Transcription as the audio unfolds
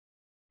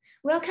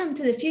Welcome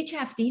to the Future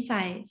of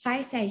DeFi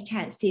Fireside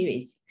Chat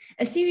series,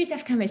 a series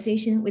of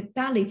conversation with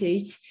thought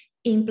leaders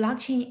in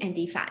blockchain and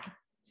DeFi.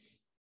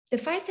 The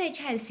Fireside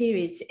Chat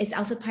series is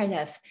also part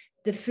of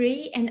the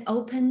free and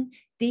open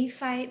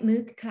DeFi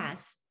MOOC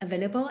class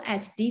available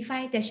at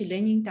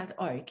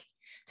defi-learning.org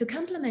to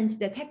complement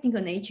the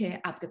technical nature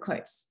of the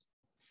course.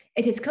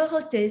 It is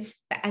co-hosted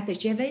by Arthur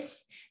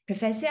Gervais,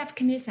 Professor of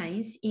Computer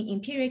Science in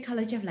Imperial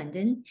College of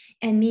London,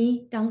 and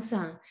me, Dong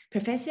Song,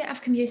 Professor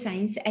of Computer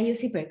Science at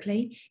UC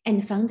Berkeley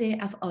and founder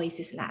of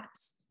Oasis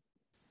Labs.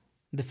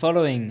 The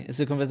following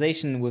is a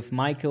conversation with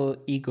Michael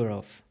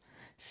Egorov,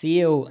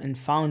 CEO and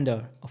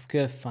founder of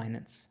Curve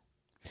Finance.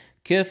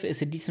 Curve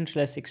is a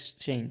decentralized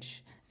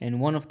exchange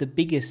and one of the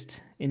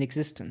biggest in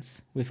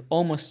existence, with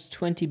almost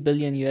 $20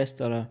 billion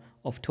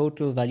of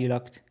total value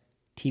locked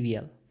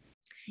TVL.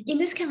 In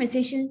this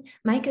conversation,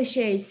 Michael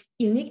shares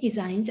unique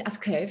designs of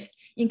Curve,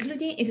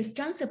 including its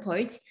strong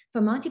support for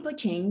multiple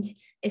chains,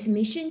 its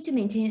mission to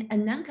maintain a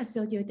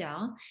non-custodial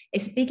DAO,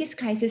 its biggest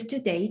crisis to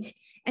date,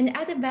 and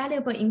other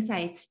valuable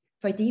insights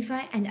for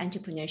DeFi and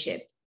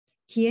entrepreneurship.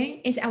 Here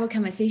is our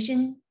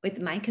conversation with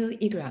Michael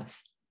Egorov.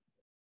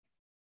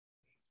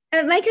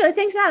 Michael,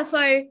 thanks a lot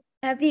for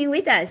being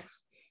with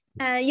us.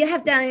 You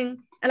have done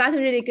a lot of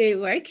really great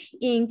work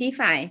in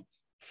DeFi.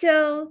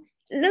 So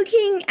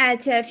looking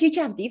at the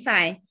future of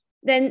DeFi,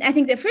 then I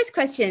think the first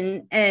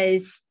question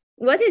is,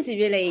 what is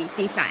really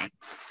DeFi?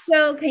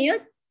 So can you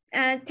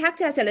talk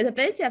to us a little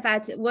bit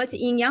about what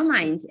in your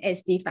mind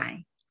is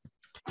DeFi?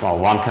 Well,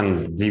 one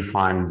can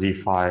define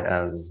DeFi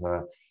as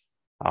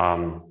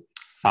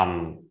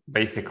some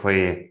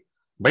basically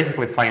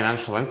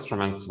financial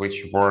instruments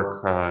which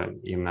work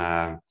in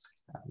an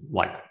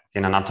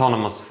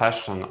autonomous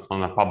fashion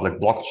on a public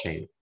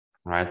blockchain,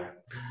 right?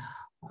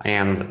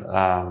 And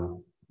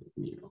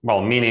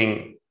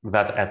meaning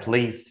that at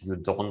least you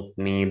don't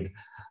need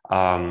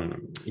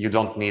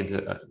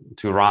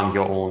to run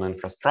your own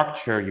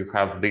infrastructure. You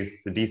have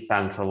this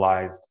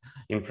decentralized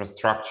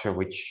infrastructure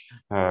which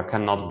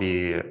cannot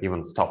be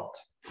even stopped,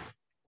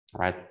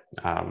 right?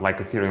 Like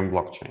Ethereum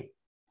blockchain.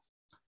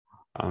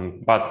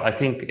 But I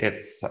think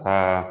it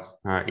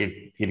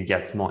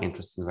gets more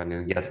interesting when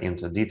you get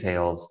into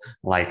details,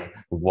 like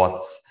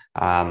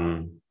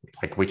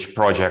which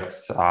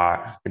projects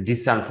are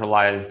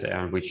decentralized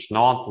and which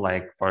not.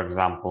 Like, for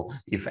example,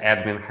 if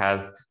admin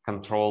has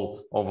control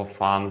over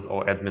funds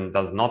or admin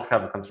does not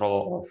have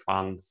control over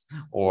funds,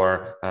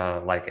 or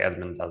like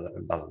admin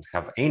doesn't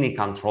have any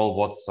control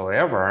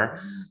whatsoever.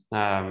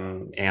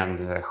 And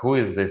who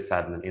is this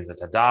admin? Is it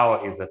a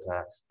DAO? Is it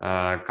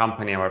a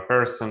company or a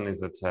person?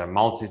 Is it a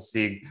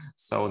multi-sig?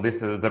 So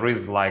there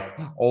is like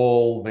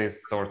all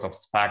this sort of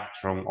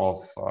spectrum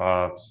of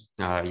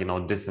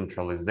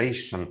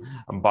decentralization.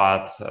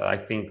 But I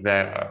think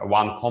that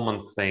one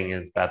common thing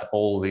is that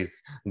all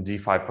these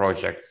DeFi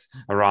projects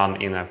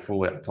run in a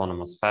fully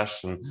autonomous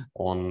fashion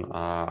on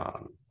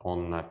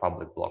a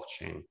public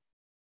blockchain.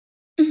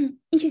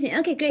 Interesting.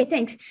 Okay, great.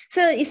 Thanks.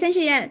 So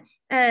essentially,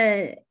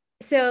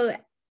 so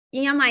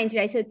in your mind,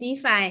 right? So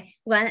DeFi,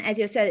 one, as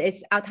you said,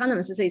 is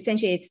autonomous. So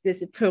essentially, it's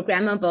this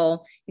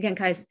programmable. You can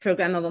call it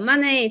programmable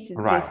money. It's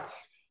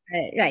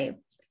right.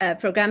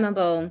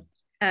 Programmable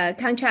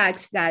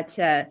contracts that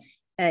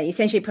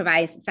essentially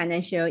provides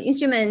financial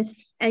instruments,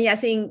 and you're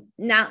saying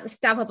not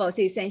stoppable.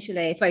 So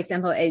essentially, for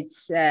example,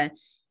 it's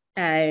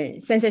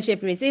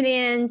censorship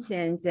resilient,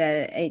 and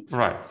it's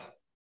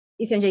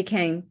essentially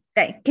can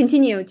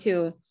continue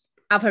to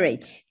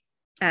operate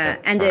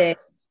under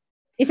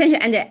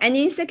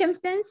any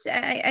circumstance,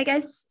 I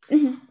guess.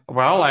 Mm-hmm.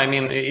 Well, I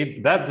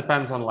mean, that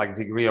depends on like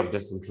degree of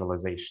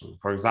decentralization.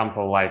 For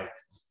example, like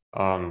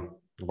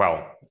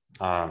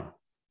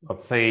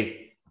let's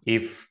say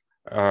if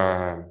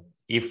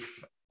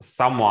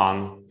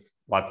someone,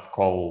 let's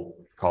call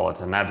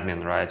it an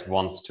admin, right,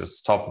 wants to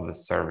stop the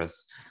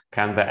service,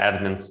 can the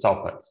admin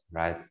stop it,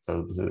 right?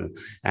 So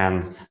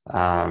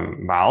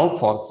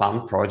for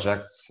some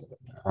projects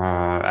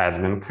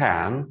admin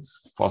can,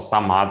 for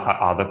some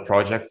other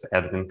projects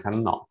admin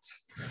cannot,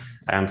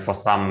 and for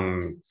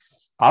some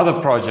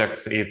other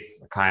projects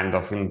it's kind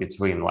of in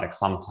between, like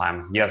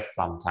sometimes yes,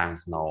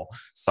 sometimes no.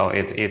 So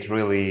it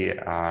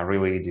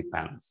really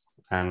depends.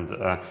 And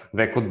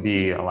there could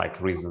be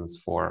like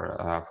reasons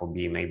for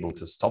being able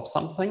to stop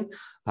something.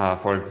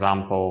 For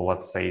example,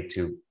 let's say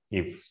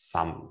if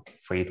some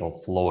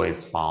fatal flaw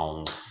is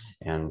found,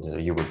 and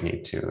you would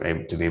need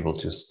to be able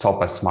to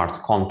stop a smart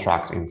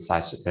contract in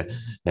such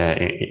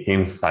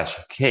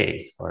a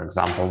case. For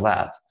example,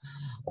 that.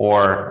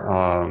 Or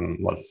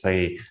let's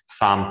say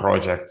some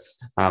projects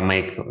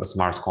make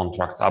smart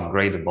contracts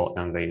upgradable,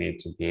 and they need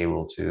to be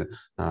able to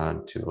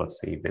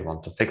let's say if they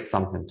want to fix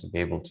something, to be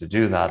able to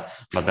do that.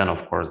 But then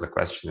of course the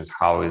question is,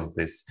 how is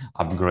this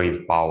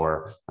upgrade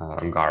power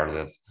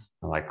guarded?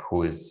 Like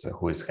who is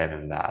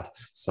having that?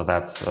 So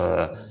that's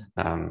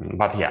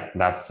but yeah,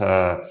 that's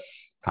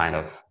kind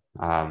of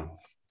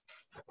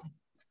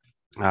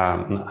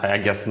I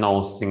guess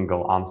no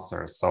single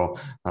answer. So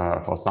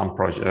for some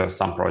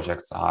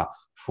projects are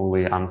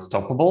fully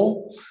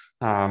unstoppable,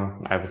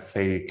 I would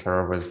say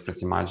Curve is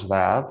pretty much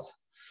that.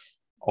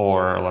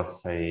 Or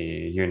let's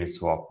say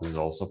Uniswap is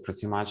also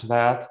pretty much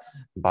that.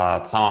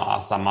 But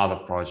some other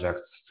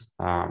projects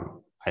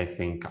I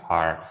think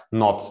are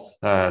not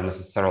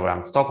necessarily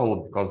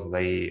unstoppable because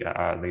they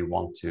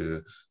want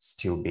to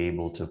still be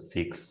able to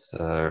fix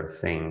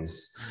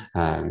things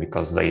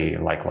because they,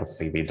 like, let's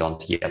say they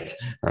don't yet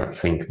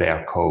think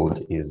their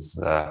code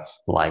is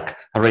like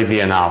ready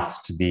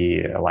enough to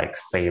be like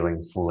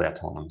sailing fully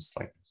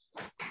autonomously.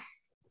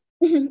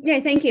 Yeah,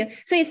 thank you.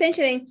 So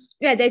essentially,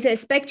 yeah, there's a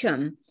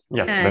spectrum.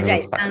 Yes, there's a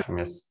spectrum.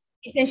 Yes.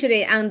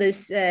 Essentially, on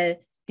this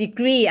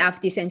degree of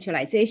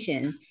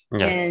decentralization,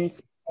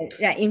 yes.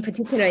 And in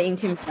particular in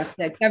terms of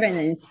the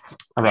governance,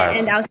 right.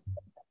 And also,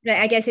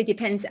 I guess it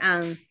depends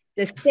on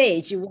the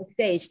stage, what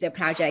stage the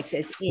project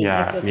is in.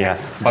 But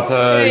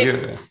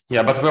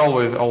but we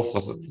always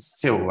also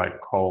still like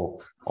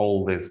call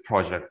all these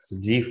projects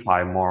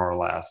DeFi more or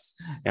less.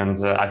 And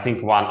I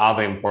think one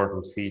other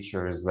important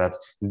feature is that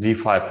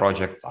DeFi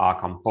projects are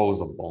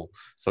composable.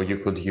 So you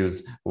could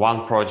use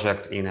one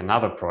project in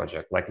another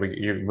project. Like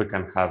we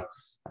can have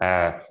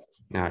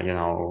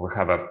we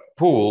have a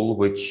pool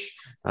which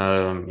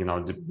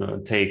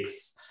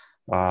takes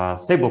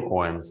stable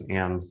coins,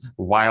 and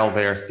while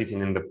they are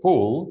sitting in the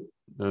pool,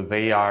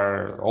 they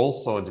are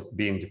also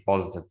being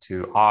deposited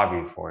to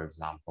Aave, for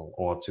example,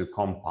 or to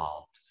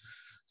Compound.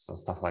 So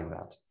stuff like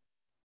that.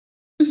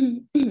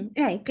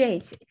 Right,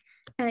 great.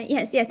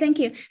 Yes, thank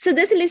you. So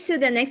this leads to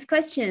the next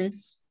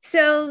question.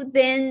 So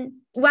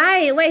then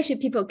why should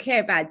people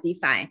care about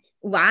DeFi?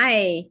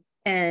 Why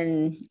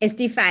is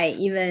DeFi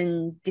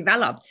even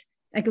developed?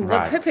 Like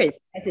what purpose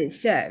does it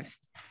serve?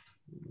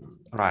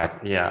 Right.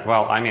 Yeah.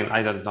 Well, I mean,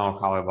 I don't know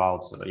how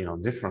about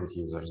different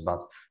users,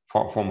 but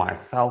for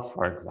myself,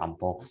 for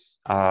example,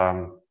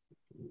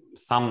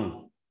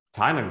 some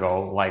time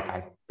ago, like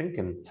I think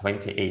in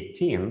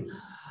 2018,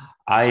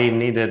 I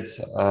needed.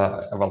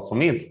 Well, for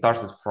me, it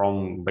started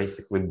from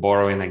basically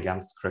borrowing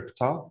against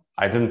crypto.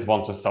 I didn't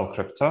want to sell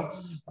crypto,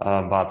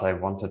 but I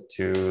wanted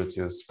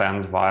to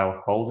spend while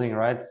holding,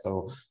 right?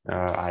 So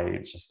I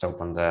just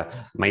opened a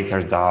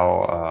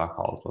MakerDAO,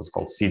 how it was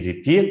called,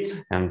 CDP,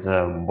 and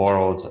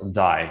borrowed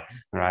DAI,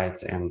 right?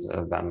 And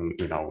then,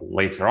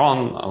 later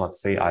on,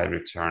 let's say I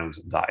returned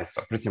DAI.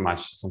 So pretty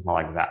much something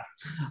like that.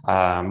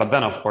 But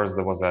then, of course,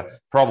 there was a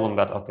problem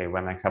that, okay,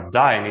 when I have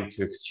DAI, I need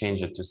to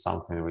exchange it to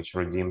something which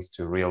redeems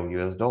to real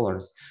US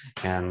dollars.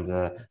 And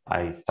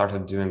I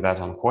started doing that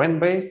on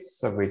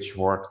Coinbase, which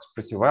worked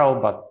pretty well,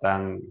 but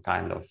then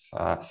kind of,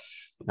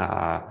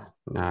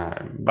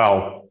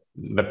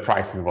 the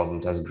pricing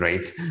wasn't as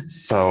great.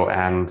 So,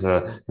 and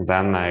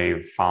then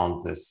I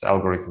found this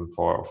algorithm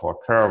for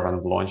Curve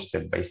and launched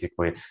it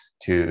basically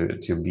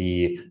to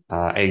be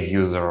a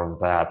user of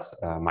that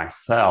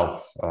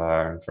myself,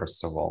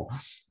 first of all,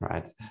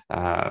 right?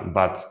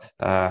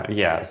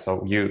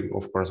 So you,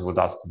 of course, would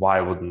ask, why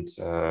wouldn't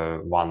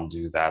one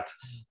do that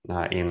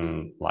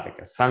in like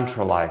a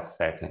centralized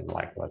setting,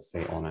 like let's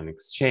say on an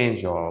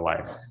exchange or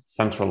like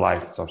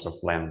centralized sort of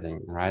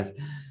lending, right?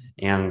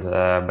 And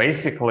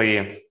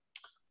basically,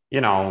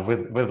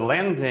 with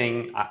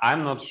lending,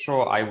 I'm not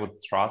sure I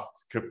would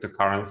trust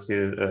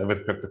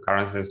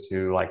cryptocurrencies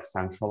to like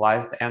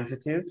centralized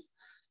entities.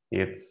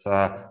 It's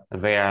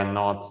they are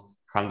not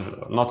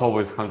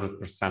always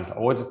 100%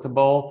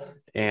 auditable,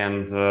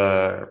 and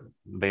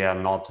they are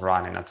not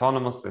running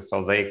autonomously,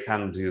 so they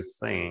can do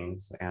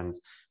things. And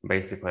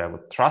basically, I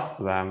would trust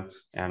them,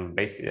 and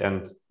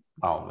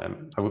I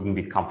wouldn't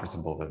be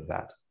comfortable with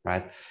that,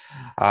 right?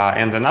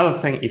 And another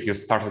thing, if you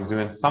started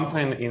doing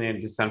something in a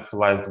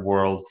decentralized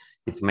world,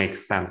 it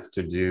makes sense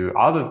to do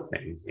other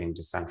things in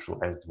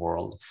decentralized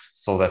world,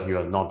 so that you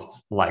are not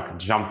like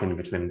jumping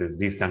between this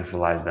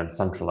decentralized and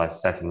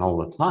centralized setting all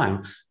the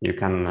time. You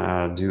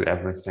can do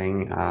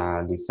everything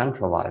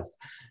decentralized.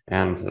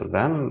 And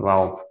then,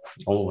 well,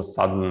 all of a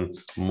sudden,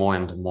 more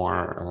and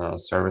more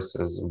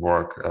services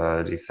work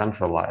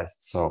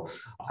decentralized. So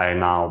I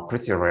now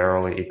pretty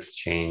rarely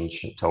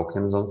exchange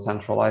tokens on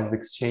centralized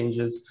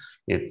exchanges.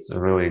 It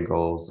really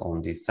goes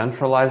on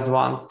decentralized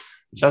ones,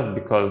 just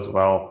because,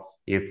 well,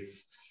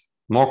 it's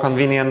more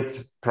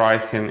convenient,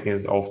 pricing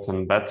is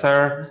often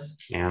better,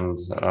 and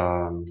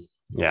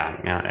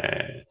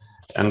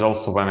and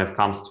also when it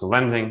comes to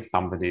lending,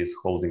 somebody is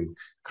holding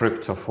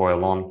crypto for a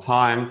long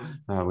time,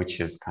 which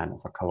is kind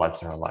of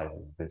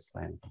collateralizes this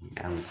lending.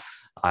 And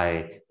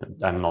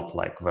I'm not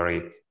like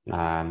very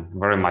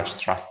much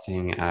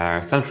trusting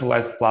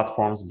centralized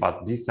platforms,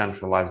 but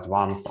decentralized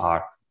ones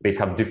they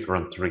have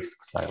different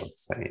risks, I would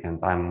say,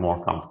 and I'm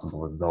more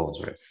comfortable with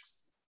those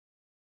risks.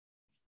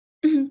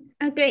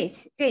 Oh,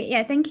 great.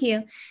 Yeah, thank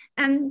you.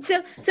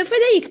 So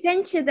further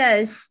extend to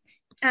this,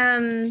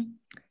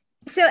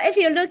 so if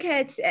we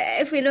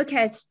look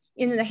at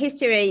the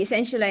history,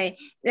 essentially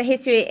the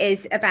history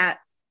is about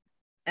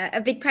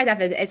a big part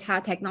of it is how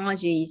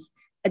technologies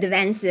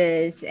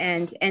advances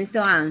and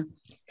so on.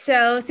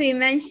 So you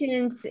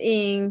mentioned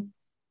in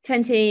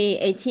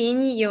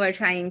 2018 you were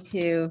trying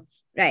to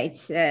for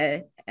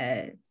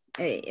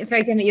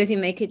example, using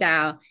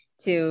MakerDAO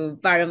to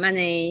borrow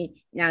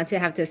money, now to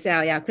have to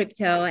sell your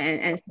crypto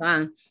and so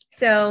on.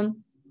 So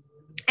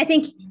I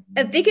think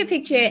a bigger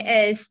picture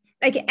is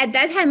like at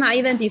that time or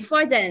even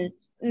before then,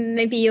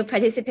 maybe you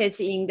participate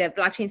in the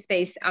blockchain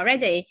space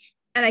already.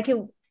 And like,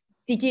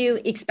 did you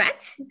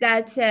expect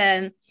that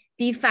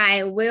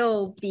DeFi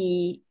will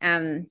be,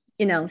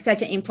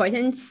 such an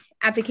important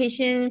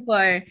application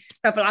for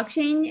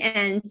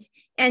blockchain?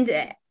 And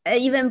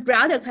even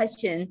broader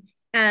question.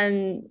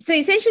 So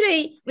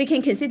essentially, we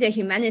can consider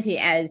humanity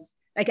as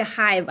like a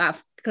hive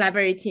of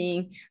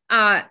collaborating,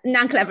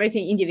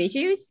 non-collaborating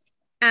individuals.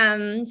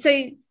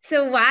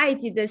 So why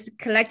did this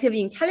collective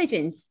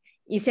intelligence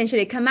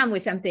essentially come up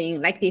with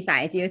something like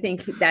DeFi? Do you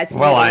think that's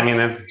well? Really I mean,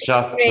 it's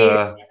just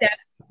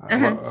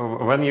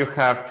when you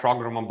have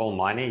programmable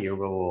money, you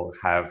will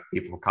have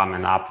people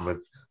coming up with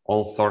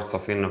all sorts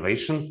of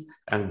innovations,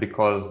 and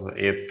because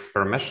it's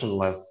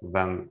permissionless,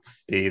 then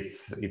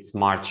it's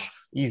much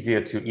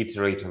easier to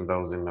iterate on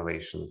those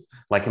innovations.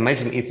 Like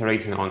imagine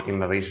iterating on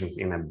innovations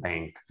in a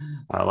bank.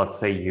 Let's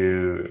say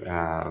you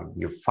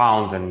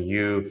found a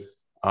new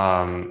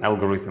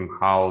algorithm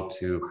how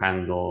to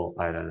handle,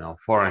 I don't know,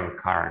 foreign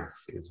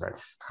currencies, right?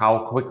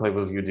 How quickly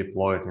will you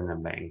deploy it in a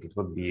bank? It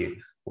would be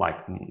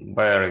like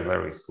very,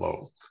 very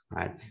slow,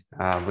 right?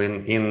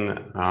 When in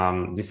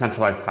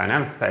decentralized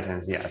finance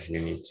settings, yes,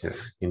 you need to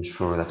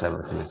ensure that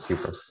everything is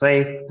super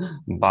safe,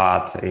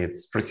 but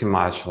it's pretty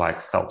much like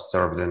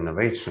self-served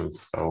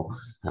innovations. So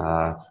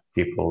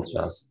people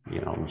just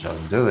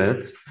do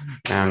it,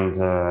 and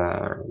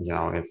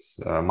it's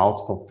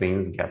multiple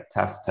things get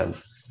tested.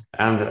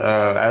 And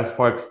as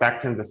for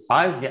expecting the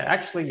size, yeah,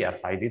 actually,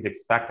 yes, I did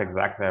expect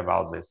exactly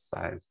about this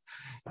size.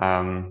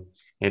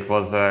 It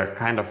was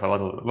kind of a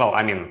little, well,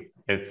 I mean,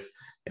 it's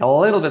a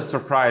little bit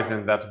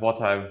surprising that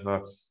what I've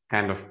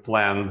kind of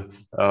planned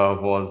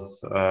was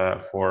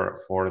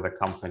for the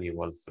company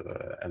was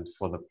and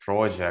for the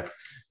project,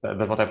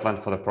 that what I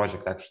planned for the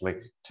project actually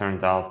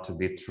turned out to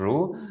be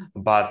true,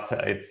 but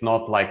it's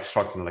not like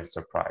shockingly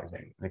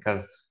surprising,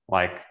 because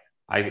like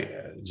I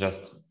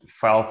just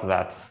felt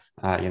that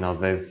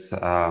this,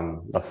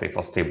 let's say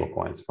for stable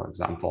coins, for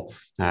example,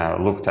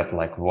 looked at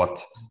like what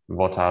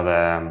are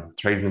the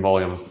trading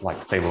volumes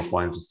like stable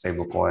coin to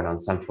stable coin on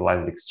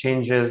centralized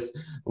exchanges,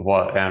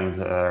 and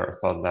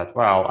thought that,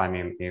 well, I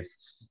mean,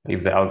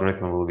 if the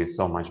algorithm will be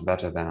so much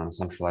better than on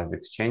centralized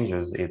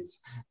exchanges, it's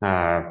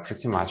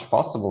pretty much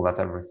possible that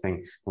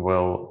everything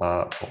will,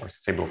 for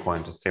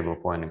stablecoin to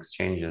stablecoin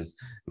exchanges,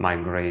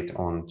 migrate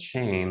on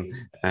chain.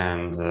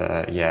 And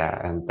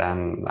and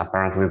then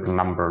apparently the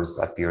numbers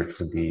appear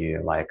to be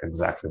like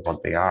exactly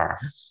what they are.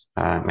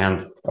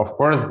 And of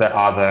course, the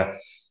other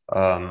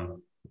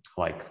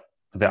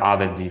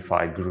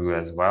DeFi grew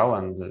as well.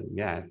 And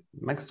it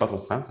makes total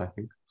sense, I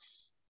think.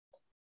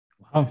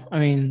 Wow, I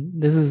mean,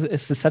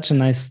 it's such a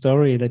nice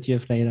story that you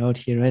have laid out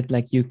here, right?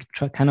 Like you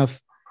kind of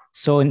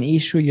saw an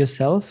issue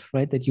yourself,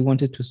 right? That you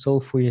wanted to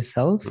solve for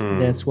yourself.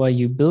 That's why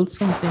you built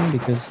something,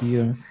 because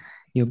you're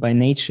by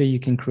nature, you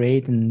can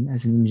create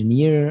as an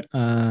engineer,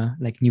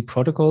 like new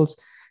protocols,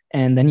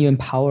 and then you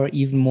empower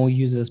even more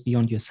users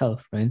beyond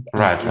yourself, right?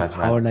 Right.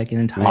 Like an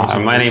entire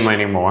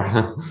many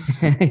more.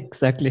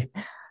 Exactly.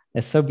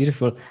 It's so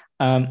beautiful.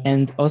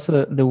 And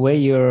also the way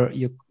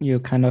you're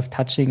kind of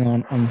touching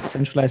on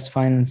centralized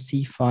finance,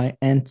 CeFi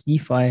and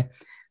DeFi.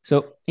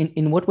 So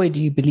in what way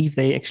do you believe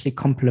they actually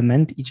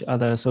complement each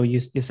other? So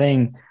you're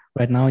saying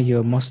right now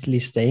you're mostly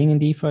staying in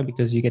DeFi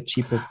because you get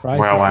cheaper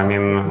prices. Well, I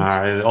mean,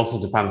 it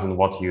also depends on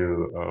what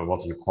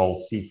you call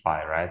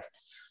CeFi, right?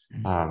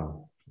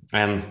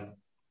 And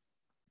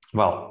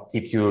well,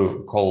 if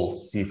you call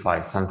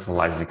CeFi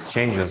centralized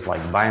exchanges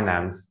like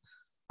Binance,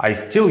 I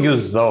still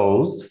use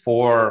those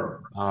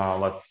for,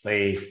 let's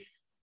say,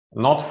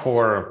 not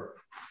for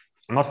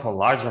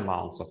large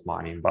amounts of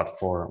money, but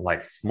for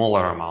like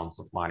smaller amounts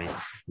of money,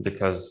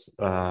 because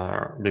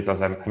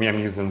I'm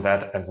using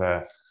that as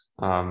a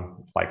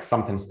like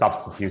something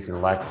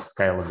substituting lack of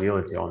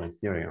scalability on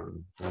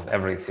Ethereum, because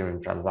every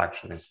Ethereum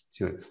transaction is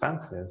too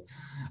expensive.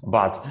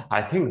 But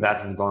I think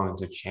that is going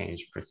to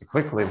change pretty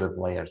quickly with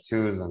layer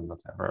 2s and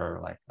whatever,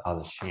 like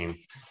other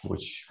chains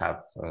which have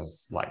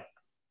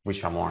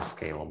which are more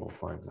scalable,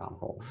 for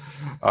example.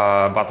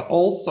 But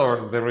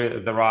also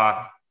there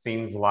are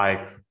things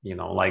like,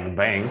 like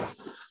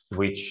banks,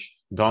 which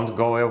don't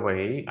go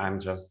away. I'm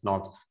just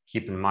not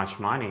keeping much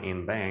money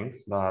in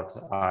banks, but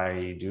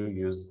I do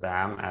use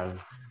them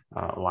as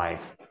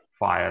like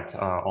fiat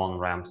on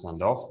ramps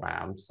and off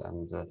ramps,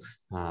 and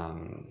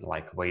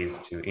like ways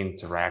to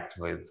interact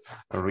with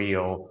a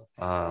real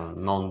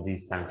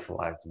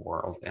non-decentralized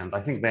world. And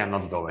I think they are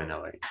not going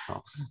away.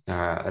 So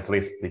at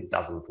least it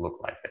doesn't look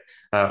like it.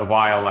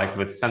 While like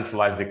with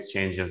centralized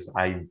exchanges,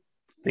 I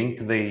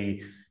think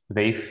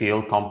they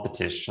feel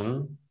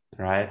competition,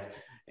 right?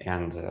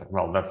 And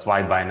well, that's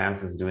why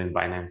Binance is doing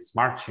Binance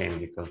Smart Chain,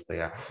 because they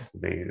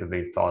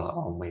thought,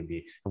 oh,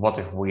 maybe what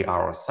if we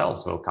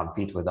ourselves will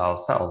compete with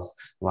ourselves?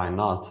 Why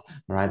not?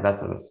 Right?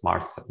 That's a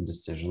smart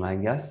decision, I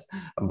guess.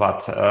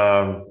 But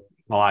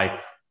like,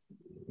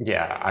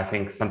 yeah, I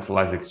think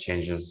centralized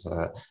exchanges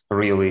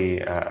really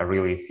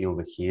feel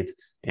the heat,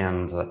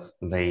 and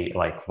they,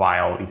 like,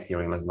 while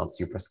Ethereum is not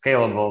super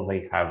scalable,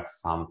 they have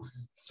some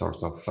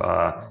sort of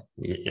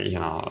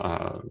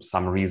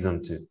some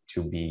reason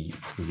to be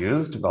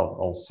used, but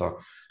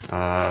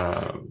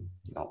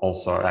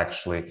also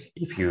actually,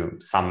 if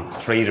some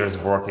traders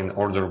work in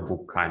order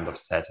book kind of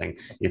setting,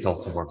 it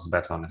also works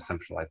better on a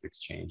centralized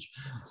exchange.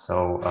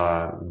 So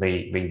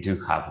they do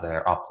have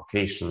their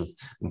applications,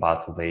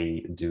 but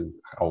they do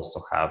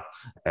also have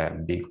a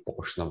big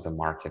portion of the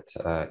market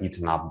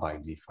eaten up by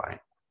DeFi.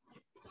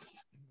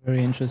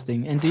 Very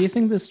interesting. And do you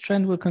think this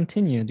trend will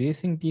continue? Do you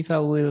think DeFi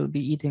will be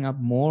eating up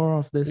more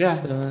of this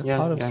part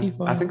of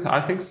CeFi?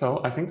 I think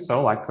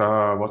so. Like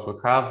what we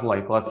have,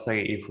 like, let's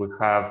say if we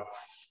have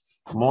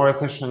more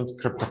efficient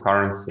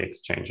cryptocurrency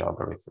exchange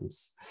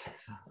algorithms,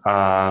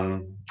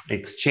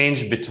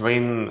 exchange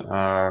between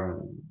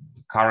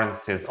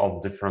currencies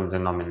of different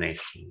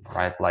denomination,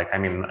 right? Like, I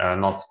mean,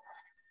 not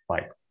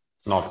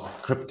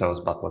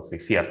cryptos, but let's say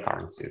fiat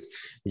currencies,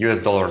 US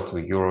dollar to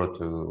euro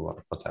to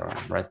whatever,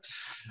 right?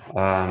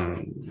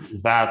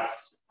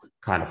 That's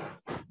kind of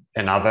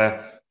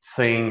another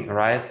thing,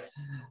 right?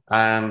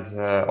 And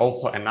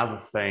also another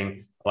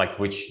thing, like,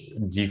 which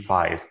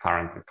DeFi is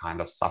currently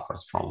kind of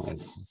suffers from,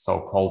 is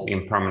so-called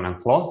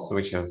impermanent loss,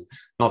 which is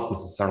not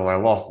necessarily a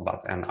loss,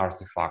 but an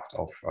artifact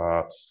of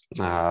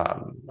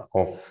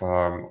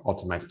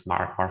automated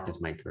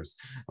market makers.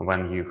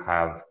 When you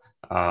have,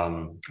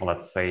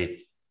 let's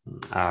say,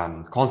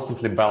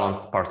 constantly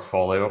balanced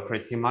portfolio,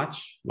 pretty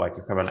much, like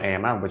you have an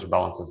AMM which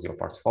balances your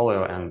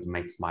portfolio and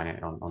makes money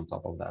on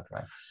top of that,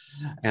 right?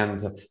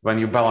 And when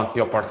you balance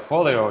your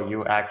portfolio,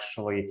 you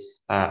actually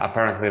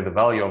apparently the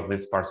value of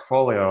this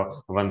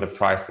portfolio, when the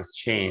prices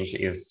change,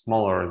 is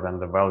smaller than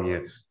the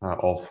value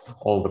of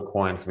all the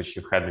coins which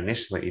you had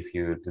initially if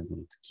you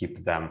didn't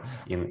keep them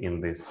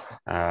in this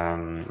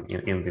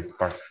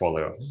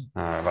portfolio.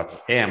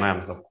 But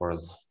AMMs, of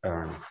course,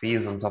 earn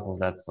fees on top of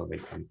that, so they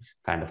can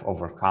kind of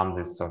overcome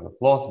this sort of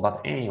loss.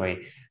 But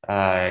anyway,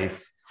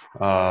 it's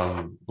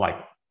like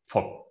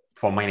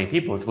for many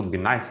people, it would be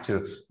nice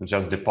to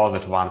just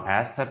deposit one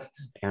asset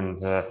and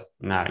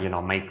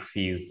make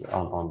fees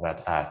on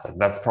that asset.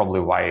 That's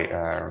probably why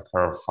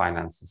Curve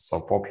Finance is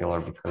so popular,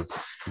 because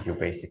you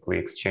basically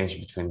exchange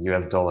between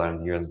US dollar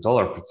and US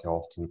dollar pretty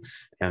often,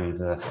 and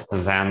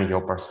then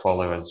your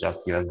portfolio is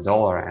just US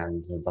dollar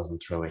and it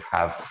doesn't really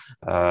have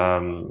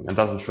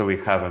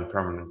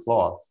impermanent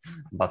loss.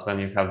 But when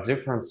you have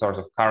different sort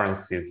of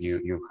currencies,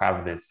 you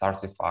have this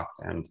artifact,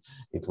 and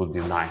it would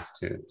be nice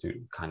to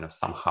kind of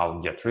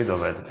somehow get rid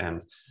of it.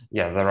 And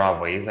yeah, there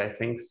are ways, I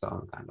think, so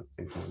I'm kind of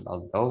thinking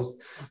about those.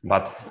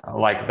 But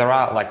like, there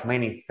are like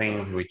many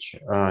things which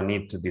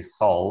need to be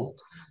solved,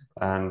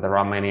 and there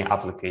are many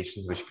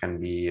applications which can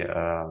be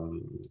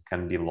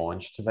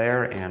launched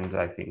there, and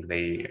I think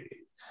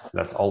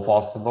that's all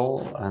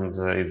possible. And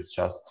it's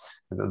just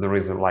there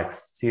is like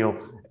still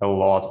a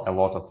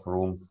lot of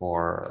room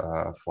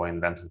for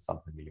inventing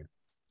something new.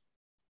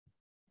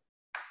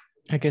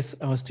 I guess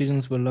our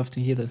students will love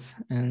to hear this,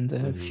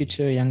 and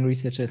future young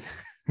researchers.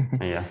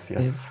 Yes.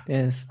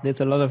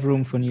 There's a lot of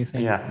room for new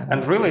things. Yeah,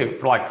 and really,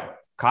 like,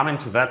 coming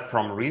to that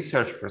from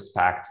research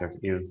perspective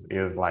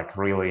is like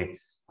really,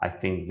 I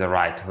think, the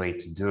right way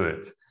to do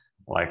it.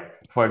 Like,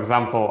 for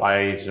example,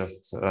 I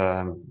just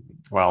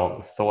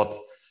thought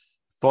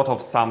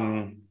of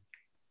some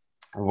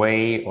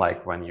way,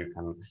 like, when you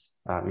can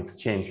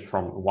exchange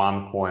from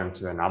one coin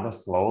to another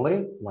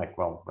slowly, like,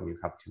 well, when you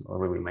have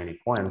really many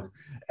coins,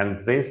 and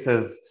this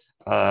is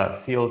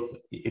feels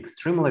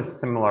extremely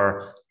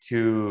similar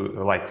to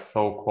like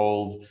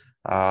so-called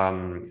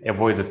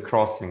avoided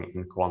crossing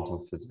in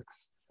quantum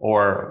physics,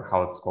 or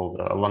how it's called,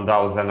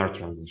 Landau-Zener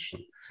transition.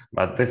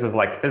 But this is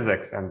like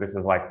physics, and this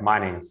is like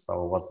mining.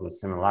 So what's the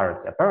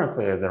similarity?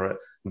 Apparently,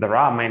 there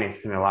are many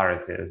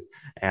similarities,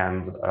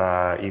 and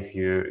if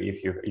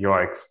you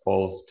are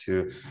exposed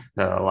to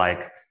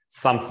like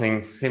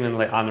something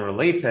seemingly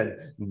unrelated,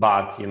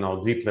 but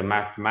deeply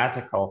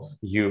mathematical,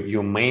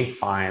 you may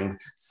find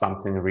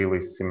something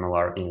really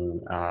similar in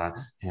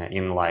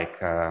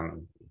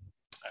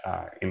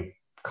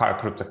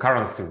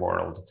cryptocurrency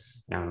world,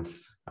 and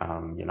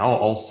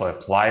also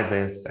apply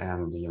this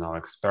and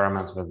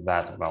experiment with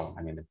that. Well,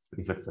 I mean,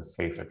 if it's a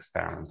safe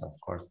experiment, of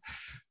course.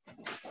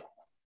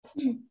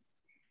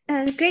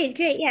 Great,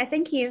 yeah,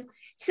 thank you.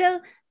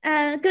 So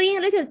going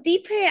a little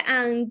deeper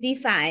on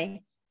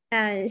DeFi,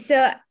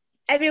 so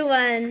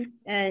everyone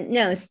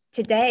knows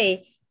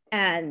today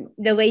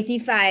the way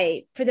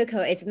DeFi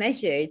protocol is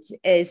measured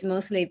is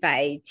mostly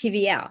by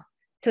TVL,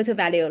 total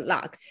value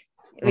locked,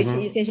 which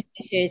essentially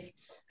measures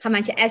how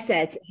much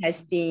asset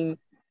has been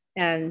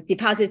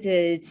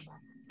deposited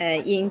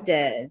in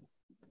the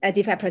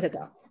DeFi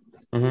protocol.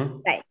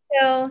 Right.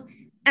 So,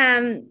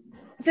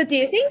 so do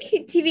you think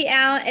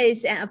TVL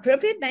is an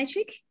appropriate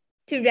metric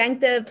to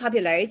rank the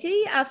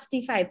popularity of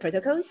DeFi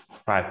protocols?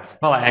 Right.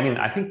 Well, I mean,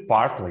 I think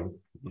partly,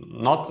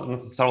 not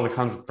necessarily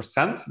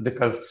 100%,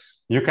 because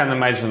you can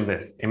imagine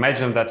this.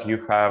 Imagine that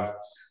you have,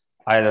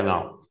 I don't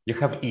know, you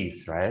have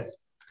ETH, right?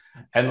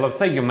 And let's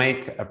say you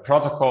make a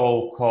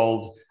protocol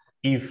called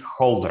ETH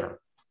holder.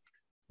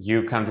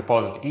 You can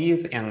deposit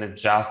ETH and it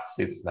just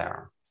sits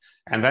there.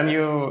 And then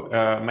you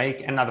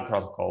make another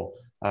protocol,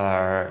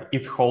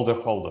 ETH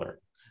holder,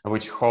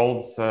 which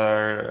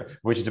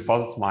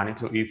deposits money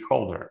to ETH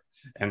holder.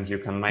 And you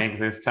can make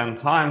this 10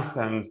 times.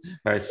 And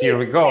here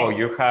we go.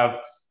 You have,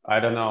 I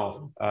don't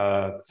know,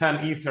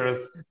 10 ethers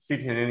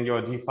sitting in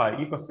your DeFi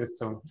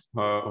ecosystem,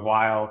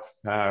 while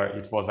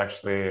it was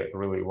actually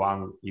really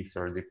one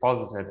ether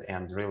deposited,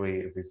 and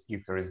really this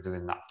ether is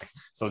doing nothing.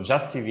 So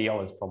just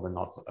TVL is probably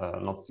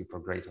not super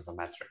great of a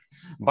metric,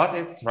 but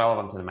it's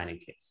relevant in many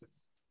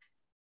cases.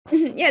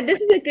 Yeah, this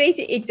is a great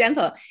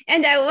example.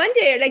 And I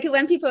wonder, like,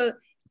 when people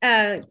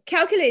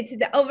calculate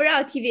the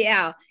overall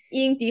TVL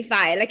in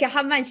DeFi, like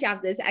how much of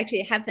this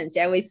actually happens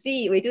there? We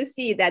do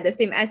see that the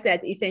same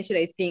asset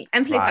essentially is being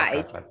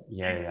amplified. Right.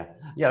 Yeah.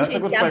 That's a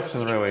good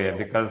question, really,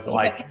 because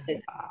like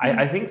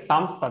I think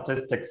some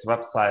statistics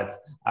websites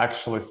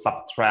actually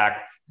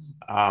subtract,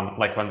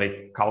 like when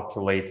they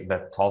calculate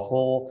the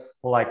total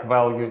like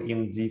value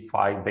in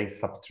DeFi, they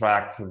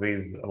subtract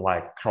these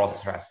like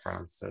cross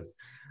references.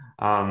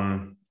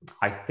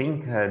 I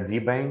think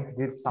DBank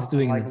did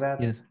something like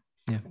that. Yes.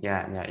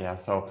 Yeah.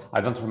 So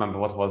I don't remember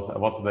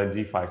what's the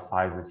DeFi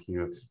size if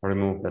you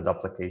remove that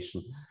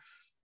application.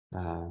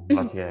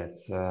 But yeah,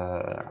 it's.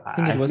 I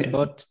think it was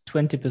about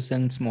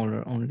 20%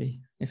 smaller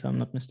only, if I'm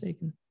not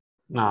mistaken.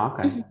 No,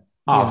 okay.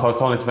 So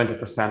it's only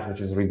 20%,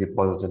 which is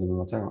redeposited in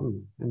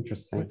Ethereum.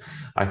 Interesting.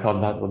 I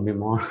thought that would be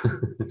more,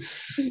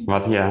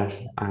 but yeah.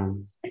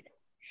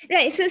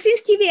 Right. So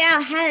since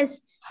TVL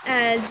has,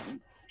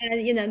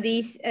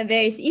 these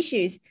various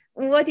issues,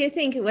 what do you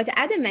think? What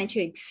other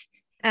metrics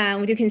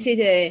would you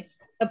consider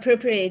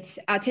appropriate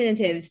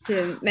alternatives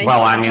to measure?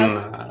 Well,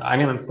 I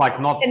mean, it's like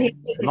not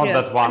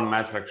that one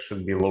metric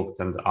should be looked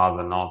and the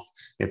other not.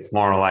 It's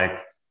more like,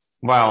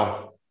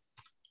 well,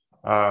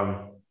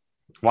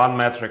 one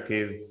metric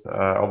is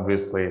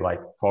obviously like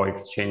for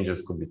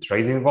exchanges could be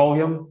trading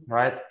volume,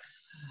 right?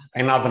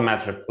 Another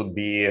metric could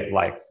be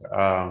like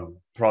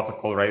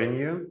protocol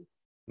revenue,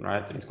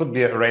 right? It could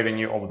be a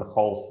revenue of the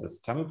whole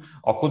system,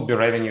 or could be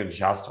revenue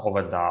just of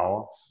a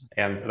DAO,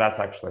 and that's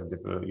actually,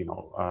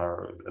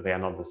 they are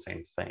not the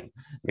same thing.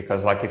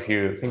 Because like if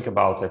you think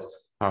about it,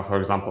 for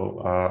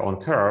example, on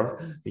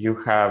Curve, you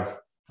have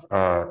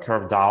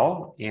Curve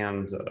DAO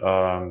and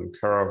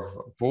Curve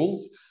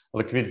pools.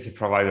 Liquidity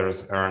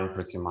providers earn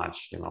pretty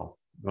much,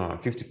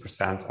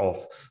 50%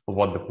 of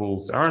what the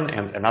pools earn,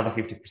 and another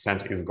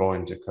 50% is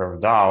going to Curve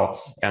DAO.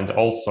 And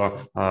also,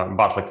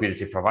 but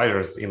liquidity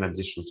providers, in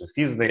addition to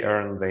fees they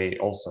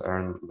also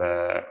earn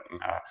the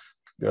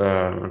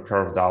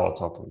Curve DAO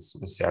tokens,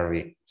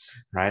 CRV,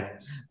 right?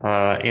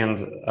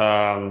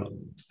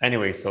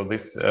 Anyway, so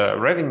this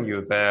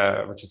revenue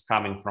there, which is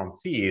coming from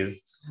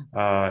fees,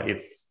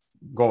 it's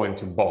going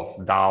to both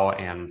DAO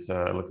and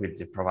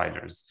liquidity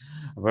providers.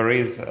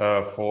 Whereas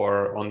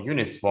on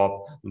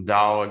Uniswap,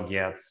 DAO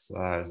gets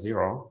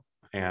 0,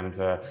 and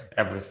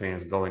everything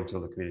is going to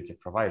liquidity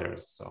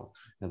providers. So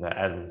the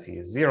admin fee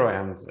is 0,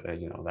 and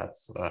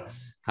that's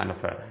kind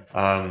of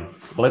a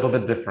little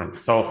bit different.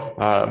 So,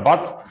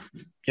 but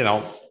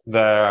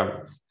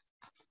the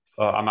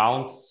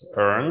amounts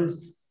earned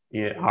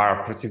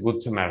are pretty good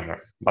to measure,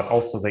 but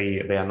also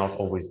they are not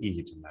always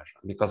easy to measure,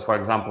 because, for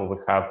example, we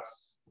have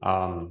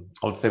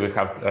let's say we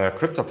have a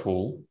crypto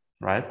pool,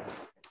 right?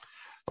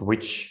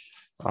 Which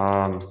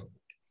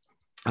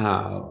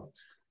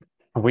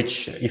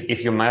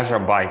if you measure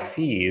by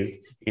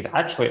fees, it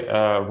actually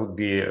would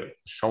be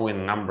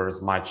showing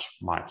numbers much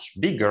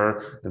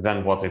bigger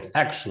than what it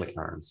actually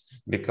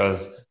earns,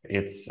 because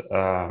it's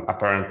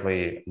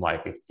apparently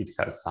like it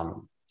has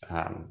some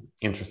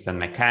interesting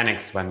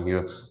mechanics when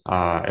you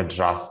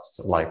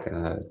adjust like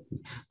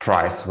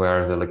price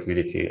where the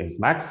liquidity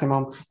is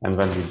maximum, and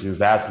when you do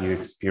that you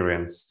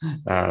experience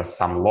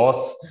some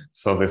loss.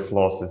 So this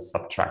loss is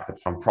subtracted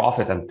from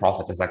profit, and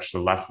profit is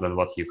actually less than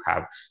what you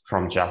have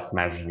from just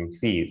measuring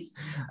fees.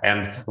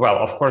 And well,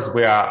 of course,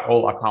 we are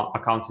all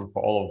accounting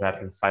for all of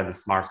that inside the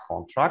smart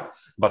contract,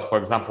 but for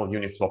example,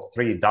 Uniswap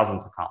 3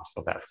 doesn't account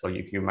for that. So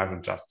if you measure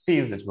just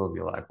fees, it will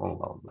be like, oh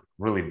well,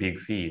 really big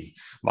fees,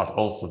 but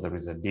also there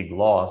is a big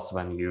loss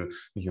when you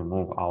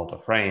move out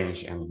of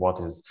range. And what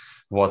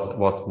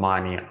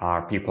money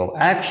are people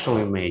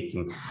actually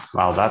making?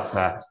 Well, that's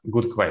a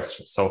good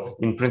question. So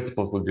in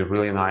principle, it would be a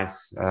really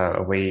nice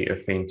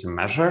thing to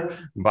measure,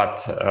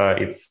 but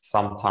it's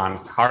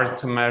sometimes hard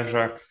to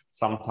measure.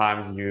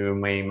 Sometimes you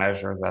may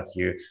measure that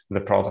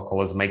the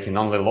protocol is making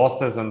only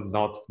losses and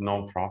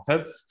no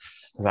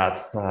profits.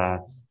 That's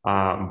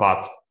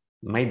but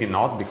maybe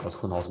not, because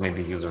who knows,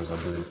 maybe users are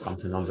doing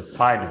something on the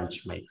side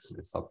which makes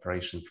this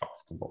operation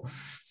profitable.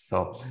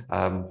 So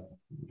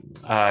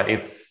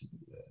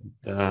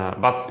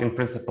but in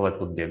principle, it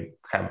would be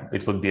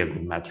a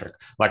good metric.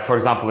 Like, for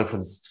example, if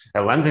it's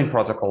a lending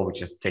protocol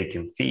which is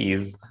taking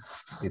fees,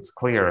 it's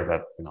clear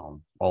that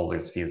all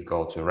these fees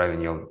go to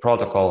revenue of the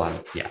protocol,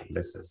 and yeah,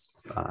 this is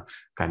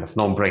kind of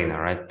no-brainer,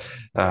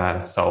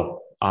 right?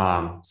 So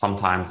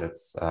sometimes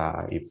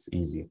it's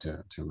easy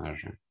to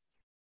measure.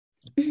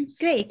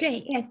 Great.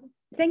 Yes.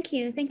 Thank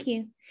you.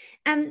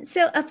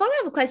 So a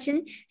follow-up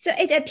question. So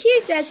it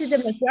appears that the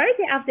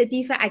majority of the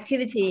DeFi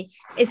activity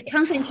is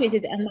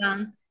concentrated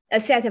among a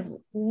set of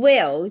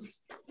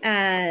whales,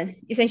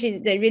 essentially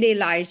the really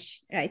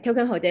large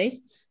token holders,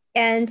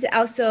 and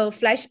also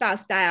flashbot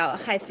style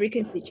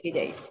high-frequency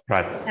traders.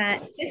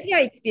 Right. Is your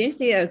experience?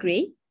 Do you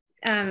agree?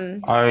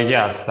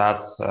 Yes,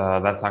 that's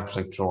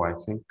actually true, I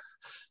think,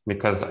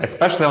 because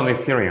especially on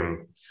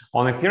Ethereum.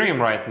 On Ethereum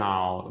right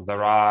now,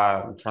 there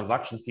are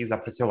transaction fees are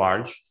pretty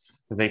large.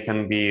 They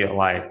can be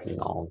like,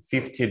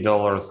 $50,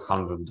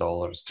 $100,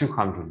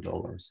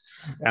 $200.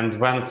 And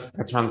when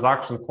a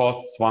transaction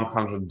costs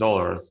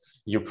 $100,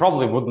 you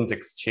probably wouldn't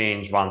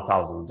exchange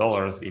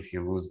 $1,000 if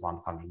you lose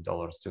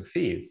 $100 to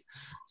fees.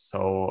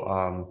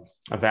 So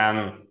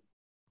then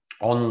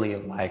only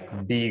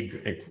like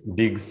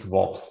big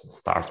swaps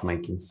start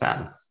making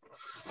sense.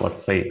 Let's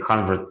say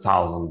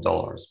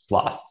 $100,000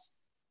 plus.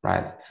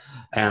 Right,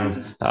 and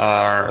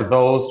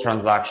those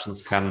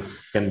transactions can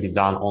be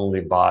done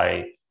only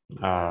by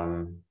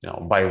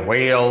by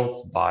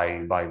whales,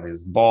 by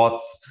these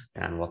bots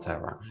and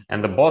whatever.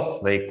 And the bots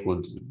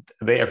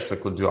they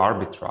actually could do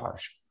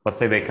arbitrage. Let's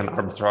say they can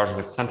arbitrage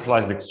with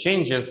centralized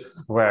exchanges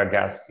where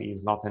gas fee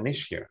is not an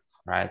issue.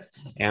 Right,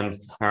 and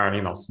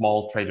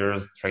small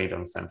traders trade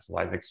on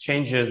centralized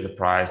exchanges. The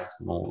price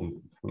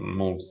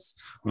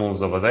moves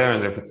over there,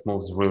 and if it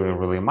moves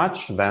really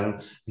much,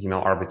 then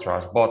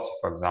arbitrage bot,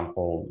 for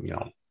example,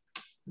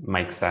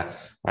 makes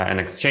an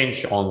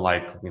exchange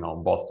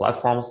on both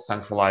platforms,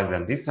 centralized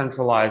and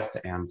decentralized,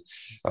 and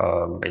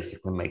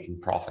basically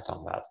making profit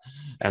on that.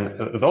 And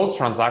those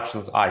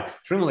transactions are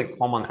extremely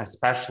common,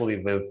 especially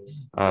with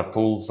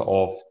pools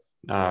of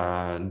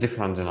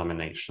different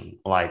denomination,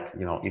 like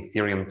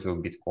Ethereum to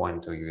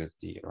Bitcoin to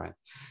USD, right?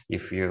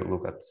 If you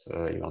look at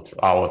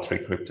our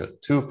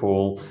Tricrypto2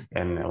 pool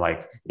and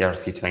like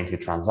ERC20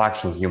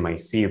 transactions, you may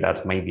see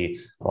that maybe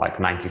like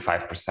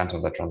 95%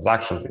 of the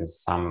transactions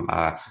is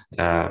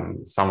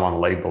someone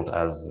labeled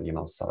as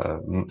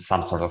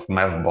some sort of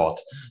MEV bot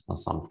or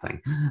something.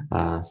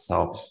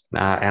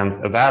 And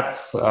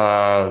that's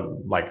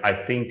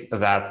I think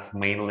that's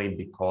mainly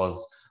because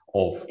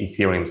of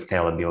Ethereum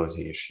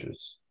scalability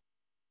issues.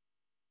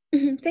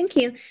 Thank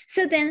you.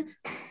 So then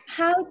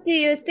how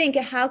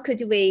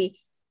could we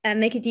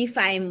make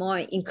DeFi more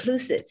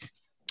inclusive?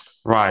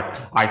 Right.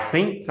 I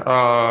think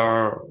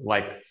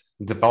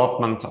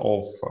development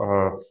of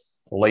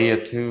layer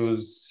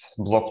 2s,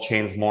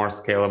 blockchains more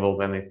scalable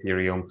than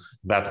Ethereum,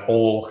 that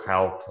all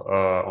help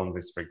on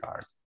this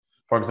regard.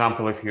 For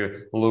example, if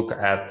you look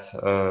at,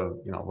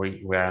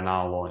 we are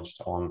now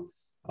launched on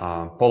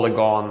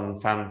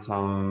Polygon,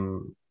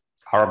 Phantom,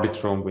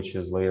 Arbitrum, which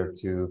is layer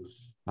 2.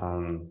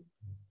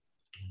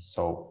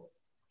 So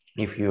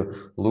if you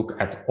look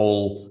at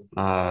all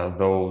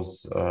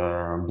those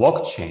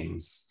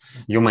blockchains,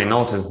 you may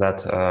notice that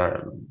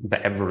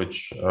the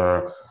average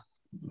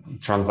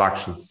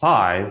transaction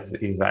size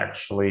is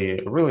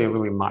actually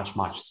really much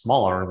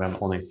smaller than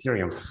on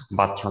Ethereum,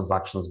 but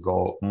transactions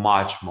go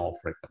much more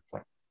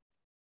frequently.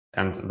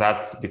 And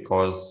that's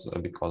because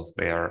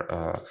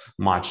they're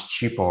much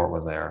cheaper over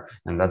there,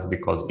 and that's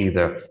because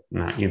either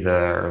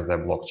the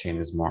blockchain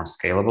is more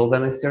scalable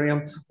than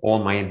Ethereum,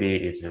 or maybe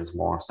it is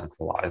more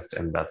centralized,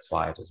 and that's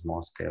why it is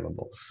more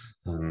scalable.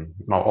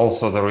 Well,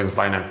 also there is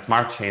Binance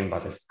Smart Chain,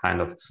 but it's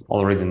kind of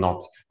already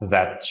not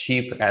that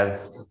cheap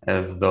as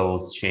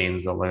those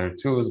chains are layer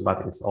 2s,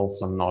 but it's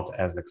also not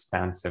as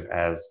expensive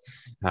as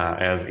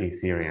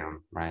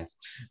Ethereum, right?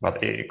 But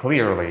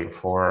clearly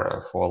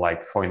for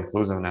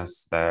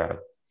inclusiveness,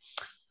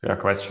 the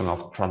question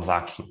of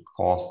transaction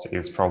cost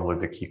is probably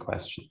the key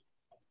question.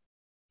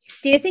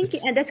 Do you think,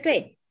 and that's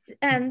great.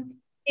 Do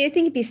you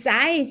think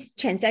besides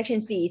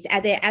transaction fees,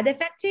 are there other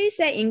factors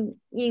that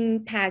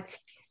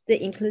impact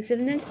the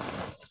inclusiveness?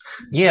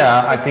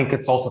 Yeah, I think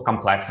it's also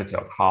complexity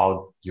of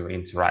how you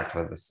interact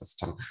with the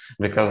system.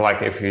 Because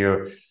if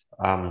you,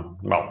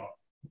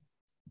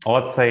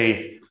 let's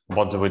say,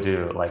 what do we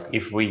do?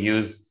 If we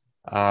use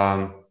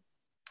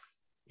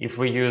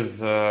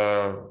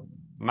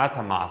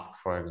MetaMask,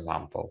 for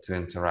example, to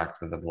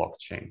interact with the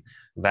blockchain,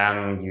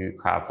 then you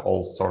have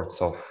all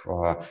sorts of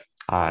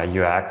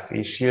UX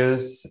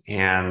issues,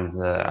 and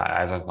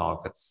I don't know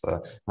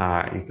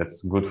if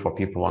it's good for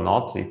people or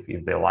not,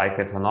 if they like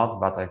it or not.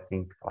 But I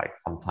think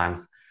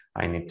sometimes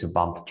I need to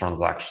bump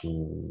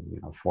transaction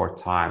 4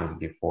 times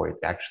before it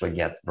actually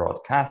gets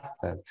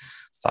broadcasted,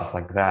 stuff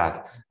like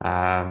that.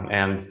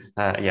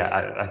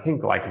 I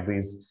think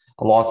these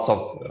lots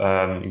of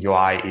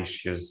UI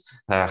issues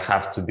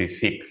have to be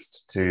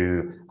fixed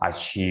to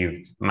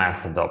achieve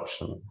mass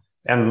adoption.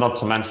 And not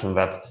to mention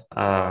that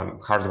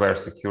hardware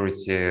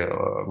security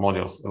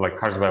modules, like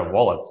hardware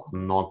wallets, are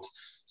not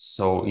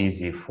so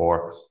easy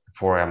for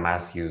a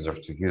mass user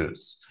to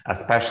use,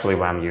 especially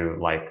when you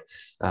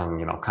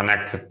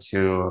connect it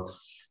to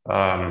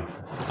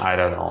I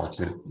don't know,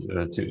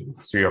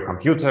 to your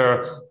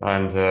computer,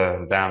 and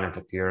then it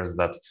appears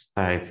that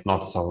it's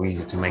not so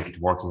easy to make it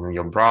work in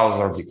your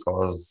browser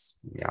because,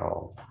 you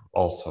know,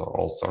 also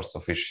all sorts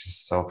of issues.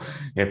 So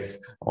it's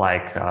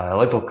like a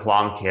little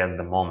clunky at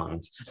the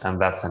moment, and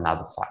that's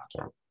another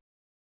factor.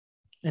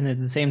 And at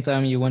the same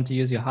time, you want to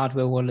use your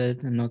hardware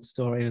wallet and not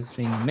store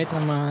everything in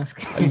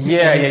MetaMask.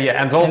 Yeah.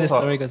 And also, and the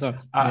story goes on.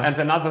 And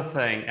another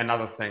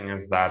thing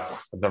is that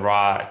there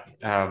are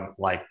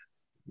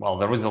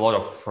there is a lot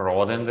of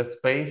fraud in this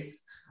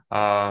space.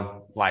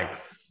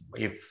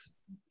 It's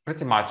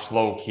pretty much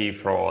low-key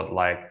fraud,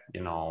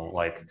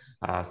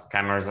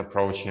 scammers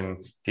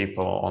approaching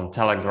people on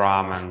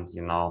Telegram and,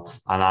 you know,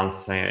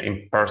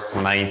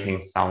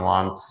 impersonating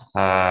someone,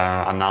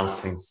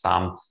 announcing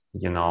some,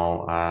 you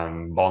know,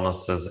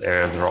 bonuses,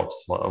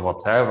 airdrops,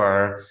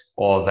 whatever.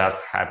 All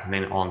that's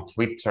happening on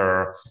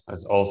Twitter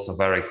is also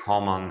very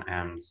common.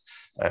 And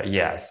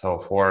so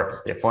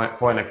for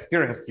an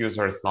experienced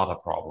user, it's not a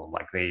problem.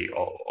 Like, they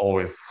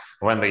always,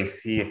 when they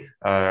see,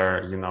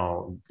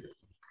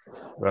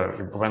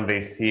 when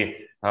they see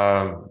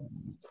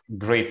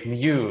great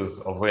news,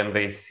 or when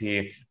they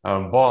see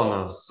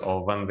bonus,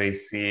 or when they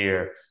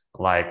see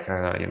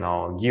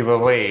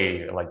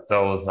giveaway, like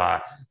those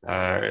are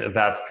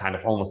that kind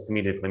of almost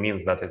immediately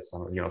means that it's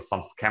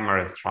some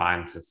scammer is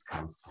trying to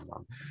scam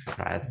someone,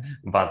 right?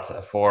 But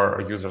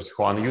for users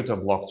who are new to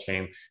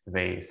blockchain,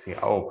 they see,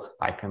 oh,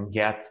 I can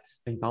get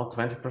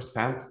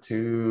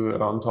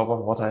 20% on top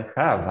of what I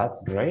have.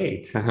 That's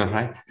great,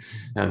 right?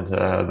 And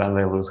then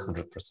they lose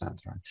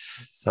 100%, right?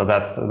 So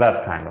that's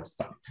that kind of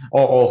stuff.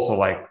 Or also,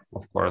 like,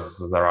 of course,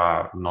 there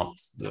are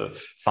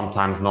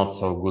sometimes not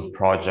so good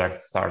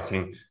projects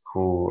starting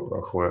who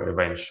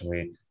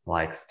eventually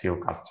steal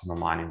customer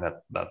money.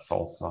 That's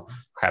also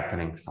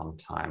happening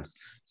sometimes.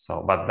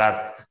 So, but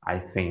that's, I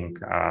think,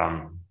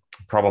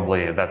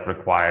 probably that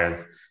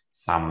requires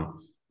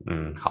some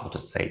how to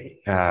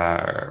say.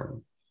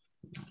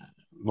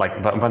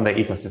 When the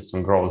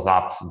ecosystem grows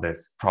up,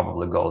 this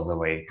probably goes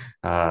away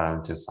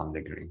to some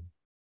degree.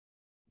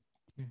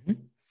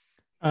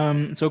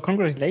 Mm-hmm. So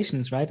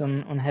congratulations, right,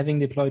 on having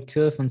deployed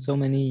Curve on so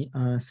many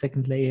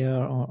second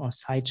layer or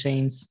side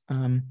chains.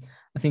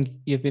 I think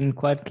you've been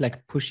quite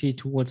pushy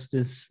towards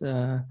this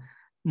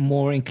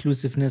more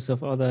inclusiveness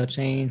of other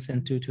chains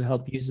and to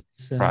help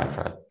users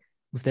right.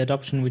 with the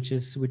adoption, which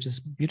is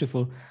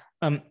beautiful.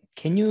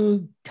 Can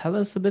you tell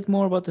us a bit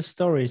more about the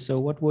story? So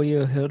what were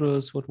your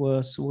hurdles? What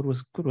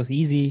was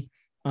easy?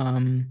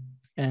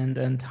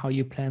 And how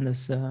you plan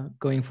this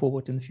going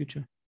forward in the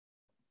future?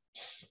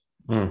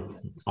 You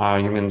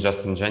mean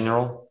just in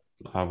general?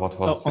 What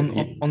was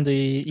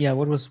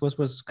what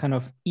was kind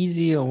of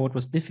easy, or what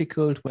was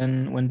difficult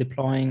when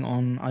deploying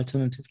on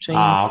alternative chains?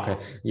 Okay.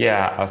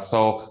 Yeah.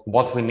 So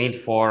what we need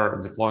for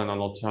deploying on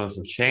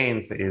alternative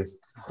chains is,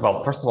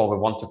 well, first of all, we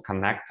want to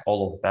connect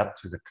all of that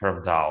to the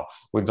Curve DAO.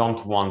 We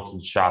don't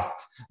want just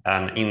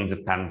an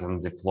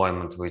independent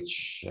deployment,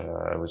 which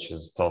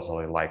is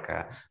totally like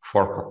a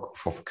fork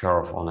of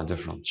Curve on a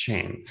different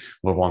chain.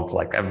 We want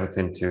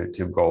everything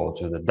to go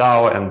to the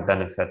DAO and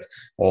benefit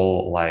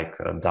all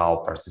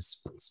DAO participants,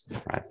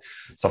 right?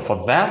 So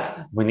for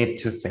that, we need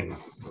two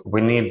things.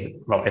 We need,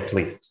 well, at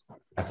least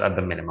at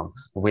the minimum,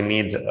 we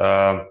need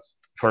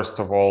first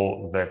of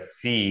all, the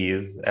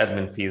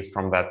admin fees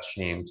from that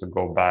chain to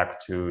go back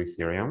to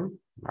Ethereum,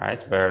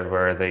 right,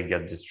 where they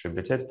get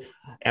distributed.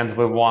 And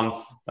we want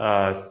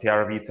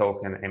CRV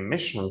token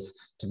emissions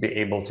to be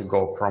able to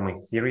go from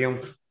Ethereum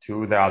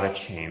to the other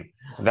chain.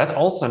 That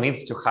also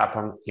needs to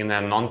happen in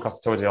a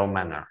non-custodial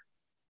manner.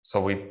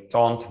 So we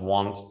don't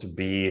want to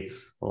be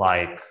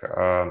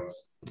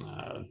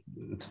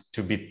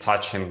to be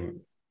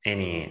touching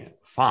any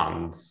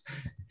funds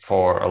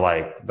for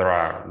there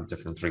are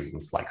different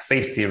reasons, like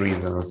safety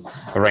reasons,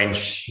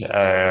 range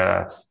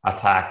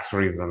attack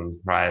reason,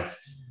 right?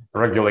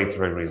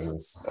 Regulatory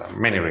reasons,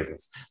 many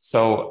reasons.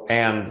 So,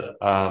 and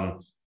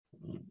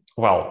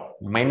well,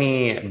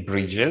 many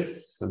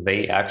bridges,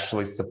 they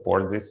actually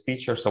support this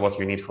feature. So what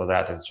you need for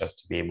that is just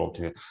to be able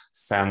to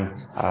send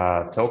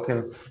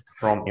tokens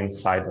from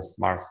inside a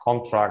smart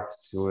contract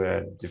to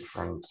a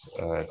different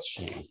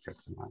chain,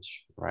 pretty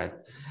much, right?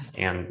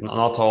 And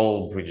not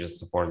all bridges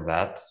support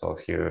that. So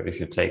if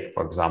you take,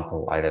 for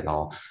example, I don't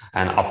know,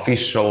 an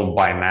official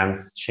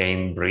Binance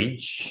chain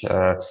bridge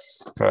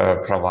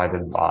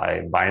provided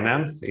by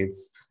Binance,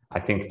 it's, I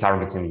think,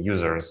 targeting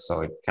users,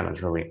 so it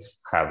cannot really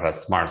have a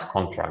smart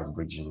contract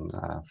bridging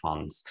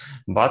funds.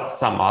 But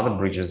some other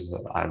bridges,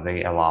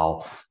 they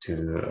allow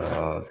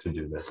to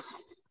do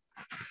this.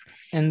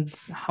 And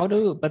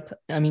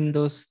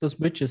those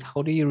bridges,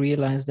 how do you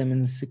realize them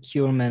in a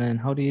secure manner? And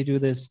how do you do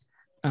this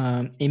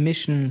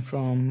emission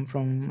from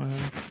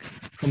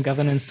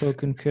governance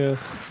token Curve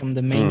from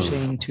the main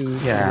chain to?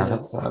 Yeah,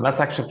 that's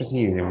actually pretty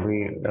easy.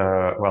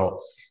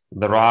 Well,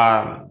 there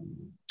are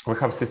we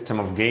have system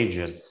of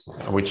gauges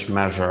which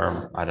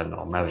measure, I don't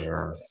know,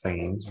 measure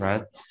things,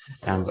 right?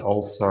 And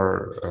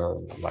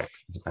also, like,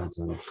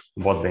 depending on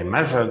what they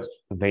measured,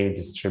 they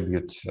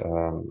distribute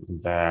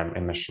the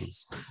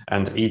emissions.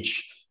 And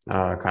each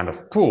kind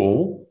of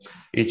pool,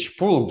 each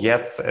pool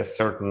gets a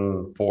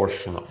certain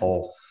portion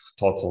of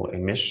total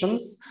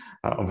emissions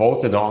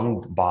voted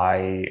on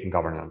by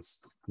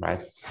governance,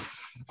 right?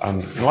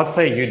 Let's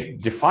say you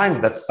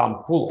define that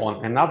some pool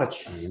on another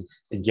chain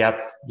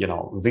gets, you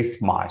know,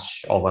 this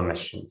much of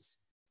emissions,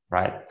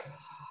 right?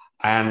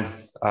 And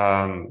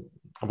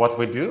what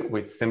we do,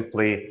 we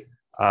simply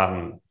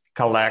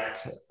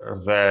collect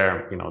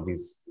the, you know,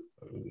 these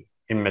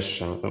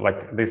emission,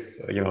 like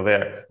this, you know,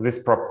 this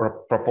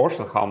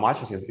proportion, how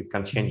much it is, it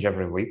can change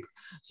every week.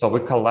 So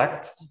we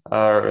collect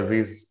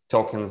these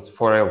tokens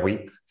for a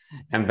week,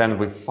 and then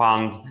we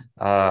fund,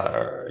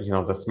 you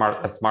know,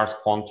 a smart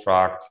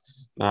contract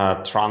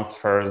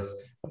transfers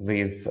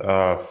these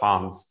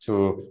funds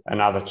to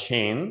another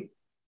chain,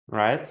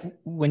 right?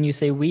 When you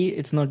say we,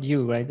 it's not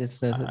you, right? It's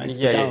the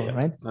DAO,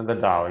 right? The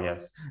DAO,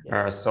 yes.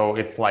 So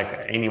it's like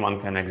anyone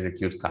can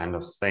execute kind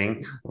of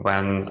thing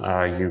when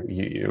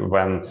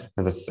when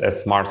a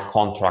smart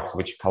contract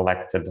which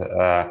collected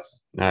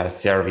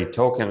CRV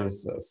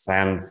tokens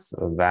sends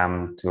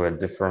them to a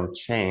different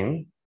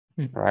chain,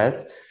 right,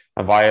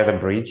 via the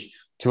bridge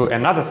to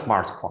another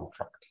smart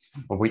contract,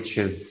 which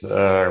is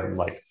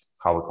like,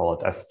 how we call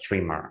it, a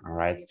streamer,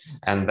 right?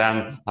 And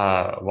then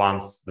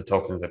once the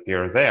tokens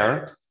appear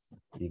there,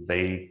 if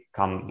they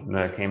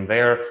came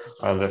there,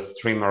 the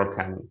streamer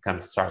can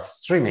start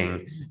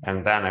streaming,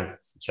 and then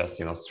it's just,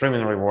 you know,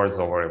 streaming rewards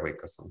over a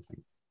week or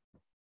something.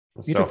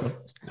 Beautiful.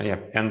 So yeah,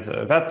 and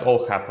that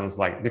all happens,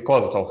 like,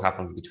 because it all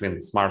happens between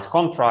the smart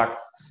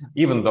contracts,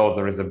 even though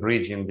there is a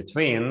bridge in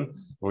between,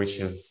 which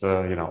is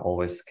you know,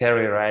 always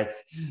scary, right?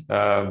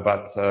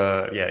 But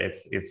yeah,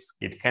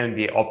 it can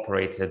be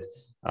operated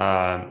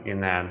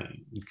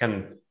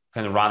it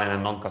can run in a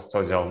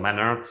non-custodial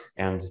manner,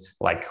 and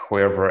like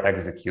whoever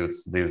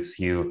executes these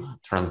few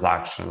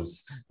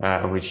transactions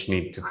which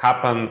need to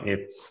happen,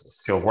 it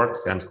still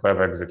works, and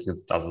whoever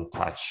executes doesn't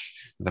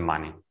touch the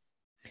money.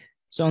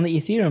 So on the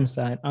Ethereum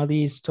side, are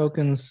these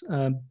tokens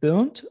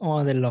burnt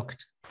or are they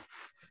locked?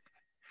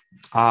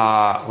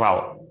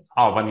 Well,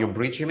 when you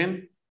bridge, you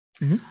mean?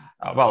 Mm-hmm.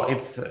 Well,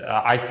 it's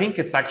I think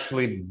it's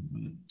actually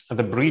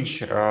the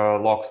bridge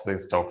locks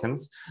these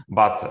tokens,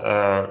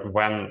 but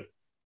when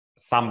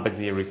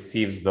somebody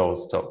receives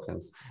those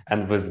tokens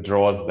and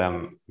withdraws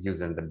them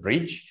using the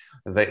bridge,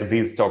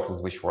 these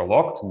tokens which were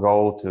locked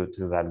go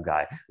to that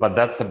guy. But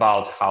that's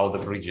about how the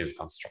bridge is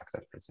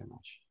constructed, pretty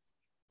much.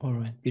 All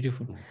right,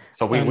 beautiful.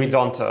 So we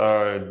don't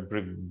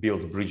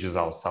build bridges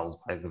ourselves,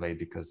 by the way,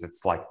 because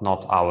it's like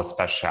not our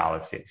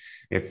specialty.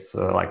 It's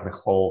like the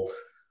whole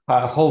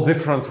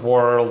different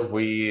world.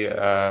 We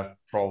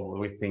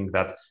probably think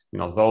that, you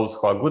know, those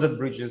who are good at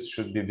bridges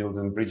should be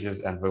building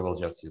bridges, and we will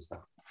just use them.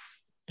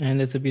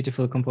 And it's a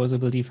beautiful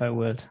composable DeFi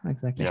world,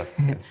 exactly.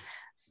 Yes.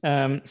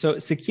 Yes. So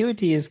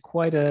security is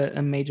quite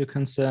a major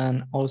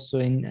concern, also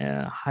in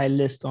a high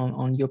list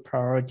on your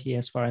priority,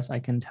 as far as I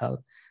can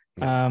tell.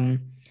 Yes.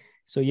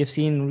 So you've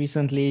seen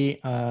recently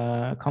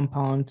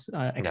Compound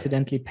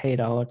accidentally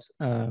paid out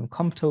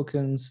comp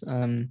tokens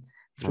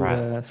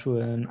through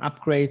an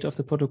upgrade of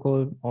the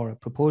protocol or a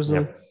proposal.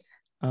 Yep.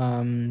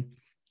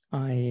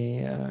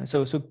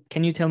 So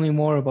can you tell me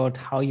more about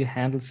how you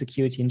handle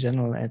security in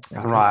general?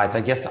 Right. I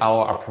guess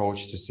our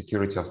approach to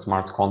security of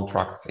smart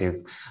contracts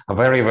is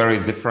very, very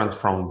different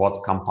from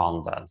what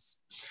Compound does,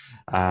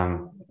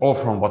 or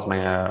from what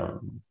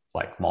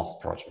like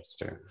most projects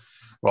do.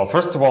 Well,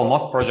 first of all,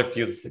 most projects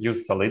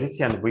use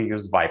Solidity, and we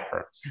use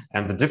Viper.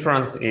 And the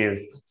difference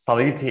is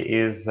Solidity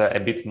is a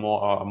bit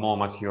more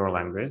mature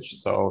language.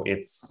 So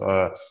it's,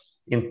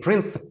 in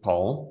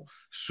principle,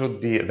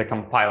 the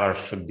compiler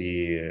should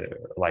be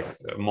like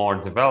more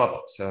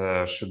developed,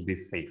 should be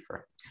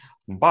safer.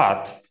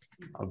 But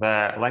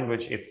the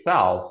language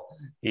itself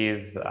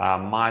is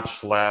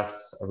much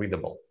less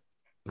readable.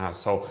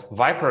 So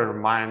Viper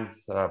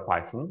reminds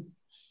Python.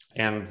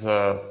 And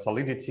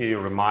Solidity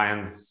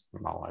reminds,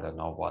 well, I don't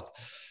know what,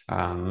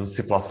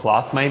 C++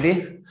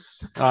 maybe,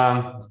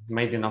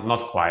 maybe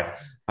not quite.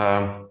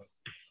 Well,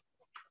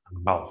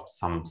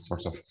 some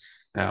sort of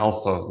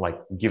also like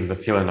gives a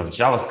feeling of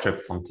JavaScript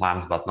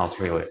sometimes, but not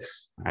really,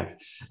 right?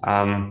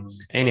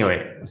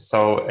 Anyway,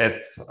 so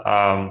it's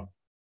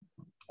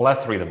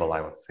less readable,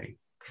 I would say.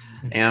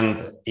 And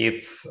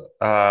it's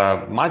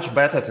much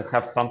better to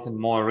have something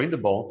more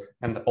readable,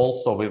 and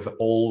also with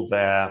all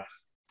the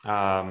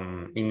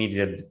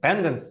immediate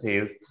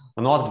dependencies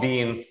not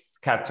being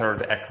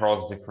scattered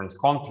across different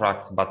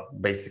contracts, but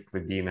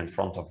basically being in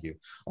front of you.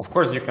 Of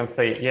course, you can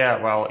say, yeah,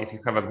 well, if you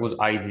have a good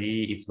ID,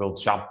 it will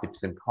jump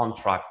between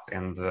contracts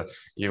and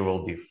you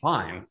will be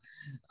fine.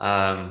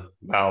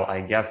 Well, I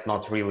guess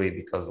not really,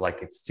 because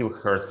like it still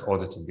hurts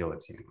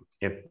auditability.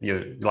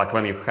 Like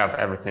when you have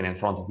everything in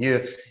front of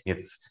you,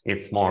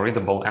 it's more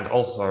readable, and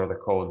also the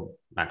code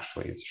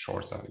actually is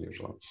shorter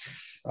usually.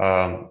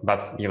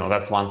 But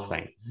that's one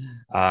thing,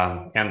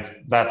 and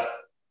that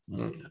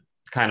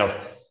kind of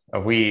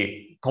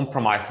we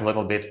compromise a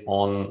little bit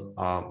on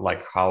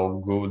like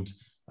how good,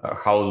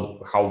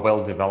 how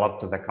well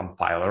developed the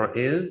compiler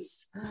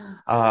is,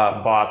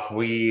 but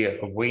we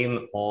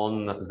win on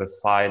the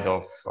side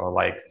of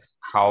like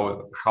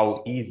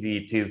how easy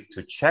it is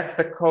to check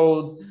the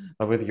code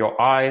with your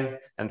eyes,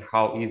 and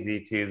how easy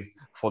it is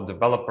for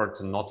developer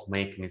to not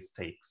make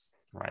mistakes,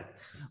 right?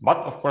 But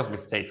of course,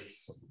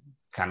 mistakes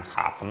can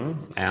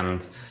happen,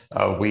 and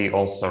we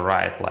also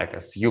write like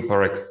a super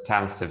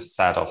extensive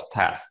set of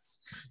tests.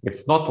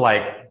 It's not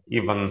like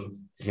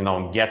even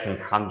getting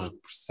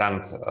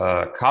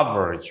 100%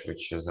 coverage,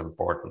 which is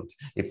important.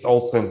 It's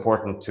also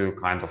important to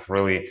kind of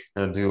really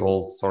do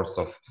all sorts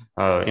of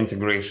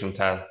integration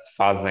tests,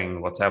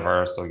 fuzzing,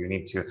 whatever. So you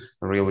need to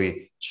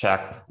really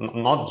check,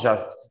 not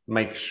just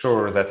make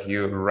sure that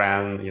you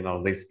ran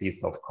this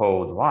piece of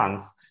code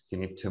once. You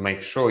need to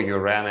make sure you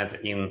ran it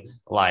in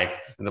like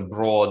the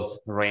broad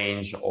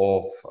range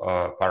of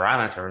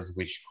parameters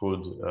which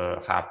could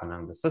happen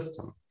in the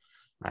system,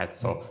 right?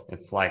 So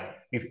it's like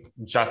if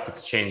just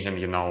exchanging,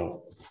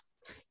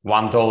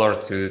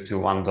 $1 to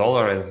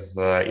 $1 is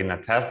in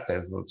a test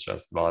is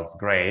just, well, it's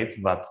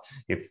great, but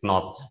it's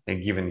not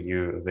giving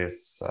you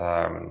this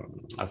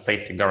a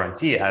safety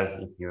guarantee as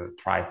if you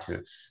try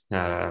to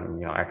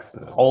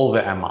all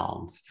the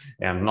amounts,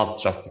 and not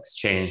just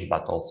exchange,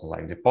 but also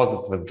like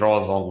deposits,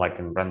 withdrawals on like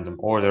in random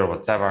order,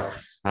 whatever,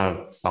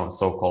 some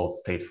so-called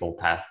stateful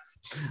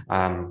tests,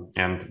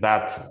 and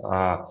that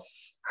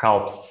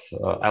helps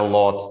a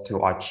lot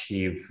to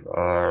achieve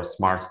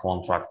smart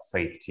contract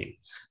safety,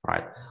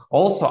 right?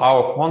 Also,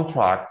 our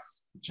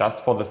contracts, just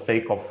for the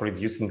sake of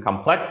reducing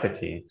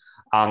complexity,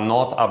 are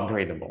not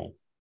upgradable,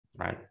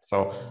 right?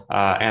 So,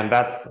 and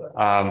that's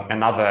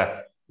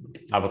another,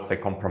 I would say,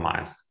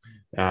 compromise.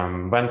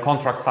 When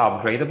contracts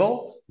are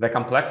upgradable, the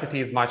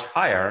complexity is much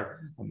higher,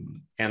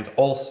 and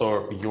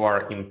also you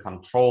are in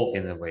control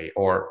in a way,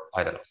 or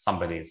I don't know,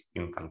 somebody is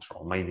in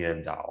control, maybe a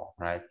DAO,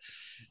 right?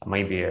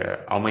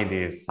 Or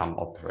maybe some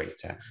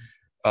operator.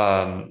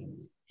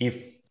 If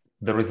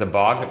there is a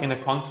bug in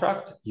a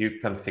contract, you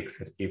can fix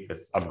it if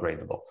it's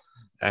upgradable.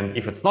 And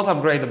if it's not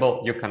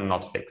upgradable, you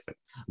cannot fix it.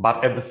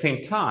 But at the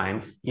same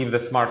time, if the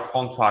smart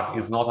contract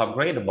is not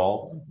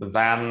upgradable,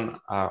 then,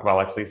 well,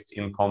 at least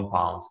in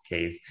Compound's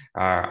case,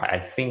 I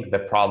think the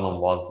problem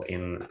was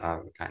in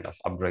kind of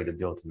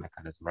upgradability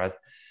mechanism, right?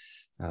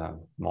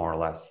 More or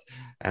less.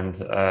 And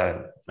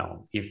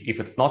no, if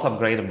it's not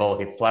upgradable,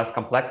 it's less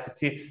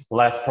complexity,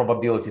 less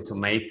probability to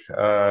make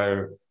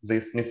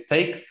this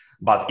mistake.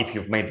 But if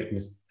you've made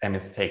a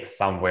mistake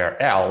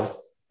somewhere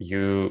else,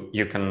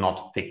 you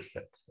cannot fix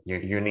it.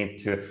 You need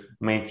to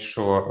make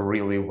sure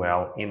really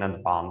well in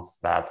advance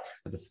that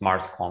the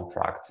smart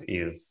contract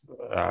is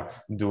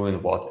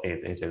doing what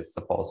it is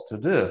supposed to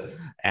do.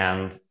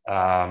 And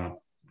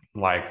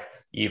like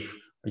if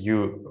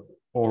you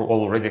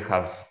already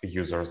have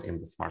users in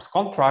the smart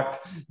contract,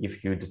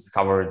 if you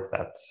discovered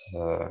that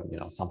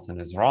something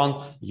is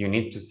wrong, you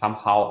need to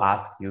somehow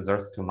ask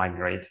users to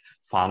migrate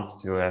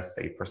funds to a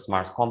safer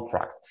smart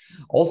contract.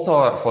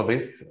 Also, for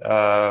this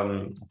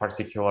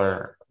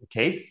particular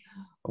case,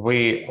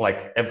 we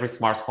like every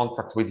smart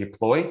contract we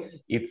deploy,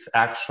 it's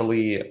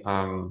actually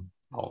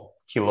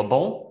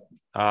killable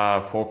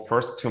for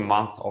first 2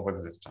 months of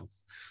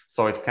existence.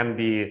 So it can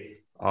be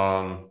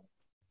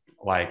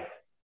like,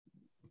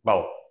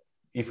 well,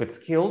 if it's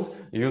killed,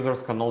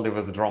 users can only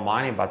withdraw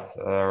money, but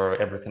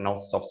everything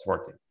else stops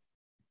working.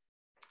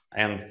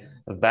 And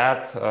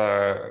that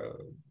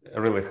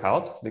really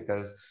helps,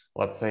 because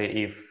let's say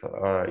if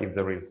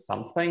there is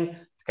something,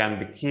 it can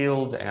be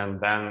killed,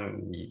 and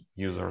then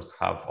users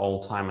have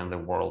all time in the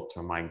world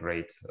to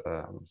migrate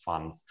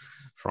funds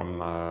from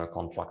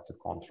contract to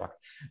contract.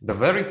 The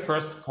very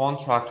first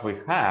contract we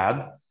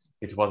had,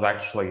 it was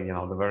actually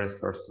the very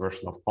first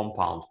version of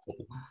Compound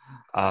Pool.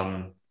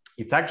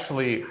 It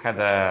actually had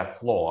a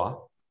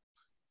flaw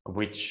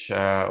which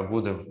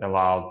would have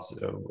allowed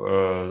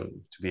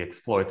to be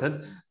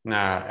exploited.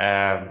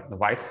 A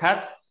white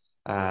hat,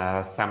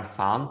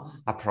 Samsung,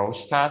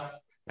 approached us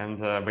and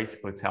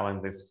basically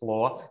telling this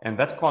flaw, and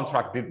that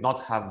contract did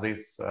not have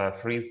this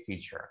freeze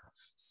feature.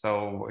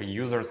 So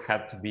users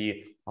had to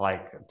be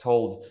like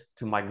told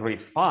to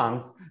migrate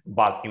funds,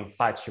 but in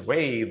such a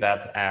way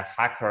that a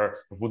hacker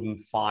wouldn't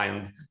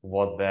find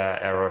what the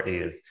error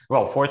is.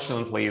 Well,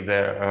 fortunately,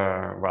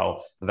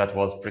 that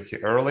was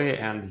pretty early,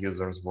 and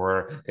users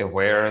were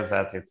aware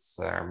that it's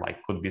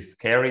like could be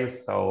scary.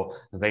 So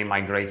they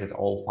migrated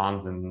all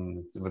funds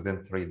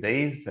within 3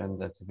 days,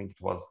 and I think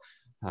it was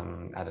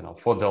I don't know,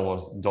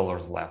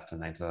 $4 left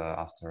in it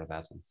after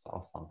that and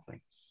or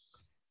something.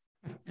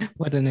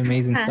 What an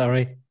amazing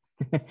story.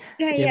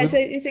 Right, yeah, so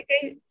it's a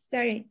great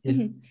story. Yeah.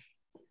 Mm-hmm.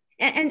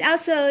 And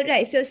also,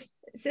 right, so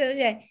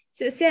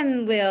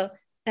Sam will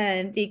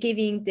be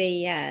giving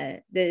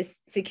the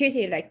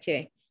security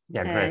lecture.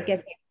 Yeah,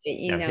 great.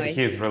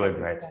 He's really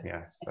great.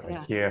 Yes,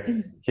 Yeah.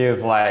 he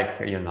is like,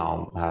 you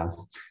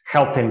know,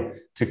 helping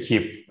to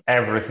keep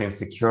everything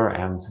secure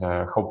and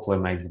hopefully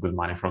makes good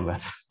money from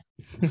that.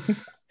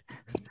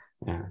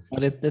 Yeah.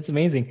 Well, that's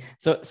amazing.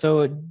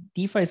 So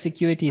DeFi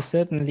security is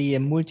certainly a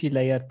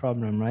multi-layered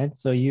problem, right?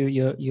 So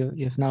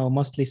you've now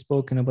mostly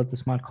spoken about the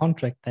smart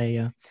contract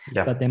layer,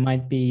 but there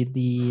might be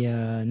the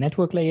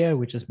network layer,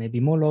 which is maybe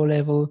more low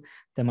level.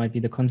 There might be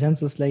the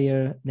consensus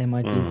layer. There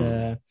might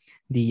be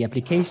the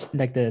application,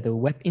 like the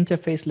web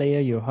interface layer.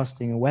 You're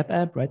hosting a web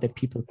app, right? That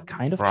people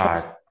kind of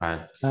trust.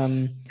 Right.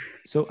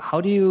 So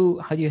how do you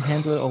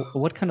handle, or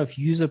what kind of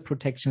user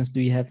protections do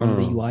you have on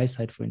the UI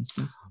side, for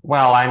instance?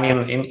 Well, I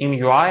mean, in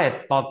UI,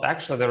 it's not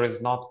actually, there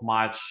is not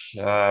much,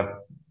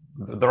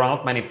 there are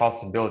not many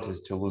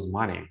possibilities to lose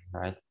money,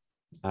 right?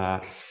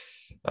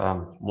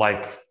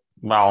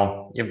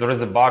 Well, if there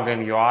is a bug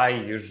in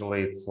UI,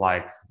 usually it's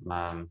like,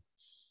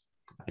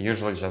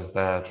 usually just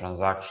the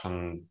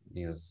transaction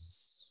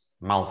is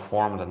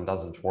malformed and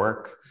doesn't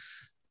work.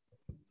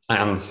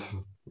 And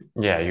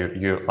yeah,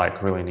 you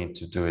like really need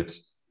to do it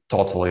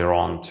totally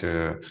wrong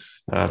to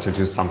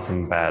do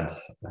something bad.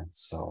 And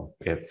so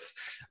it's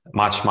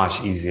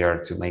much easier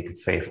to make it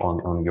safe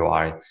on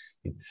UI.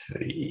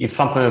 If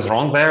something is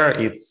wrong there,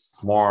 it's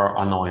more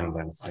annoying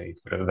than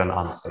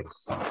unsafe.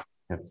 So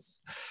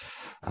it's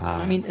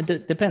I mean,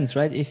 it depends,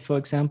 right? If, for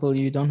example,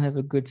 you don't have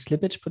a good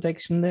slippage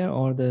protection there,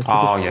 or the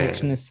slippage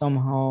protection is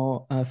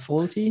somehow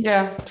faulty.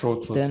 Yeah, true.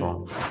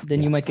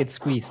 Then you might get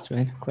squeezed,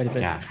 right? Quite a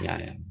bit.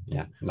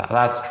 Yeah.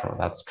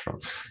 That's true.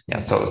 Yeah.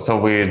 So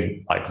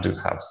we like do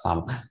have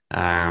some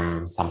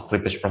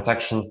slippage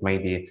protections.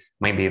 Maybe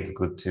it's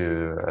good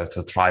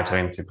to try to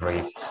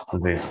integrate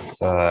this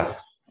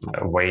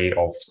way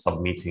of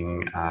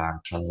submitting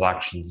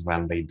transactions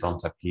when they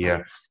don't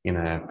appear in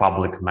a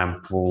public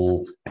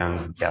mempool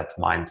and get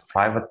mined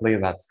privately.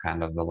 That's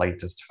kind of the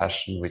latest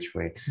fashion, which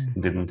we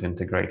didn't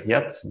integrate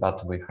yet,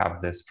 but we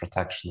have this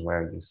protection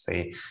where you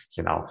say,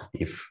 you know,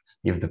 if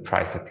the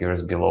price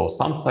appears below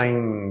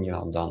something, you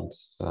know,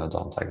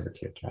 don't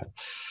execute,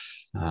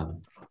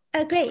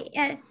 right? Great.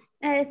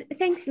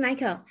 Thanks,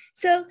 Michael.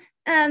 So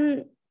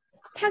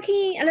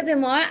talking a little bit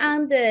more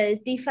on the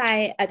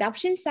DeFi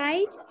adoption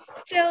side.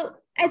 So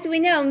as we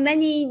know,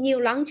 many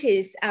new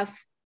launches of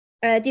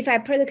DeFi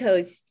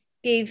protocols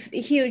give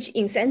huge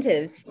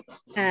incentives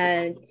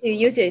to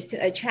users to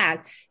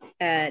attract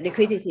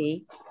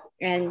liquidity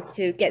and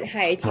to get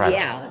higher TVL.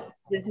 Right.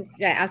 This is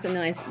also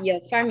known as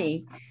yield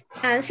farming.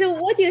 So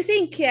what do you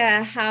think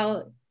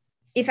how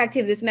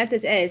effective this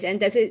method is, and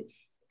does it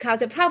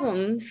cause a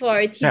problem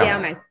for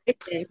TVL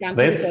migration from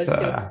protocols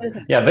to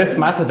protocols? Yeah, this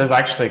method is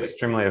actually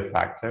extremely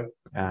effective,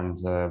 and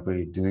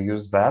we do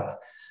use that.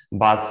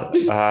 But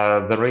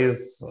there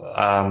is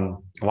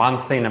one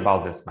thing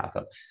about this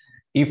method.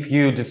 If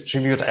you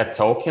distribute a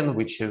token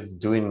which is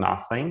doing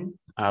nothing,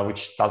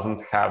 which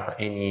doesn't have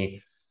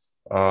any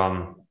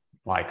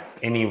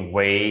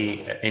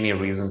any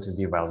reason to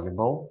be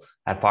valuable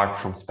apart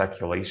from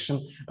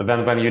speculation,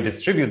 then when you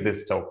distribute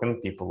this token,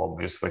 people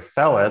obviously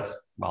sell it.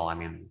 Well, I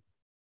mean,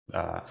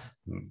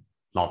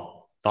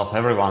 not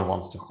everyone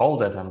wants to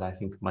hold it, and I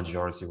think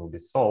majority will be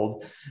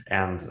sold,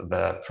 and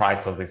the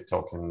price of this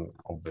token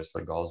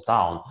obviously goes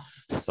down.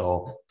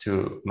 So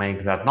to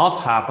make that not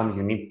happen,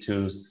 you need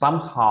to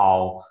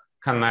somehow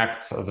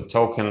connect the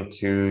token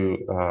to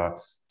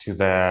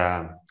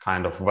the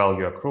kind of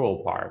value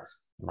accrual part,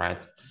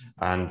 right?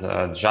 And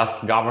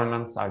just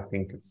governance, I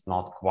think it's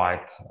not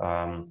quite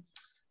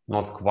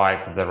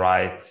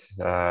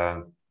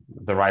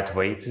the right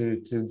way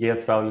to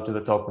get value to the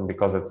token,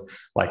 because it's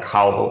like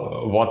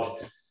what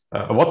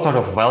sort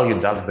of value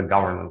does the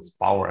governance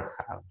power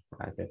have,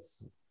 right?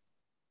 It's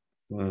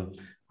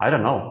I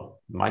don't know,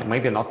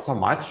 maybe not so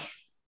much,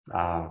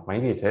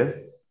 maybe it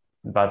is,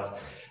 but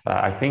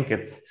I think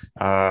it's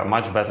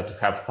much better to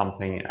have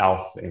something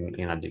else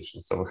in addition.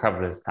 So we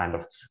have this kind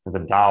of, the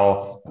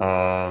DAO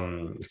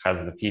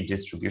has the fee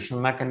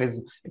distribution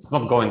mechanism. It's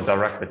not going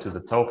directly to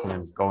the token,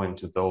 it's going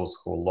to those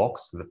who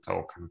locked the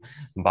token,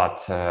 but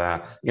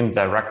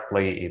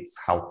indirectly it's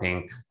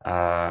helping,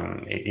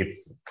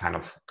 it's kind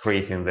of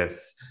creating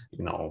this,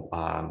 you know,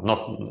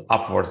 not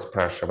upwards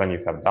pressure when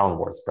you have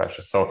downwards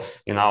pressure. So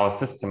in our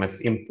system, it's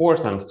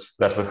important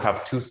that we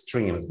have two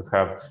streams. We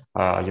have,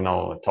 you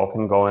know, a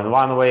token going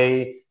one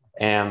way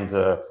and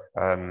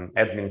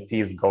admin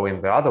fees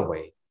going the other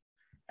way.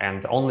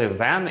 And only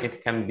then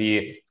it can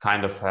be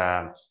kind of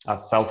a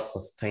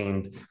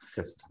self-sustained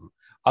system.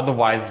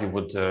 Otherwise, you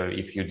would,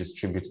 if you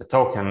distribute a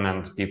token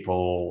and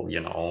people,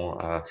 you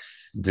know,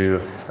 do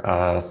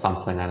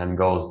something and it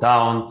goes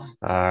down,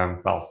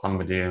 well,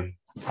 somebody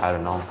I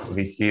don't know,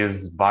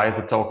 VCs buy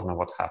the token and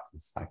what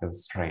happens. Like,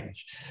 it's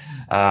strange.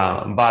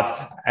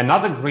 But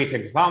another great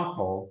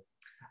example,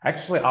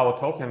 actually, our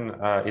token,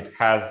 it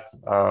has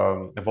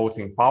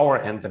voting power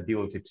and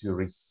ability to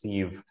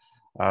receive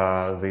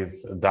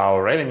these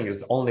DAO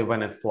revenues only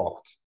when it's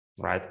locked,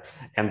 right?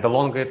 And the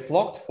longer it's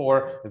locked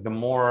for, the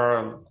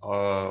more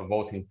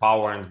voting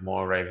power and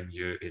more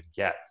revenue it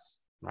gets,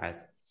 right?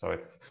 So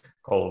it's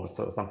called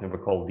something we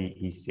call the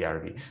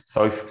ECRV.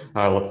 So if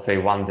let's say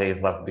 1 day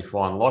is left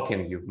before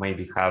unlocking, you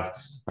maybe have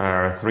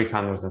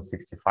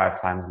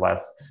 365 times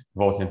less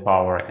voting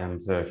power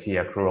and fee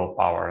accrual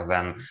power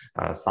than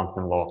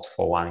something locked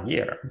for 1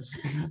 year.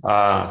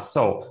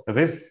 So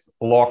this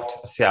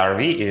locked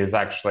CRV is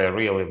actually a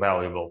really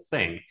valuable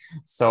thing.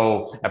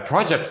 So a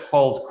project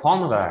called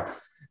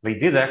Convex, they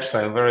did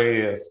actually a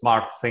very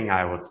smart thing,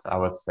 I would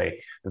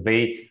say.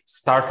 They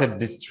started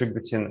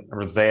distributing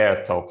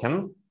their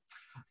token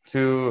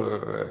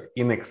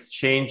in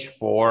exchange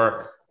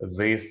for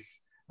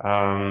this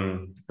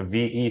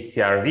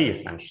VE-CRV,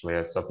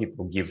 essentially. So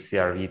people give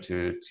CRV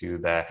to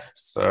the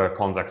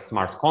Convex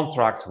smart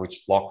contract,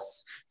 which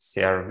locks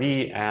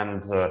CRV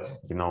and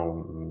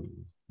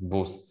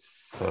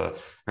boosts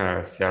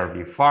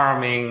CRV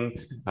farming,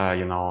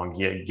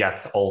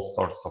 gets all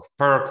sorts of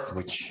perks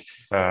which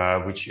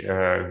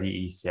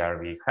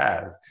VE-CRV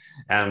has.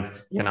 And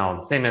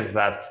the thing is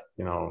that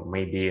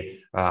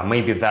maybe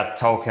that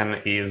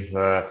token is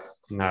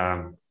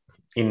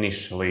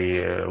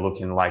initially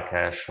looking like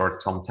a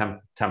short-term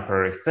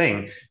temporary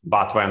thing,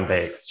 but when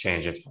they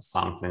exchange it for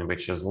something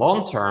which is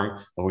long-term,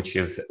 which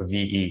is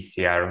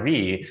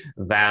VE-CRV,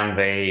 then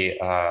they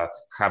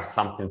have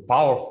something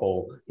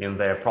powerful in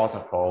their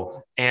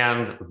protocol,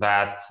 and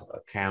that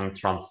can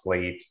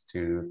translate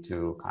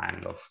to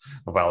kind of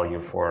value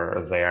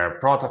for their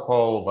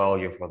protocol,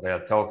 value for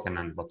their token,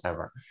 and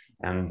whatever.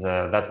 And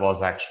that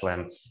was actually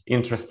an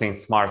interesting,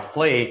 smart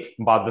play.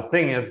 But the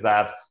thing is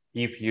that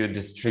if you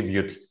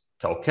distribute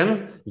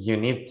token, you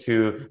need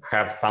to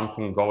have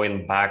something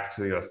going back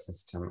to your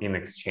system in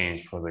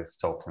exchange for this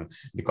token.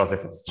 Because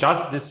if it's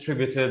just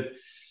distributed,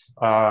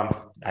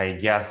 I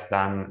guess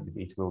then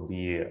it will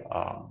be,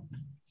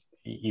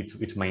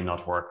 it may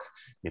not work.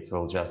 It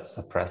will just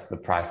suppress the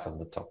price of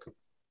the token.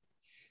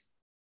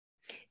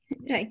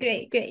 Right,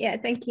 great. Yeah,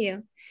 thank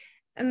you.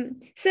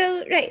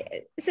 So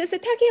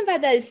talking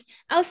about this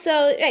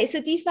also, right? So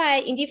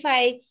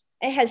DeFi,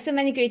 it has so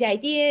many great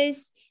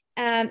ideas.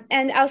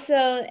 And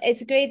also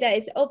it's great that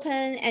it's open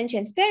and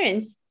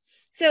transparent.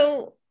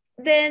 So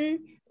then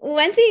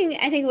one thing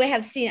I think we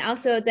have seen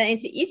also that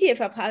it's easier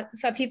for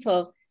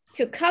people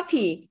to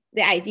copy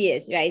the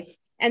ideas, right?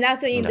 And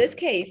also in this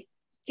case,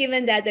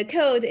 given that the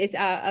code is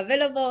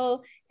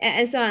available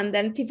and so on,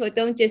 then people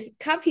don't just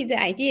copy the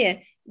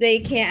idea, they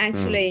can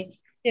actually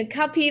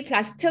copy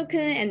plus token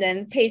and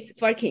then paste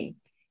forking.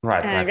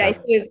 Right.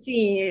 So we've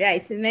seen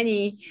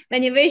many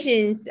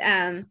versions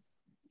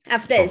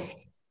of this.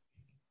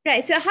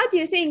 Right. So how do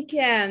you think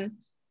the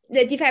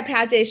DeFi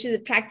project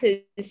should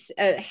practice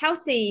a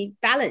healthy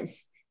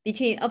balance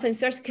between open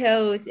source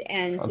code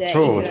and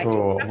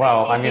True.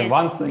 Well, I mean,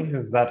 one thing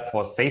is that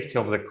for safety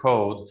of the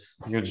code,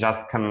 you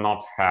just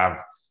cannot have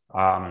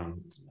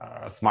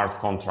smart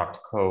contract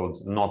code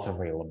not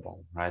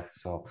available, right?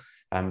 So,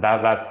 and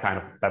that's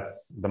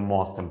the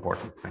most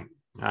important thing.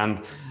 And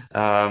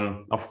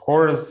of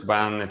course,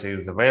 when it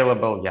is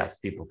available, yes,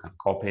 people can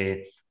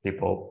copy,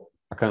 people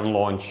can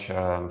launch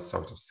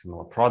sort of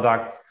similar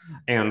products.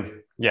 And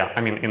yeah,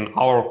 I mean, in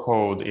our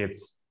code,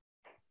 it's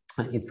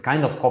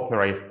kind of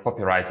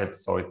copyrighted,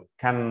 so it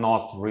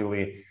cannot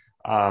really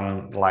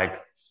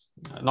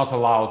not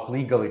allowed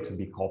legally to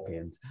be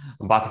copied.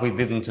 But we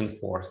didn't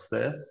enforce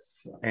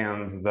this,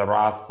 and there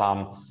are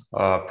some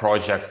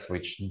projects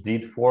which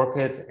did fork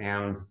it.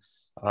 And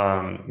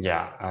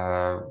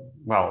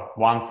well,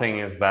 one thing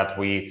is that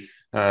we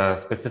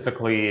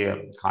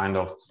specifically kind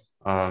of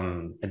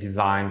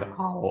designed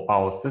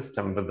our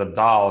system with the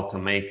DAO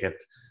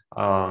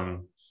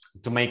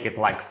to make it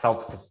like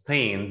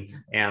self-sustained,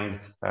 and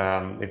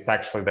it's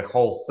actually the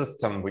whole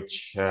system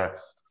which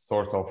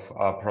sort of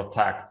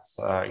protects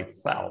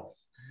itself,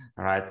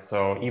 right?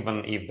 So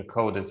even if the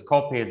code is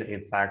copied,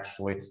 it's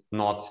actually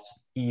not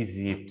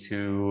easy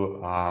to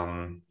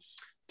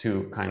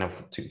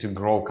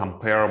grow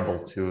comparable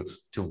to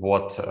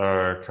what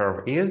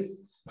Curve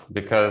is.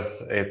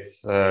 Because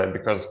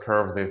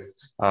Curve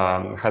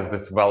has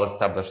this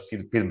well-established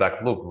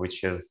feedback loop,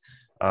 which is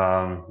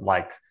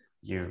not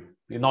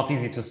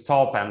easy to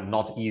stop and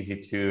not easy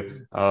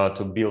to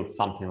build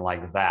something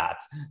like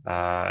that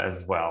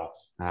as well.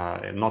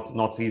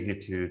 Not easy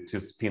to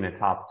spin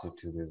it up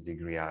to this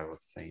degree, I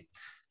would say.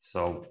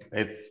 So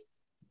it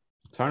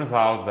turns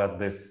out that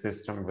this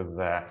system with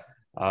the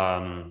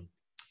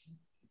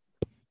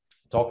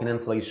token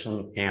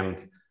inflation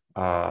and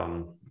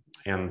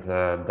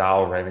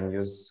DAO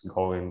revenues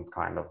going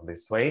kind of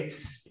this way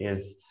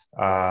is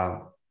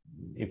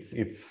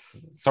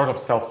it's sort of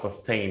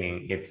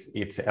self-sustaining.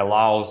 It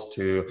allows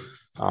to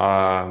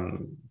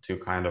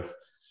kind of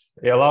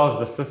it allows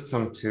the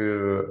system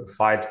to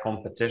fight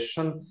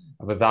competition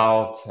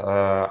without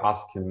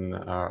asking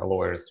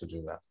lawyers to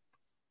do that.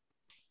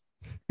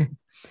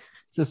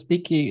 So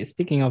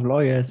speaking of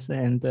lawyers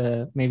and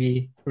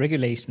maybe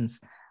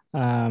regulations,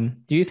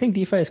 do you think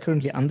DeFi is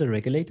currently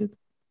under-regulated?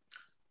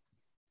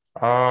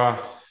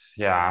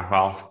 Yeah,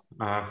 well,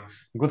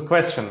 good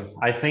question.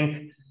 I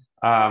think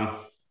I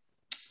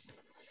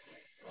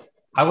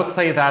would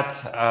say that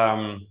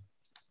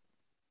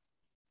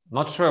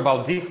not sure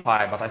about DeFi,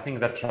 but I think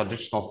that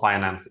traditional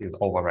finance is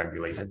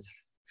over-regulated,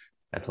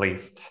 at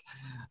least.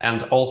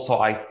 And also,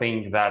 I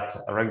think that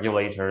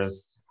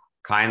regulators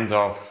kind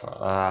of,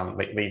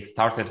 they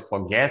started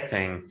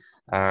forgetting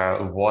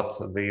what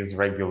these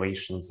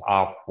regulations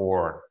are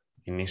for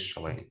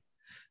initially.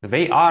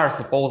 They are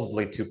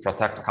supposedly to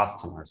protect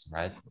customers,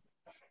 right?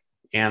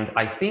 And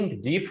I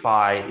think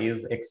DeFi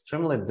is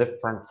extremely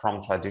different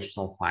from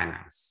traditional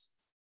finance.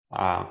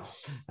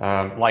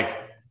 Like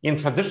in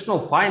traditional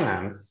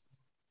finance,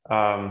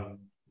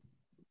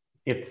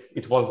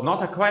 it was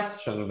not a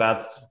question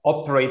that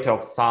operator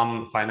of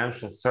some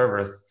financial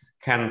service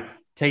can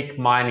take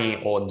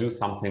money or do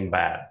something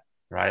bad,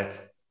 right?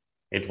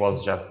 It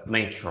was just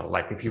natural.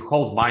 Like if you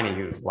hold money,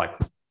 you like,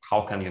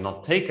 how can you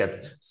not take it?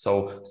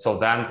 So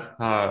then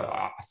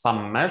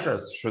some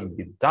measures should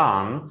be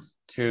done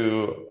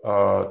to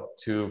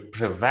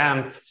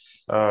prevent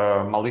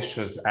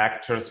malicious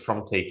actors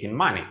from taking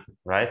money,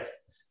 right?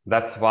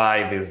 That's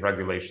why these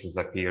regulations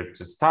appeared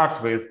to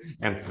start with,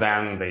 and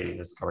then they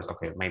discovered,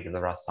 okay, maybe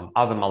there are some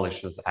other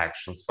malicious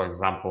actions. For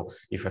example,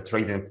 if a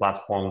trading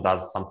platform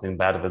does something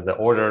bad with the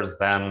orders,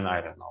 then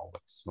I don't know,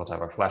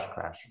 whatever, flash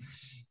crash,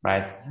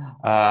 right?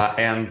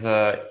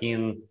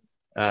 In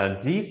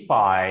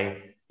DeFi,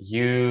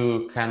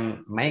 you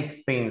can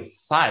make things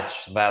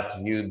such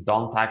that you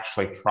don't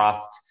actually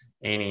trust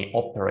any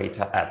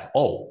operator at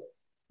all,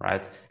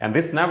 right? And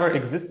this never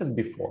existed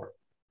before.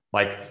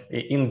 Like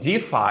in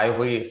DeFi,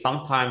 we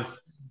sometimes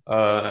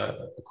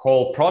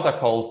call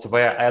protocols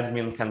where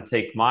admin can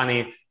take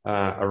money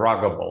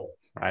ruggable,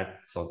 right?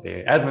 So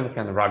the admin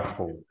can rug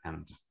pull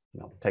and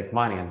take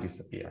money and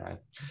disappear, right?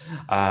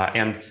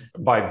 And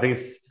by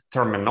this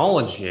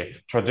terminology,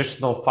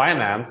 traditional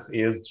finance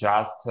is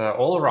just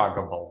all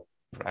ruggable,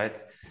 right?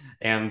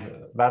 And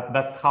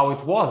that's how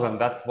it was, and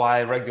that's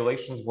why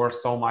regulations were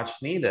so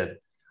much needed.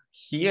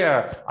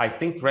 Here, I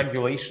think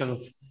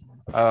regulations,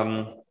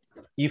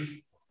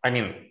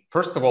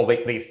 first of all,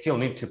 they still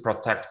need to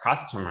protect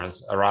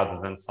customers rather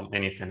than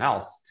anything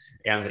else.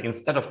 And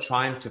instead of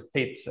trying to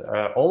fit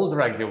old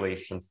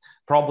regulations,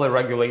 probably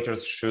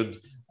regulators should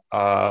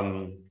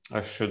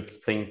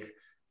think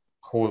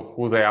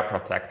who they are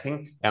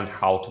protecting and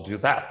how to do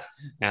that.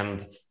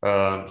 And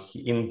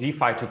in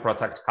DeFi, to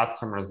protect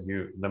customers,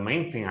 the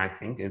main thing I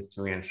think is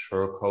to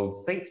ensure code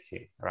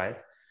safety,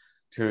 right?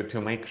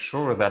 To make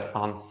sure that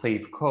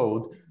unsafe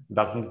code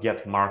doesn't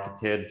get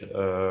marketed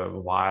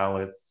while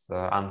it's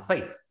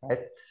unsafe,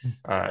 right?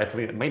 At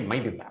least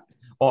maybe that.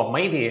 Or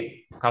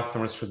maybe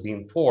customers should be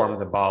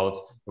informed about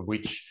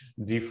which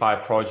DeFi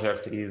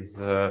project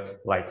is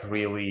like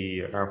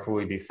really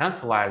fully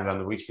decentralized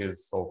and which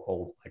is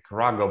so-called like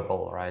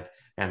ruggable, right?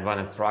 And when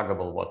it's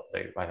ruggable,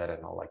 I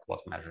don't know, like what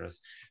measures,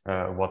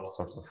 what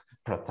sort of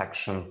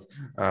protections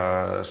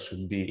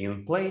should be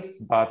in place.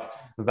 But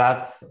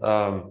that's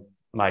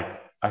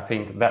I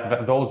think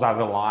that those are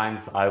the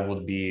lines I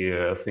would be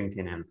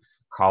thinking in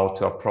how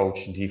to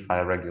approach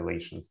DeFi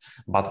regulations.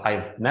 But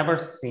I've never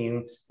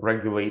seen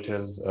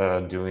regulators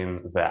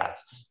doing that.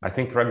 I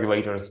think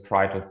regulators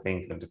try to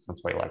think a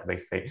different way. Like they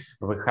say,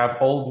 we have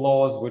old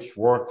laws which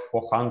worked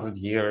for 100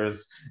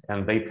 years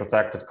and they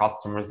protected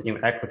customers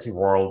in equity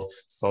world,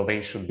 so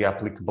they should be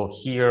applicable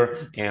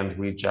here, and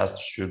we just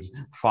should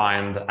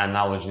find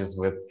analogies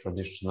with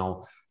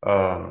traditional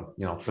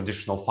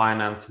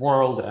finance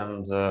world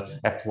and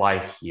apply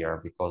here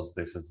because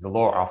this is the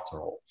law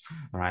after all,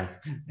 right?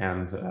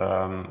 And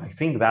I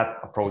think that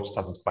approach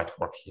doesn't quite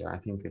work here. I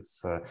think it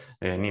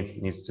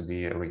needs to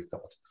be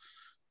rethought.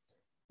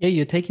 Yeah,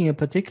 you're taking a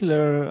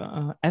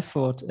particular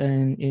effort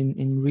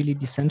in really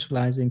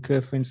decentralizing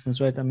Curve, for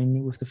instance, right? I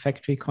mean, with the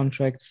factory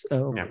contracts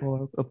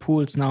or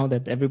pools now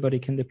that everybody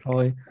can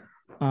deploy.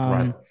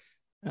 Right.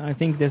 I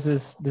think this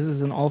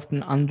is an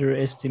often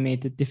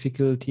underestimated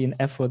difficulty and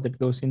effort that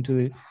goes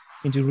into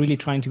really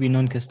trying to be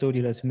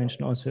non-custodial, as you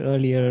mentioned also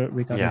earlier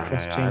regarding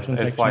cross-chain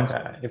transactions.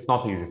 It's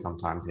not easy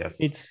sometimes. Yes,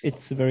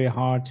 it's very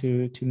hard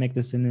to make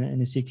this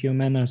in a secure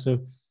manner. So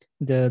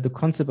the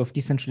concept of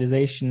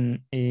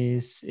decentralization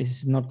is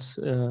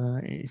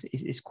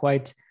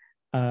quite.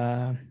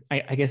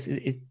 I guess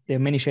there are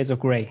many shades of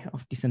gray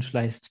of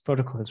decentralized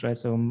protocols, right?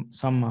 So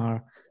some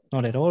are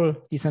not at all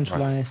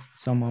decentralized, right.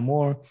 Some are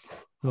more.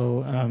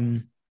 So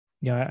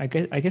I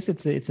guess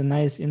it's a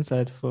nice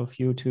insight for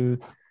you to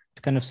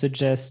kind of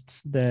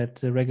suggest that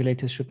the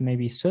regulators should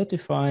maybe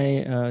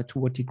certify to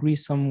what degree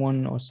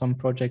someone or some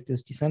project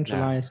is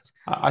decentralized.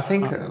 Yeah. I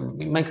think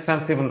it makes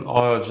sense even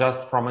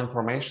just from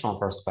informational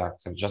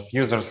perspective. Just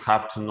users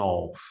have to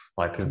know,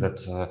 like, is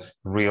it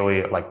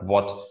really like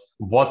what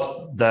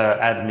what the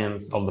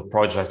admins of the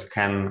project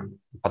can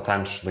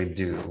potentially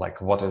do, like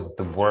what is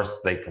the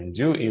worst they can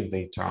do if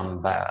they turn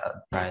bad,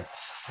 right?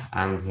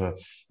 And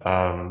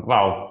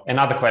well,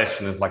 another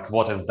question is like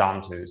what is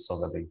done to so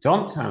that they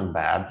don't turn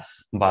bad.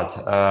 But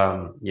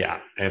yeah,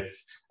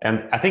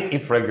 and I think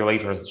if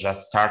regulators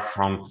just start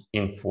from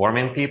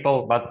informing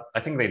people, but I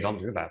think they don't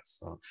do that.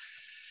 So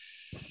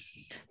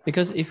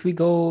because if we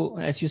go,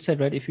 as you said,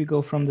 right, if we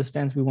go from the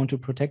stance we want to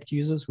protect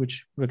users,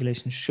 which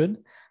regulations should,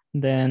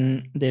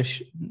 then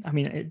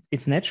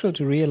it's natural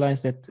to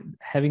realize that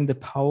having the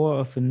power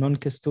of a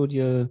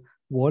non-custodial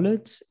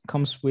wallet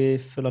comes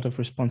with a lot of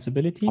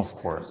responsibilities.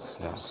 Of course,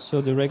 yeah. So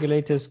the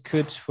regulators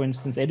could, for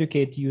instance,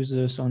 educate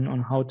users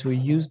on how to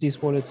use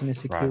these wallets in a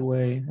secure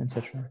way,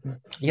 etc.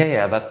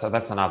 Yeah, that's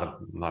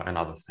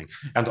another thing.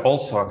 And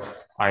also,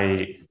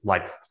 I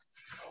like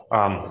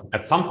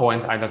at some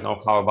point, I don't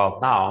know how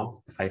about now,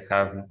 I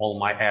have all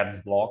my ads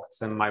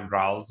blocked in my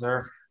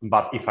browser.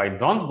 But if I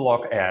don't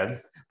block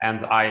ads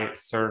and I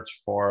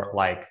search for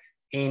like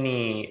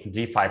any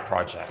DeFi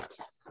project,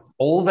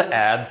 all the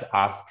ads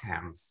are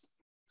scams.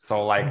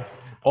 So like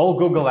all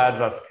Google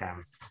ads are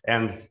scams.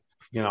 And,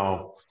 you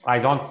know, I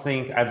don't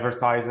think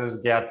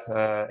advertisers get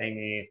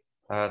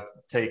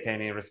take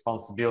any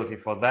responsibility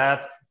for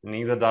that.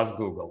 Neither does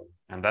Google.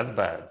 And that's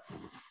bad.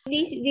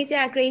 These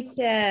are great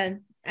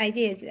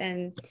ideas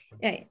and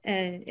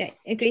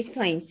great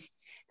points.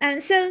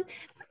 So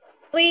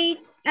we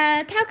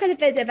talk a little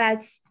bit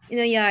about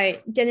your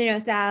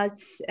general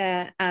thoughts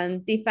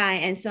on DeFi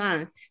and so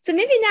on. So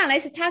maybe now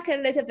let's talk a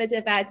little bit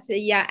about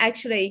your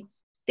actually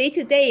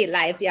day-to-day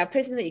life, your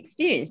personal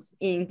experience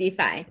in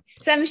DeFi.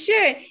 So I'm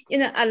sure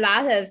a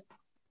lot of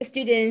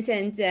students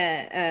and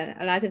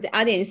a lot of the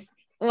audience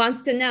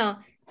wants to know,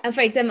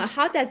 for example,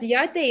 how does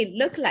your day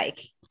look like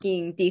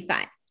in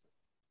DeFi?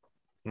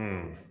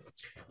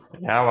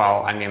 Yeah,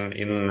 well, I mean,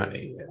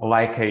 in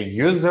like a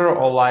user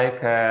or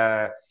like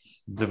a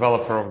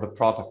developer of the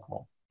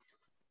protocol?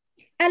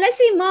 Let's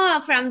see more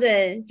from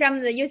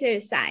the user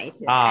side.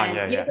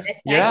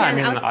 Yeah, I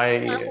mean,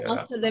 I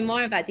wants to learn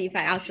more about DeFi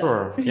also.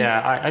 Sure.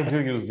 Yeah, I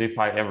do use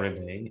DeFi every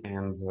day,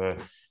 and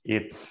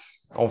it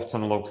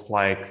often looks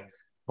like,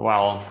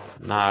 well,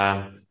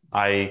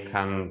 I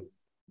can.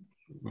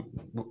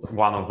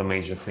 One of the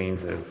major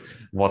things is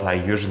what I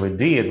usually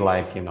did,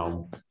 like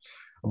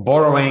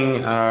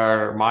borrowing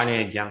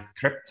money against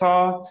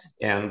crypto,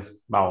 and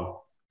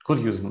well, could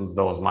use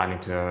those money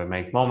to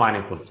make more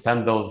money, could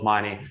spend those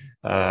money,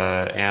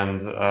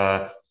 and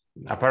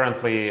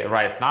apparently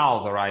right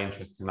now there are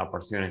interesting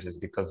opportunities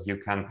because you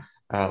can,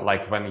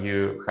 like when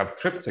you have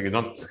crypto, you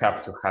don't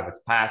have to have it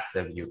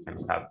passive. You can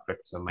have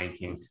crypto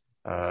making,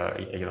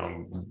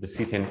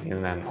 sitting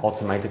in an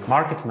automatic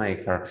market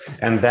maker,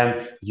 and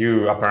then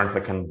you apparently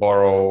can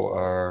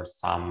borrow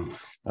some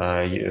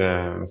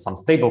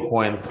stable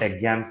coins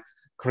against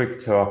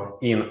crypto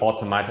in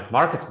automatic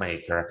market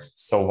maker.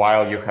 So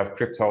while you have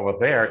crypto over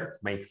there, it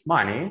makes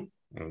money,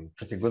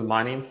 pretty good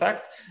money, in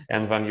fact.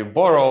 And when you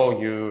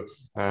borrow, you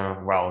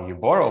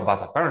borrow,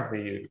 but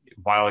apparently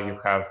while you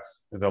have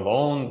the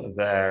loan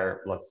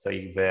there, let's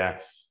say the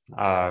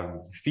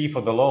fee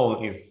for the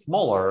loan is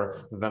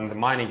smaller than the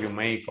money you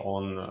make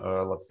on,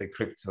 let's say,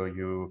 crypto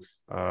you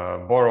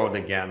borrowed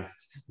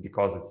against,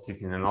 because it's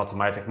sitting in an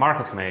automatic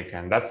market maker,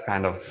 and that's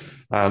kind of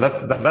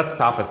that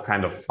stuff is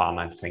kind of fun,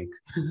 I think.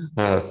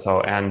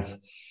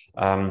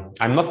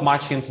 I'm not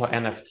much into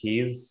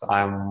NFTs.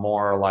 I'm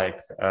more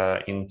like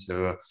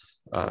into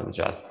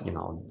just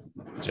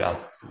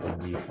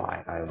DeFi,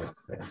 I would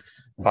say.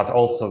 But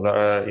also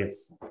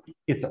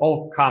it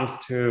all comes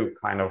to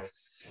kind of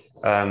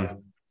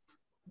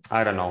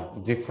I don't know,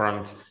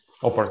 different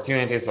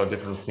opportunities or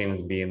different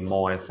things being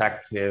more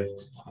effective.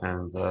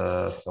 And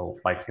so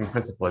like in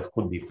principle, it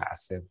could be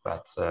passive,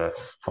 but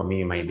for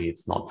me, maybe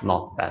it's not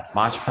that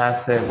much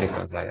passive,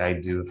 because I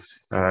do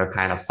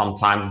kind of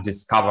sometimes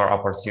discover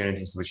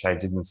opportunities which I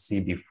didn't see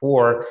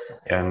before.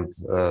 And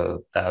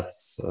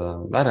that's,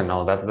 I don't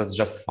know, that's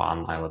just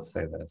fun, I would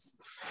say this.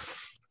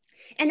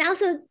 And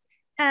also,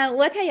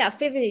 what are your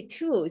favorite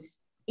tools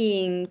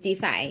in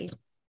DeFi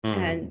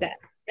that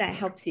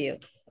helps you?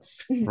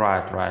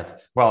 Right.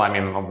 Well, I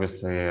mean,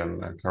 obviously,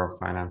 Curve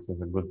Finance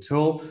is a good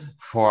tool.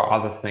 For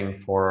other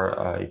thing,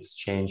 for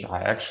exchange,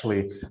 I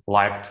actually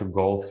like to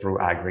go through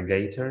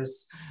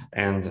aggregators,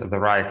 and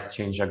there are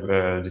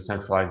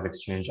decentralized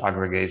exchange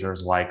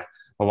aggregators like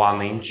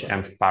 1inch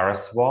and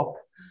Paraswap.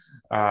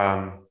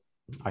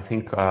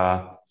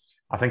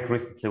 I think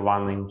recently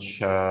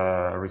 1inch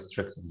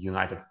restricted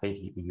United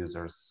States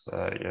users,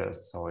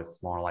 so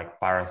it's more like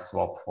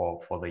Paraswap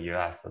for the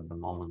US at the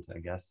moment, I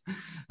guess.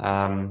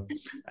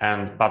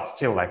 But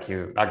still, like,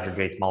 you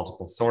aggregate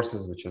multiple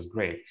sources, which is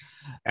great.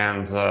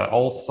 And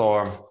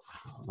also,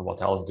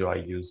 what else do I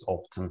use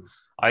often?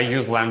 I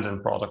use lending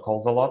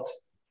protocols a lot.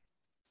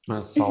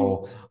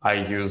 So I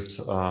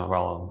used,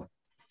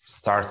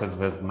 started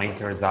with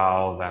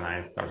MakerDAO, then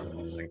I started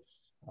using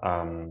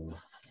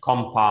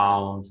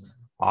Compound,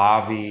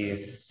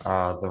 Avi.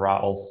 There are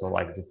also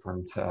like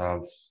different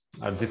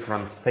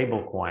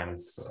stable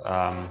coins.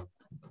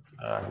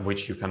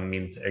 which you can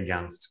mint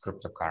against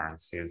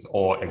cryptocurrencies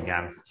or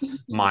against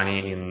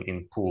money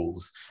in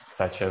pools,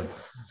 such as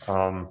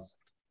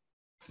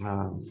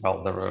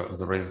well,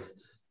 there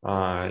is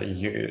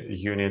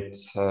unit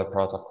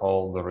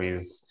protocol, there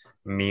is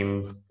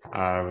meme,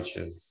 which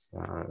is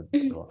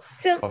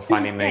a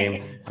funny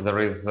name. There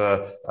is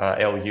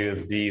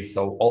LUSD.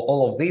 So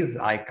all of these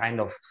I kind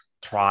of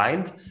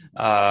tried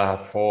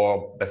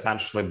for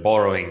essentially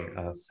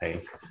borrowing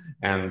sake,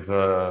 and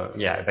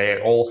yeah, they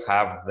all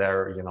have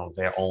their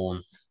their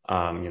own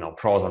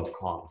pros and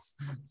cons.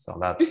 So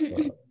that's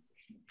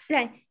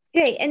right.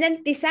 Great. And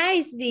then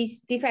besides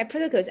these DeFi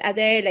protocols, are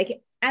there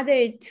like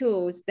other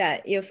tools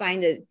that you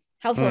find it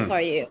helpful for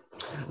you?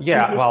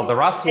 Yeah, well,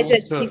 there are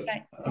tools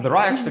there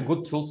are actually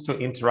good tools to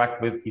interact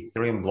with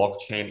Ethereum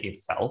blockchain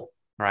itself,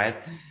 right?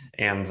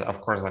 And of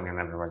course, I mean,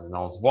 everybody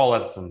knows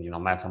wallets and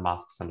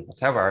MetaMasks and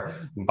whatever.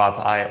 But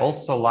I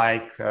also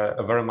like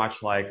very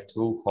much like a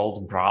tool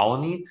called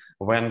Brownie,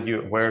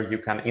 where you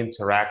can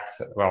interact.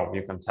 Well,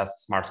 you can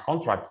test smart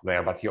contracts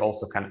there, but you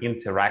also can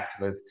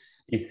interact with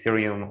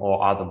Ethereum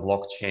or other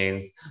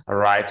blockchains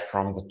right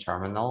from the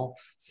terminal.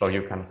 So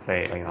you can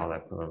say,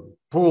 that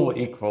pool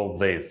equal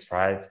this,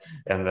 right?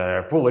 And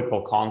the pool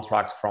equal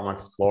contract from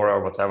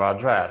Explorer, whatever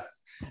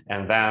address.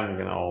 And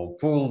then,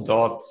 pool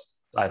dot,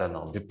 I don't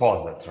know,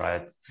 deposit,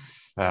 right?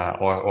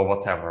 Or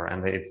whatever.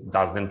 And it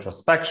does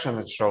introspection.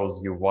 It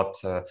shows you what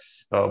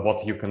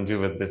you can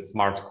do with this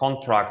smart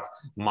contract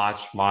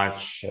much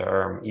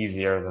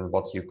easier than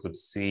what you could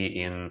see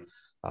in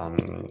on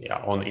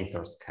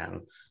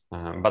Etherscan.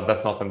 But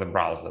that's not in the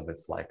browser.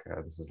 It's like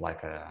this is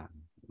like a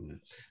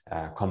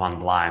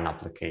command line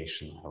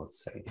application, I would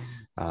say.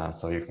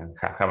 So you can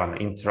have an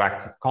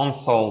interactive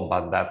console,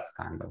 but that's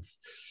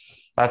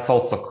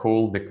also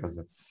cool because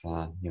it's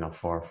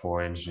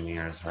for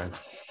engineers, right?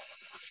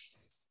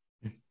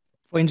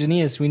 For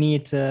engineers, we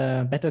need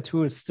better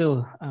tools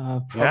still.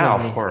 Yeah,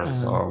 of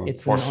course.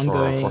 It's for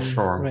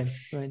sure. Right.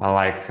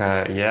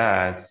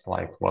 It's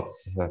like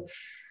what's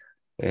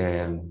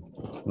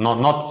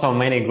not so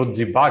many good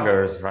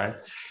debuggers, right?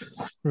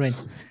 Right.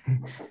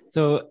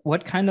 So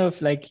what kind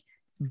of like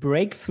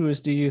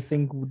breakthroughs do you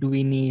think do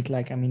we need?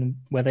 Like, I mean,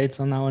 whether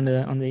it's on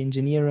the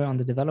engineer, on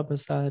the developer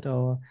side,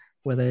 or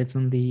whether it's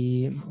on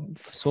the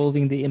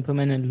solving the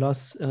impermanent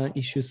loss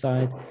issue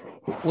side,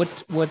 what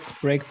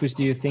breakthroughs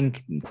do you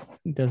think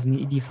does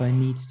DeFi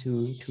need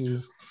to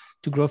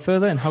grow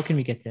further, and how can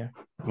we get there?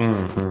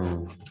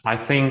 I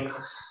think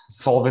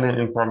solving an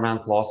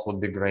impermanent loss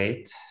would be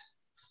great.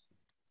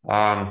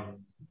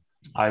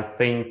 I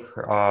think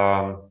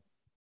I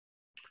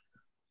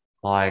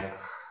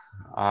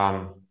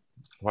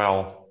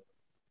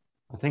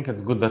think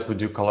it's good that we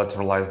do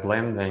collateralized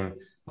lending,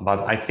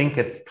 but I think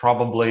it's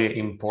probably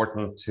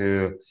important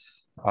to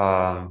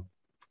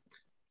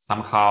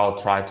somehow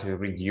try to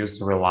reduce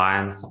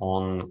reliance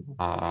on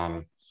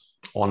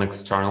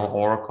external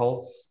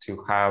oracles, to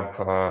have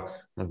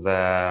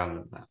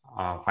the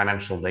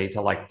financial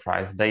data like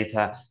price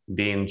data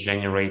being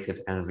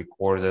generated and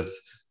recorded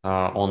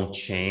on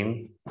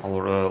chain,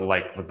 or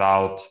like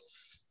without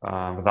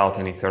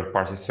any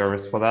third-party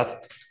service for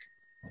that.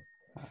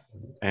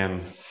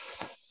 And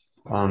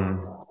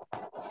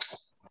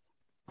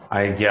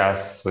I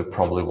guess we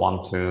probably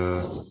want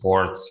to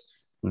support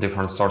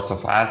different sorts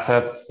of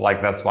assets.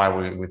 Like that's why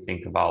we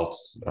think about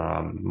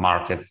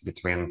markets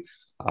between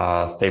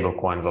stable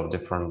coins of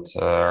different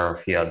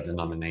fiat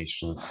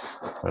denomination,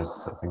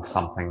 because I think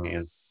something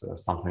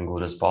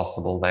good is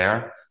possible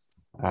there.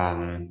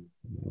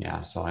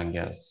 Yeah, so I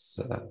guess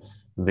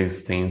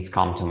these things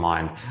come to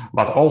mind.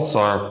 But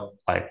also,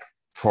 like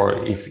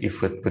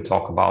if we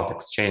talk about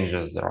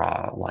exchanges, there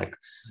are like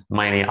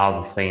many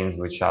other things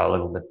which are a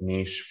little bit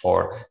niche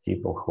for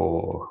people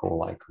who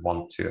like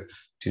want to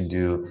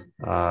do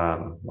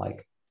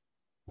like,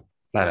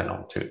 I don't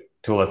know,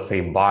 to let's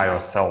say buy or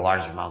sell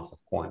large amounts of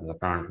coins.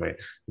 Apparently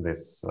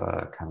this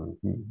can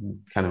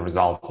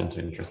result into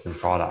interesting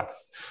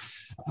products.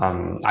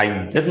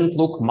 I didn't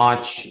look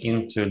much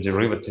into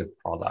derivative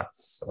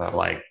products,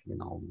 like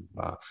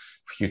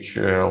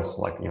futures,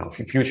 like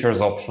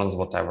futures, options,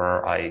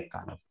 whatever.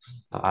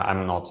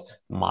 I'm not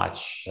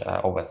much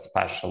of a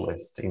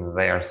specialist in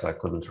there, so I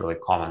couldn't really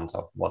comment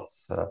of what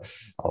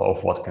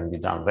can be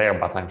done there.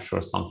 But I'm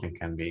sure something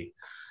can be.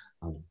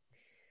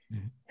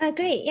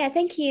 Great, yeah,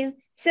 thank you.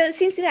 So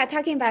since we are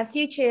talking about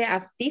future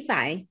of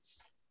DeFi,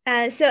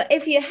 so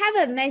if you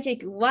have a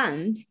magic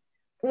wand,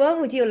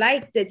 what would you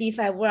like the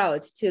DeFi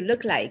world to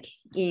look like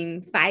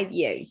in 5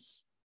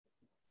 years?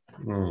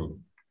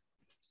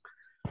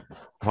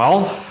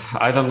 Well,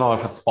 I don't know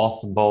if it's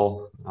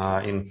possible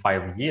in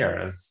 5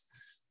 years,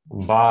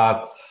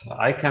 but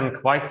I can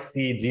quite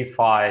see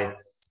DeFi,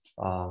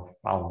 more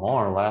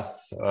or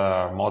less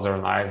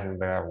modernizing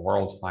the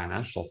world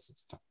financial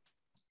system.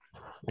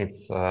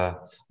 It's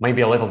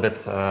maybe a little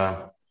bit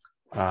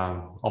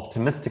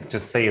optimistic to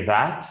say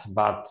that,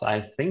 but I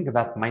think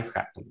that might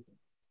happen.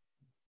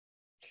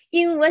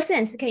 In what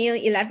sense? Can you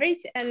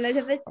elaborate a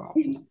little bit?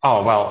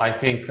 Oh, well, I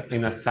think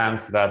in a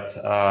sense that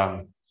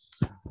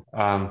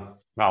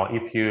well,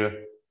 if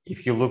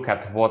you look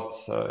at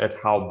at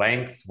how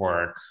banks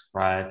work,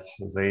 right,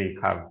 they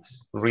have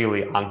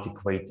really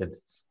antiquated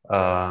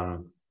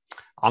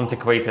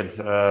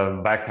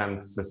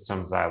backend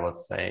systems, I would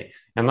say,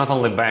 and not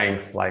only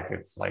banks, like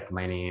it's like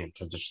many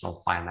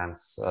traditional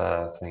finance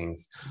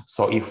things.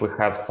 So if we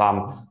have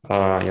some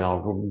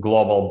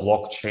global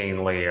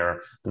blockchain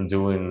layer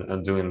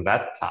doing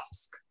that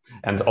task,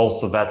 and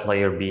also that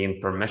layer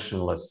being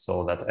permissionless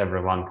so that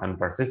everyone can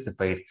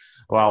participate,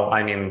 well,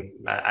 I mean,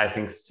 I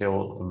think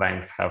still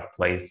banks have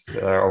place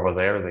over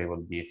there. They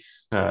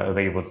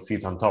would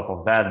sit on top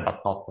of that,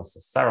 but not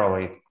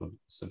necessarily. It could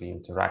also be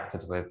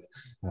interacted with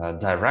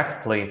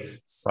directly.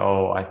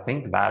 So I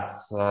think that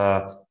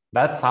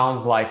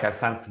sounds like a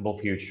sensible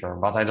future,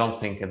 but I don't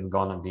think it's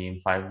gonna be in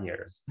 5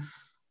 years.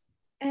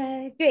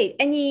 Great.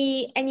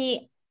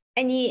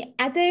 Any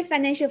other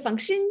financial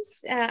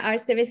functions or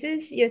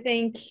services you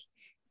think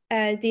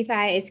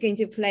DeFi is going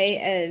to play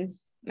a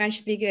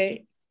much bigger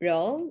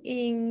role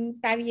in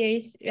 5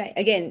 years? Right.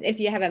 Again, if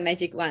you have a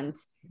magic wand,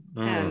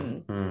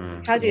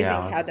 how do you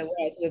think how the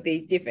world will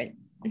be different?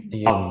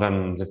 Other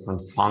than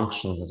different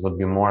functions, it would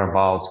be more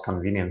about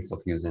convenience of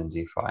using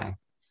DeFi.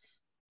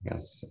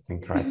 Yes, I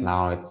think right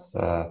now it's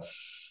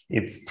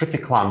pretty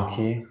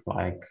clunky.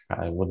 Like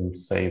I wouldn't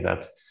say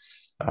that.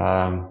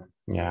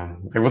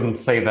 I wouldn't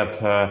say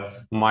that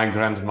my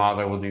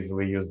grandmother would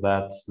easily use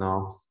that.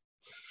 No.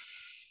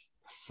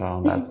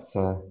 So that's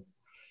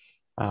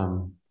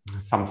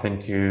something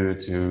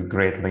to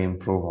greatly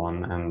improve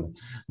on.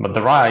 But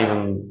there are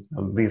even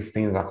these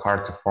things are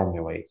hard to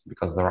formulate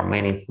because there are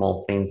many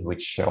small things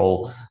which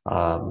all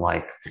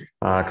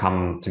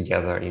come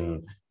together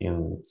in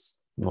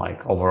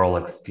like overall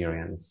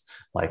experience,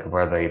 like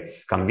whether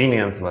it's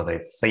convenience, whether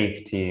it's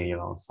safety,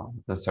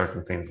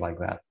 certain things like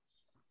that.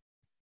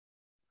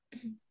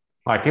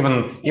 Like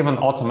even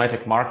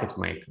automatic market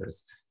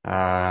makers.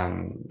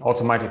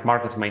 Automatic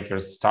market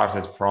makers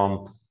started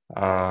from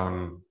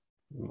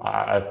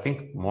I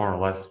think more or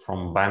less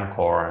from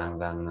Bancor and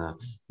then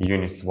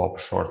Uniswap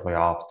shortly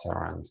after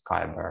and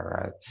Kyber,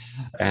 right?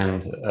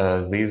 And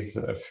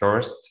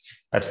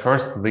at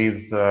first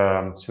these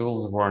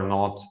tools were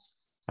not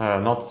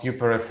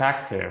super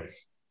effective,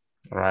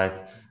 right?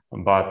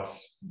 But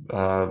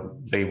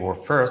they were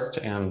first,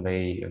 and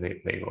they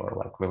were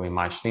like really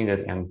much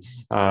needed. And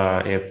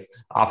it's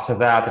after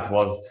that it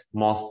was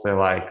mostly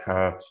like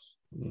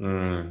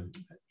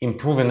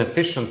improving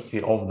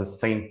efficiency of the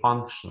same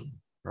function,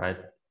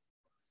 right?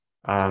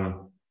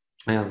 And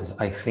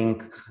I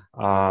think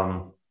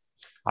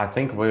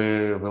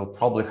we will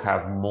probably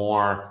have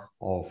more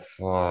of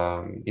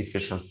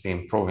efficiency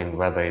improving,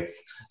 whether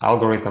it's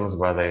algorithms,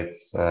 whether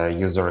it's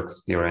user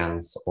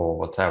experience or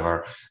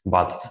whatever.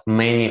 But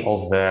many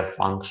of the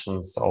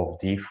functions of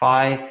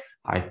DeFi,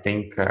 I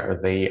think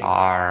they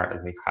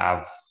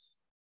have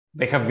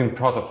been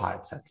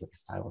prototyped, at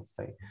least I would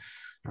say,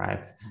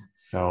 right?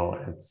 So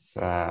it's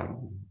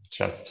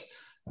just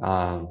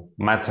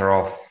matter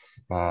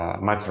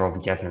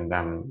of getting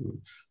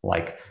them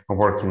like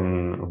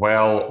working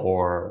well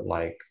or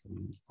like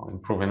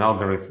improving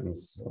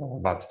algorithms,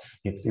 but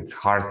it's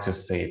hard to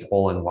say it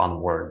all in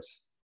one word.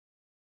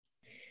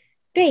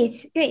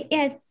 Great.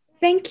 Yeah,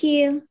 thank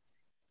you.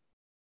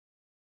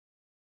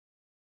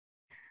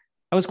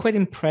 I was quite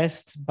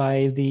impressed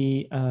by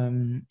the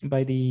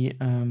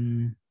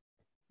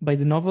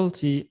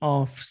novelty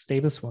of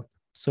StableSwap.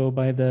 So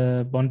by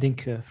the bonding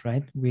curve,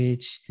 right,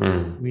 which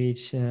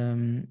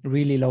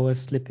really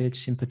lowers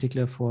slippage, in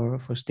particular for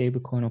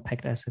stablecoin or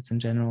packed assets in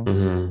general.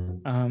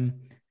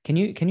 Can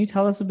you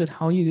tell us a bit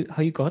how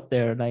you got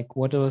there? Like,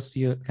 what was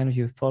your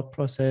thought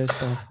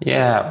process of?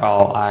 Yeah,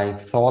 well, I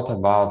thought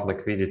about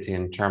liquidity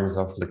in terms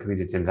of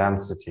liquidity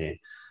density,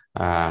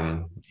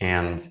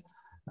 and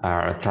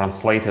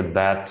translated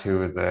that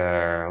to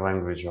the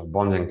language of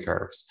bonding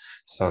curves.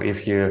 So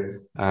if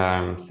you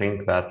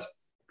think that,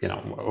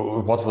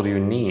 what would you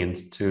need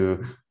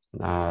to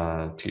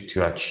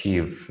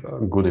achieve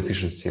good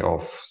efficiency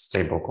of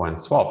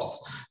stablecoin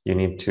swaps? You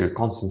need to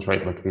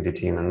concentrate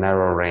liquidity in a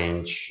narrow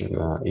range,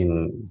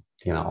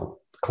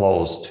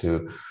 close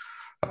to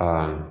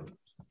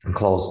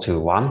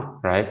 1,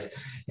 right?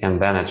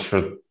 And then it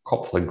should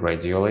hopefully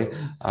gradually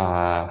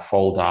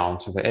fall down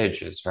to the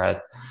edges, right?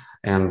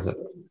 And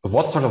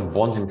what sort of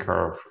bonding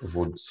curve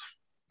would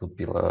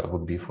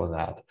be for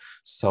that?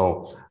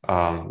 So,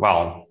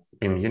 well,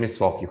 in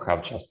Uniswap, you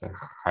have just a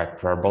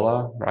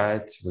hyperbola,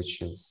 right?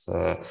 Which is,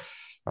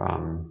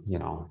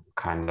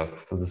 kind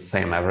of the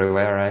same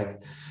everywhere, right?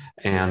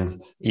 And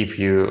if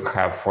you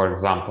have, for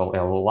example,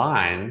 a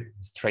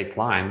straight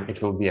line,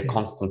 it will be a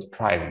constant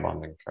price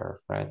bonding curve,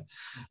 right?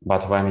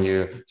 But when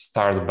you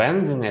start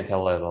bending it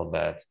a little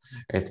bit,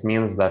 it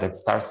means that it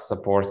starts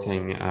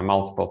supporting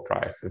multiple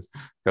prices,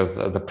 because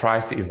the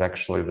price is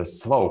actually the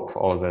slope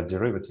or the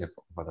derivative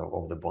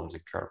of the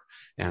bonding curve.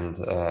 And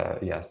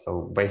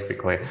so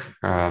basically,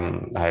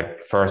 I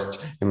first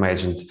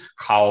imagined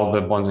how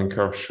the bonding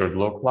curve should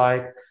look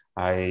like.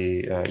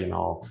 I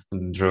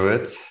drew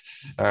it,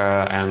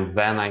 and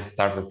then I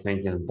started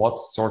thinking what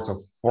sort of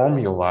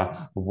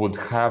formula would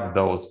have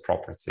those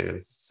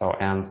properties. So,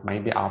 and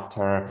maybe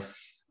after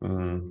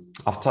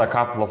a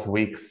couple of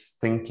weeks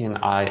thinking,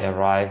 I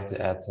arrived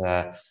at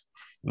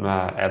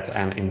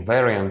an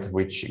invariant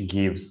which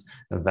gives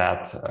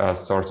that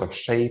sort of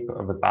shape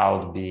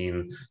without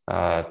being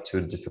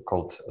too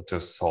difficult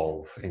to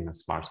solve in a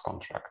smart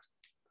contract.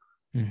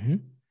 Mm-hmm.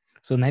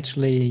 So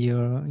naturally,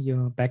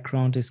 your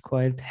background is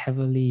quite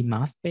heavily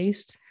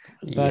math-based,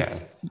 but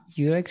yes.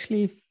 You're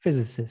actually a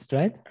physicist,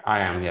 right? I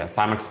am, yes.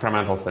 I'm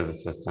experimental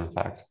physicist, in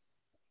fact.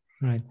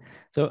 Right.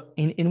 So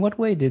in what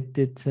way did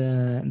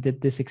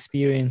this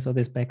experience or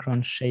this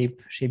background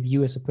shape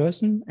you as a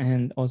person,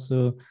 and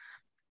also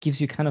gives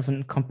you kind of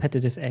a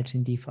competitive edge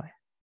in DeFi?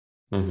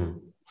 Mm-hmm.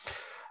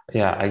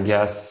 Yeah, I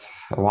guess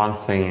one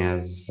thing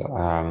is,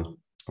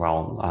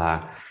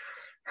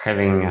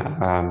 having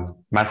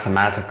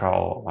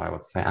mathematical, I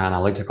would say,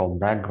 analytical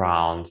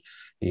background,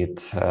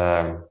 it,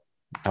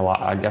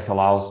 I guess,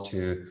 allows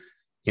to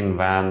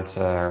invent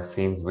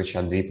things which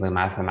are deeply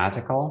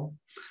mathematical.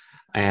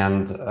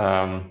 And,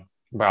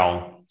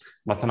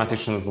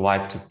 mathematicians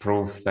like to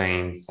prove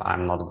things.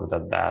 I'm not good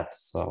at that.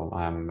 So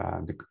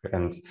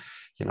and,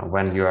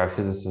 when you are a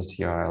physicist,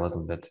 you have a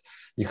little bit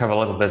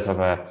of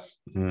a,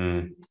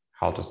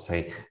 how to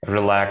say,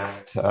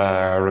 relaxed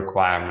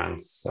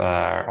requirements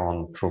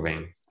on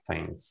proving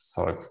things.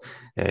 So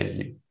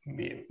if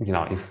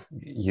if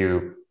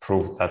you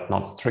prove that,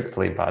 not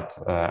strictly, but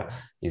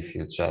if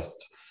you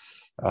just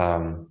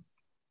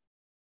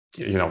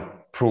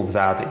prove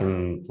that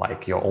in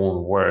like your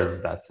own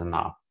words, that's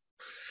enough,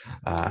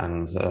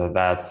 and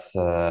that's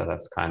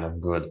kind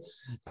of good.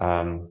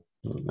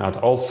 And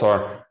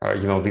also,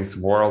 this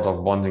world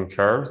of bonding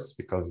curves,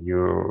 because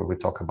we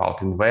talk about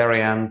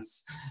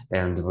invariants,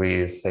 and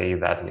we say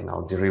that,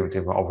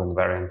 derivative of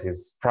invariant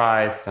is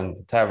price and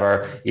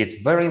whatever.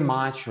 It very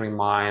much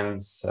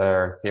reminds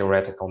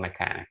theoretical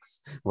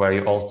mechanics, where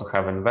you also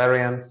have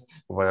invariants,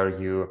 where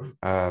you,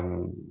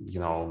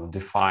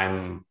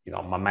 define,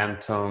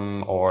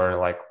 momentum or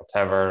like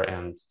whatever,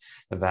 and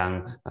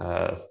then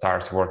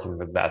start working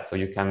with that. So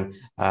you can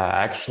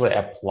actually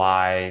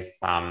apply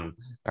some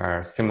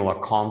similar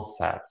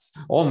concepts,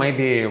 or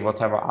maybe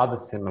whatever other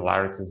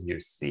similarities you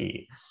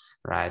see,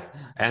 right?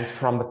 And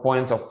from the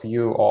point of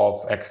view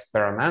of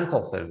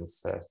experimental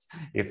physicists,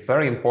 it's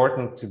very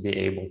important to be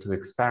able to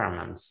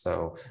experiment.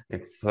 So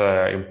it's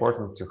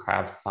important to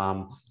have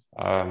some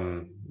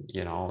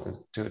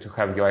to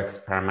have your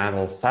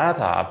experimental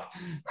setup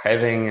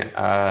having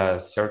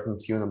certain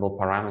tunable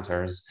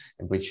parameters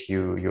which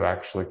you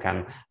actually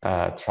can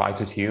try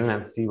to tune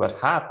and see what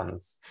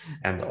happens.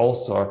 And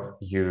also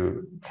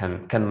you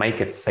can make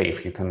it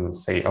safe. You can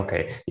say,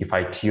 okay, if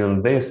I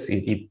tune this,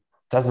 it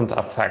doesn't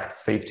affect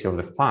safety of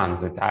the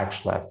funds. It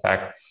actually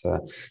affects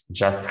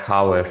just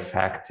how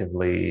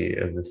effectively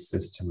the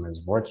system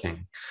is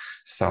working.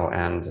 So,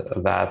 and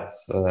that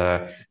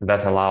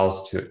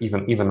allows to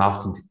even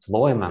after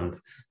deployment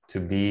to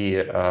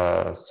be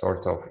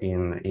sort of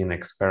in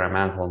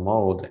experimental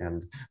mode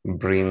and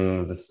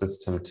bring the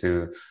system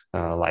to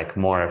like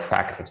more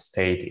effective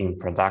state in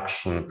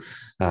production,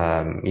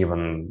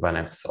 even when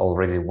it's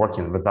already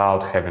working,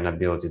 without having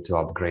ability to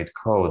upgrade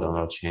code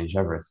or change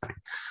everything.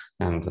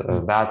 And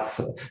that's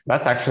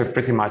actually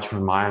pretty much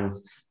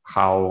reminds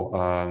how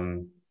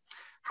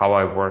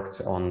I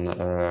worked on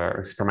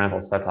experimental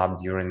setup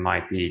during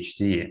my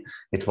PhD.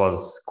 It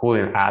was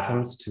cooling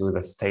atoms to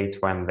the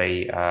state when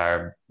they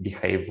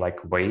behave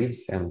like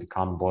waves and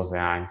become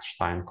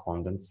Bose-Einstein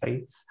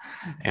condensates.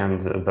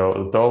 And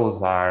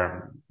those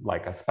are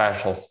like a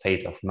special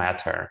state of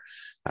matter,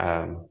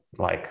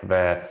 like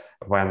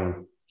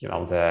when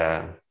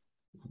the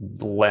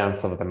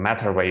length of the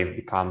matter wave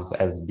becomes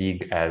as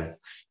big as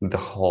the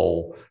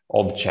whole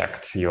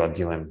object you are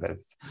dealing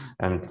with.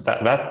 And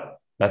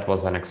that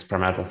was an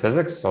experimental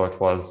physics. So it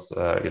was,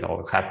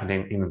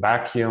 happening in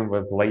vacuum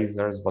with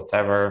lasers,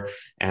 whatever.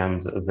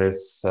 And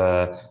this,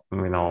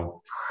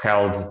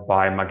 held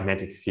by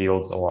magnetic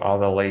fields or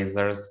other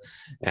lasers.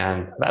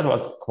 And that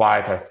was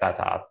quite a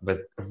setup with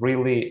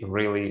really,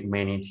 really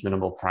many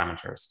tunable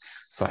parameters.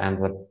 So, and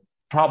the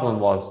problem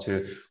was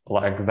to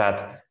like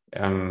that,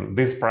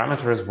 these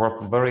parameters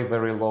worked very,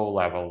 very low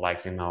level,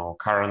 like,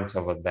 current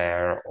over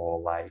there, or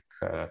like,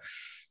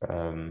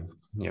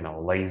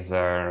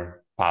 laser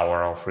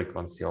power or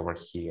frequency over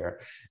here,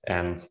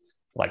 and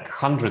like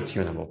 100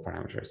 tunable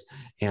parameters.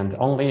 And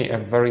only a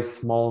very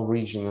small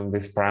region in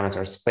this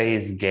parameter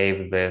space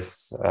gave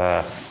this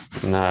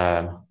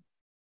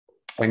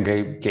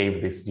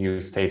gave this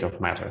new state of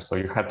matter. So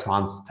you had to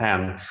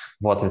understand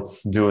what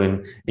it's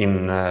doing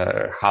in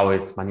how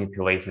it's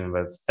manipulating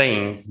with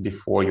things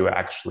before you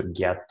actually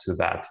get to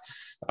that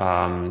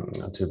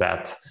to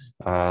that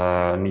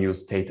new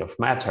state of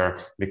matter,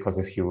 because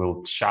if you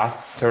will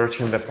just search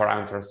in the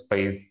parameter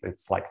space,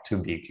 it's like too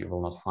big, you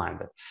will not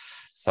find it.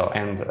 So,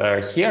 and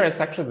here it's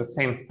actually the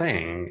same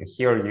thing.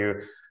 Here you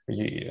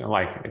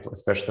like,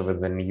 especially with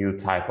the new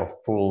type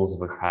of pools,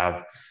 we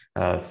have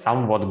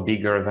somewhat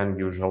bigger than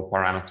usual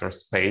parameter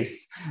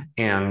space,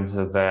 and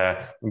the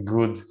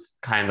good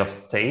kind of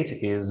state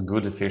is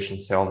good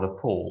efficiency of the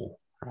pool,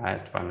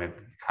 right? When it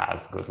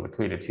has good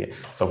liquidity.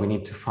 So we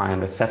need to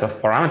find a set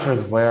of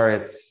parameters where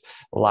it's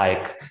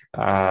like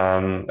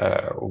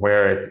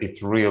where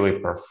it really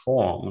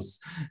performs,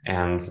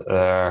 and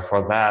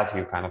for that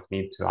you kind of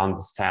need to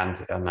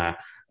understand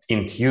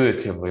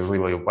intuitively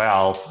really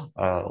well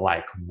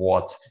like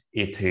what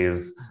it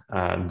is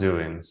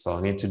doing. So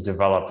I need to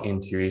develop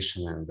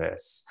intuition in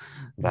this.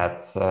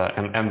 That's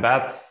and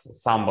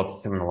that's somewhat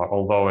similar,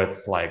 although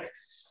it's like,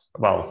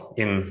 well,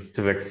 in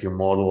physics you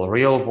model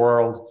real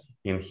world.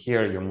 In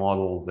here, you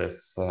model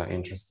this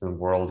interesting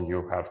world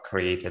you have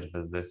created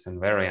with this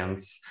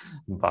invariance.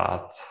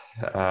 But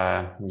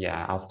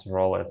yeah, after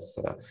all, it's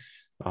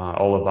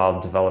all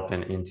about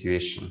developing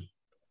intuition.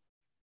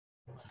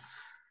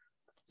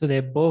 So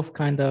they're both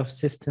kind of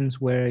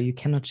systems where you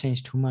cannot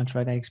change too much,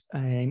 right?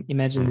 I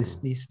imagine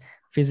these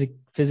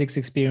physics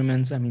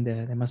experiments. I mean,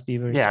 they must be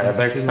very expensive.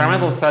 The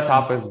experimental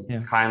setup is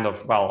kind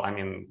of, well, I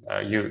mean,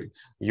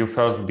 you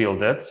first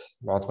build it,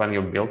 but when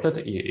you build it,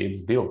 it's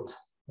built.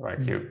 Right,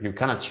 you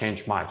cannot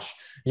change much.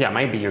 Yeah,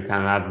 maybe you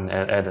can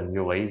add a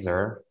new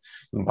laser,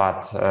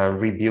 but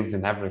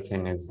rebuilding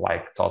everything is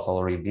like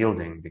total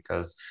rebuilding,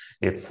 because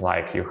it's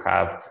like you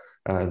have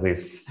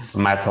these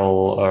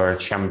metal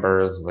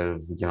chambers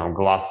with, you know,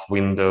 glass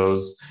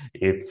windows.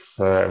 It's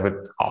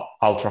with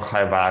ultra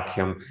high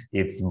vacuum.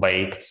 It's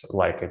baked,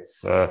 like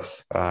it's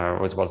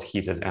it was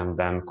heated and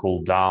then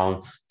cooled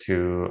down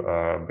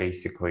to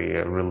basically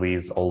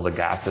release all the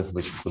gases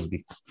which could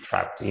be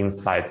trapped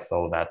inside,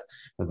 so that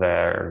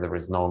there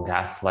is no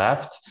gas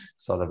left.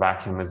 So the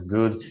vacuum is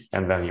good,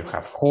 and then you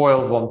have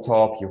coils on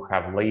top. You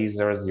have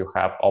lasers. You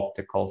have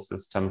optical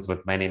systems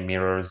with many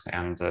mirrors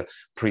and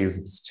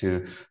prisms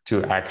to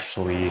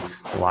actually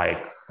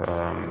like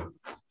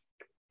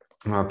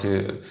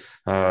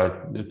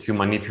to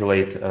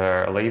manipulate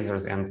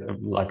lasers,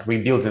 and like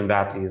rebuilding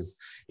that is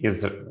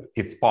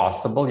it's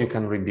possible. You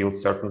can rebuild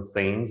certain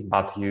things,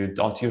 but you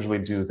don't usually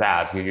do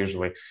that. You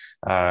usually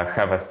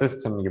have a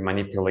system, you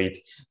manipulate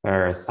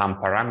some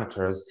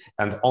parameters,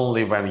 and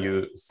only when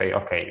you say,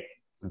 okay,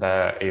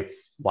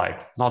 it's like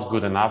not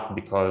good enough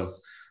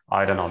because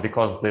I don't know,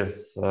 because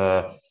this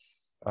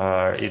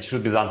it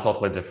should be done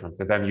totally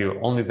differently, then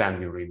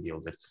you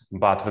rebuild it.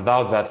 But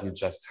without that, you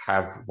just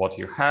have what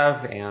you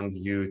have and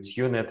you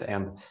tune it,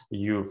 and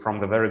you from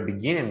the very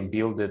beginning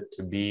build it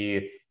to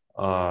be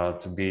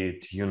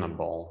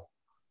tunable,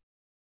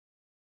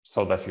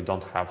 so that you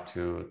don't have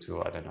to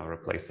I don't know,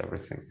 replace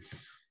everything.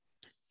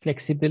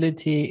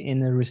 Flexibility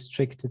in a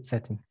restricted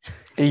setting.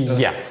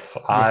 Yes,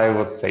 yeah. I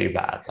would say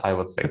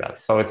that.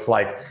 So it's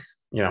like,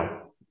 you know,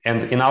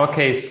 and in our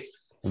case,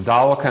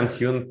 DAO can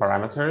tune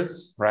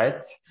parameters,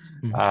 right?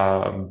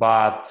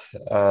 But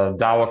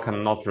DAO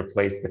cannot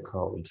replace the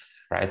code,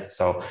 right?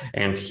 So,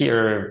 and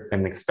here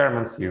in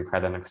experiments, you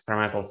had an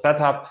experimental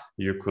setup,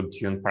 you could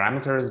tune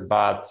parameters,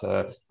 but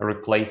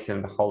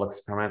replacing the whole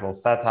experimental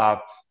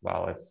setup,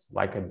 well, it's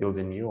like a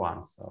building new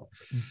one. So.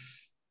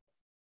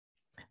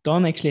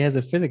 Dawn actually has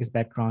a physics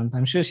background.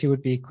 I'm sure she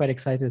would be quite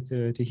excited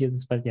to hear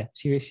this, but yeah,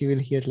 she will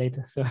hear it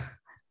later. So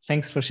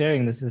thanks for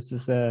sharing this. This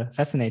is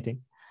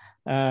fascinating.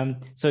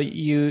 So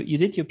you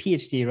did your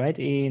PhD, right,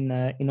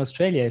 in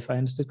Australia, if I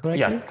understood correctly?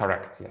 Yes,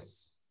 correct.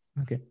 Yes.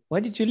 Okay. Why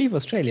did you leave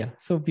Australia?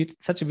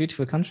 Such a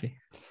beautiful country.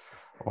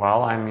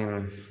 Well, I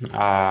mean,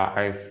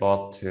 I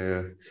thought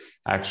to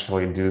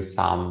actually do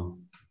some.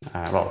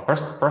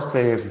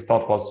 Firstly, the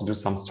thought was to do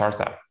some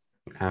startup,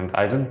 and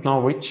I didn't know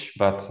which,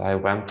 but I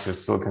went to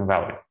Silicon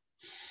Valley,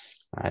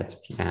 right?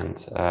 And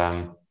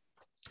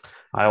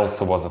I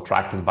also was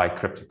attracted by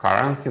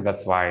cryptocurrency.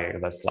 That's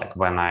like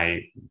when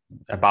at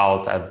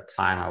the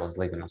time I was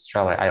living in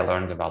Australia, I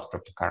learned about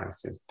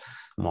cryptocurrencies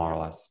more or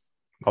less,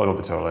 a little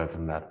bit earlier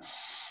than that.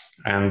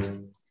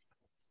 And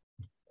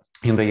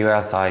in the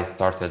US, I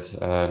started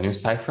New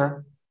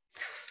Cipher.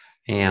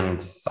 And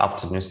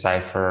after New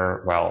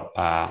Cipher, well,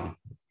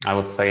 I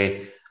would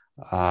say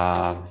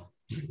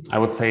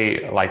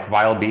like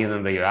while being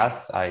in the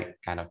US, I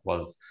kind of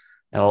was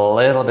a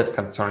little bit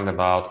concerned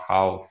about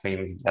how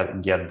things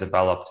get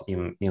developed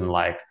in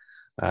like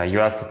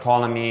US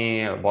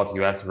economy, what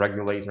US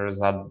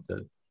regulators are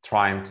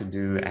trying to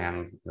do,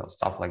 and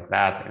stuff like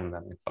that. And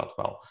then I thought,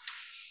 well,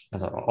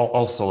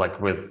 also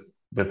like with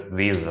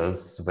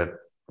visas, with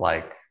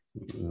like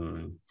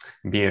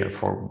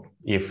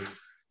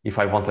if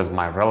I wanted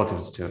my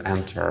relatives to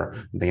enter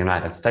the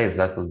United States,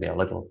 that would be a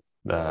little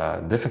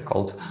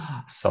difficult.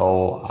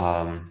 So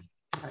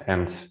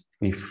and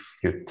if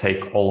you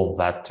take all of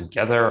that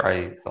together,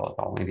 I thought,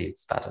 oh, maybe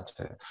it's better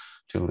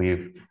to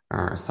live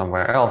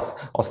somewhere else.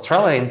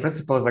 Australia, in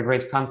principle, is a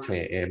great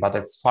country, but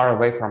it's far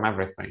away from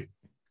everything,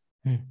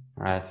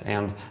 right?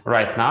 And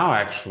right now,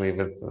 actually,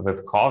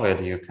 with COVID,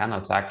 you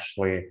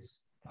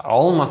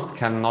almost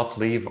cannot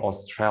leave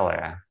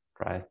Australia,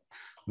 right?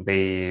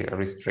 They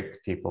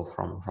restrict people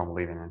from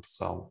leaving it.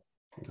 So,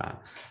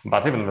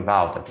 but even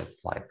without it,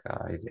 it's like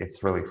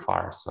it's really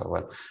far. So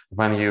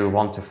when you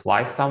want to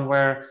fly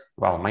somewhere,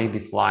 well, maybe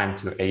flying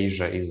to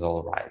Asia is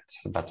all right,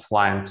 but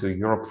flying to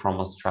Europe from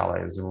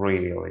Australia is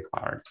really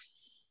hard.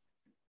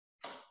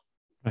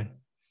 Right.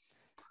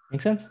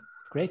 Makes sense.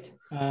 Great.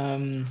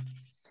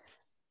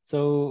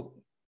 So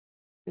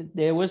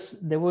there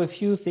were a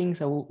few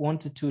things I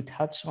wanted to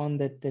touch on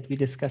that we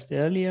discussed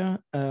earlier.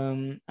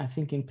 I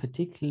think in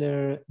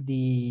particular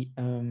the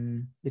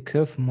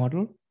curve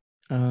model,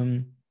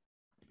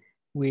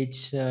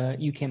 which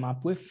you came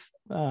up with,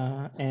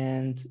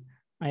 and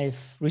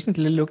I've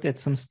recently looked at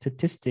some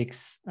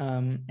statistics,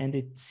 and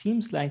it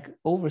seems like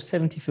over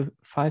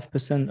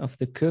 75% of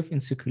the curve in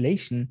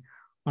circulation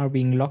are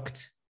being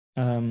locked.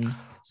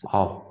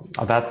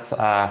 That's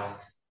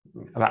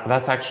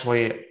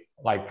actually,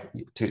 like,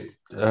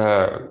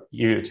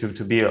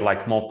 to be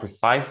like more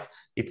precise,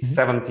 it's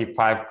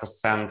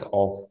 75%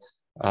 of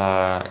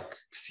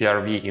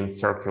CRV in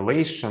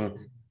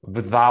circulation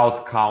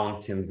without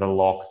counting the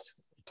locked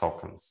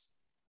tokens,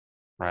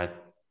 right?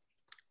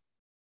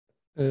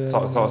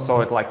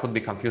 So it like could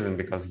be confusing,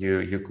 because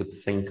you could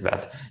think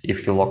that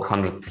if you lock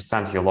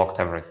 100%, you locked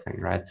everything,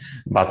 right?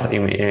 But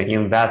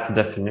in that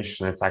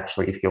definition, it's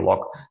actually, if you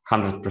lock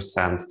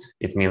 100%,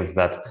 it means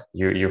that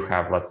you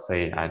have, let's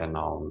say, I don't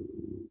know,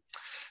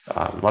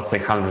 let's say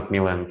 100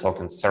 million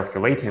tokens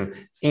circulating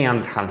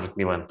and 100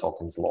 million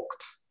tokens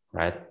locked,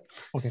 right?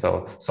 Okay.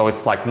 So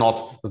it's like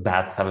not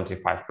that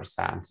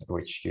 75%,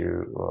 which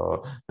you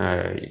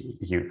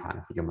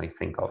may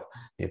think of.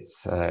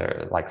 It's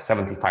like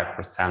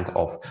 75%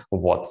 of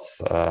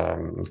what's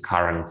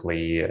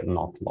currently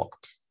not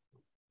locked.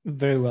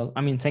 Very well.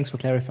 I mean, thanks for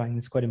clarifying.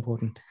 It's quite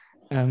important.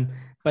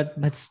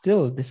 But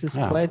still, this is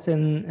quite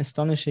an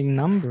astonishing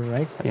number,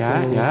 right?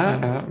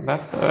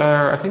 That's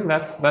I think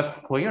that's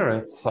clear.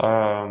 It's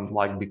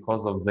like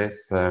because of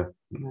this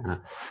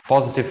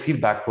positive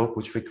feedback loop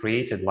which we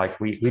created. Like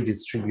we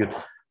distribute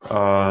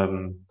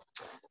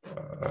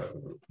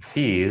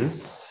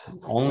fees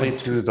only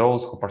to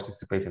those who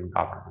participate in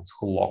governance,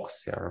 who lock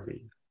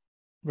CRV.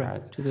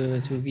 Right, to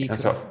V curve.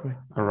 So,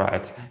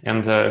 right,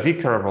 and V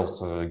curve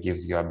also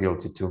gives you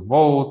ability to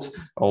vote.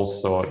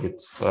 Also,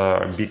 it's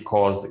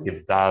because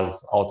it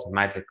does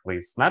automatically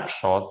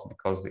snapshots,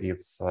 because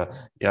it's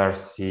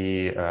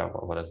ERC.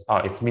 What is it? Oh,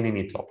 it's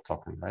mini-me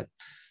token, right?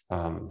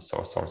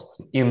 So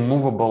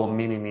immovable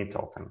mini-me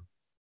token.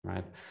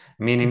 Right,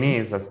 mini-me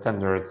is a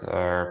standard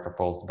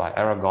proposed by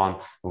Aragon,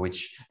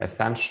 which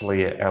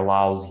essentially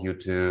allows you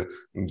to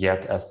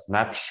get a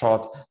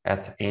snapshot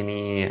at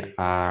any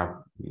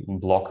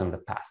block in the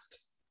past.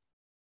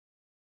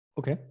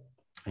 Okay.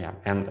 Yeah,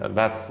 and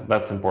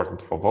that's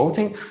important for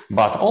voting,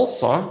 but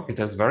also it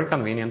is very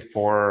convenient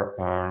for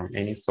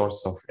any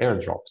sorts of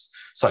airdrops.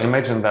 So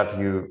imagine that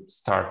you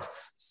start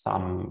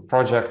some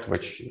project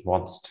which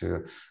wants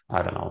to,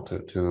 I don't know,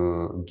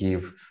 to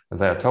give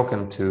their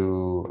token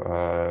to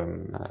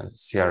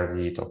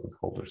CRV token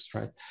holders,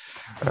 right?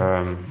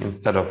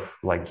 Instead of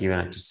like giving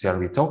it to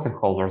CRV token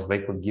holders, they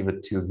could give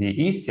it to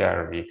VE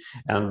CRV,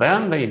 and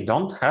then they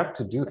don't have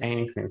to do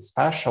anything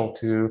special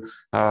to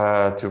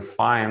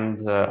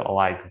find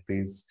like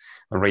these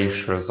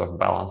ratios of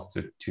balance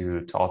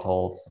to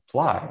total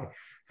supply.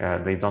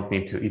 They don't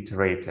need to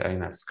iterate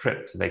in a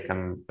script. They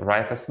can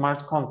write a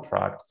smart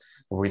contract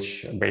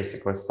which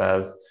basically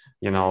says,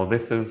 you know,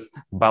 this is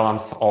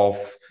balance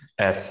off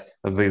at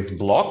this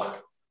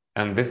block,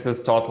 and this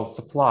is total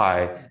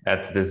supply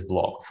at this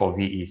block for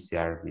VE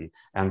CRV.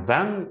 And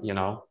then, you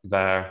know,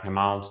 the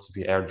amount to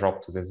be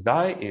airdropped to this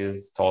guy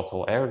is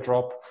total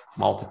airdrop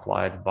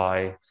multiplied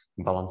by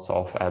balance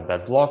off at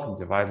that block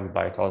divided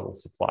by total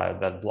supply at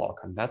that block,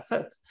 and that's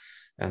it.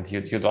 And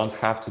you don't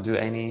have to do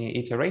any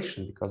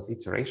iteration, because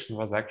iteration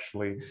was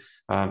actually,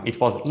 it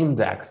was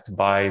indexed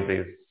by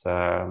this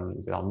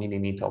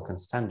mini-me token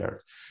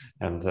standard.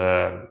 And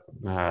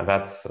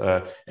that's,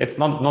 it's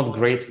not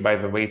great, by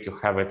the way, to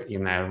have it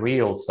in a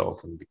real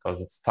token, because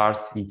it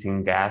starts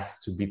eating gas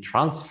to be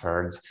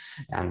transferred,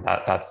 and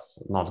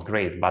that's not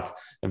great. But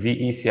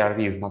VE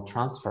CRV is not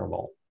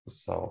transferable.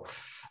 So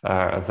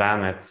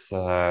then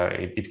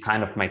it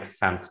kind of makes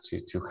sense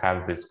to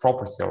have this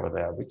property over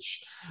there,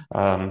 which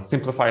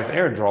simplifies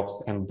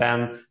airdrops, and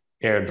then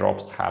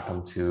airdrops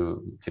happen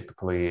to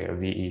typically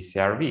VE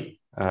CRV.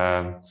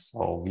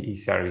 So VE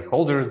CRV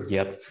holders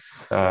get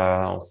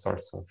all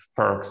sorts of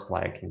perks,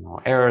 like, you know,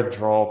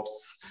 airdrops.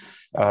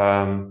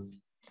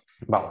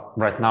 Well,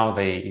 right now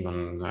they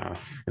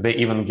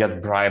even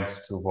get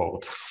bribed to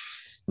vote.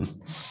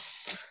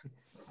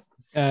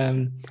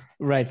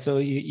 Right. So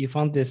you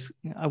found this.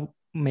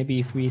 Maybe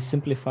if we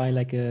simplify,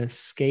 like a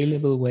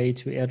scalable way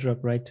to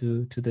airdrop, right,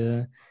 to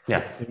the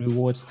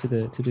rewards to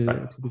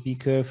the V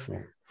curve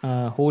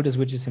holders,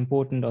 which is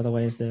important.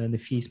 Otherwise, the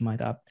fees might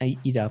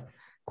eat up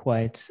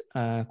quite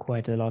a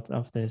lot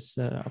of this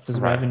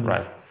Right, revenue.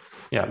 right.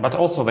 Yeah, but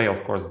also they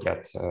of course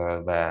get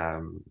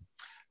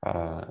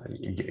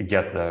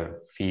the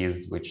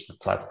fees which the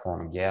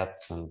platform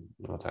gets and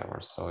whatever.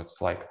 So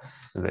it's like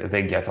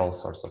they get all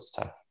sorts of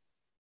stuff.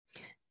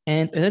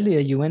 And earlier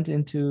you went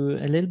into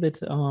a little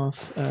bit of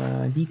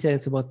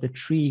details about the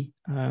tree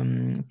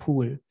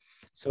pool.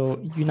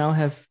 So you now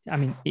have, I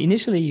mean,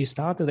 initially you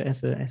started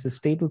as a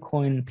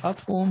stablecoin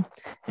platform,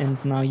 and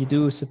now you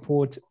do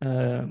support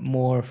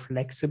more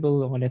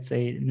flexible, or let's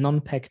say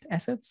non-pegged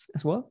assets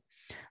as well.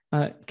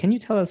 Can you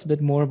tell us a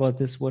bit more about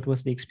this? What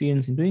was the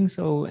experience in doing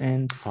so?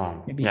 And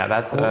yeah,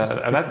 that's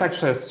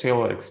actually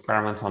still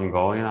experiment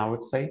ongoing, I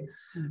would say.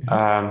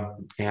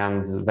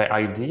 And the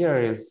idea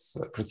is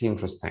pretty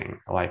interesting.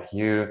 Like,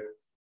 you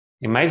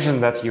imagine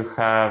that you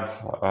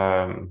have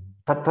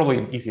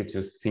probably easier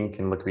to think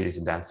in liquidity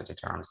density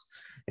terms.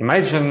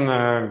 Imagine,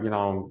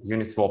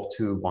 Uniswap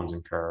 2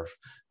 bonding curve,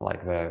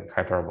 like the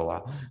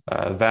hyperbola.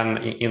 Then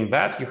in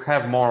that, you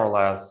have more or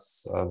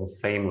less the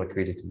same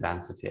liquidity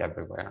density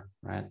everywhere,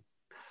 right?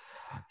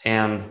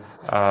 And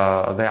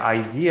the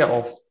idea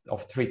of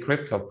tree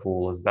crypto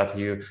pool is that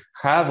you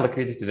have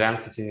liquidity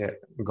density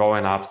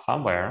going up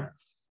somewhere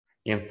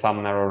in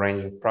some narrow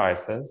range of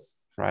prices,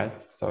 right?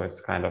 So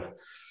it's kind of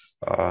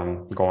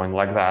going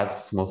like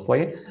that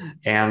smoothly,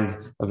 and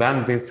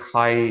then this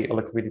high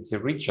liquidity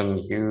region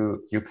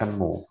you can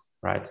move,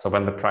 right? So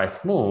when the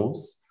price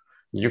moves,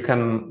 you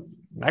can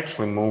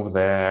actually move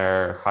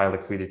the high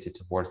liquidity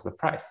towards the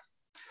price,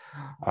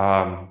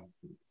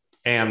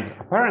 and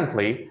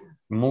apparently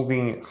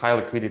moving high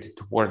liquidity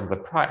towards the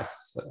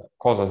price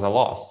causes a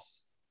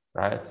loss,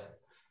 right?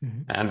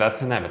 And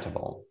that's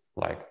inevitable.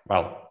 Like,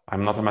 well,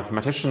 I'm not a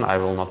mathematician, I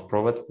will not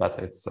prove it, but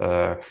it's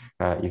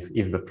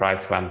if the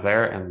price went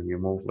there and you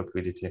move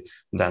liquidity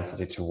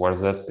density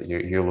towards it,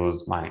 you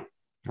lose money,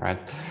 right?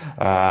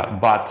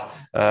 But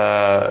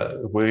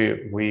we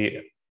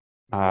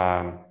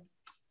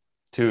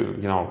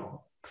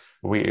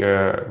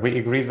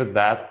agreed with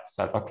that.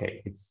 Said,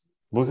 okay, it's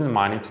losing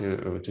money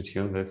to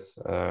tune this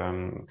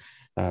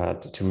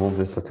to move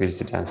this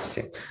liquidity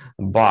density,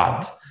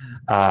 but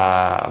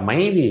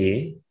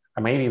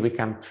maybe we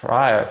can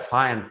try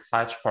find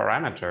such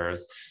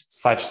parameters,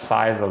 such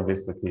size of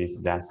this liquidity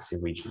density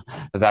region,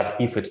 that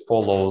if it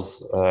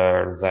follows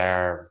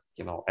their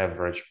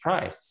average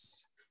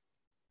price,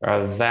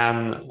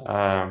 then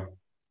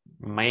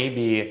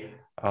maybe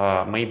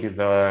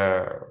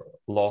the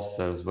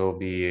losses will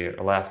be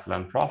less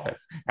than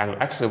profits. And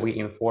actually we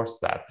enforce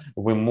that.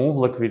 We move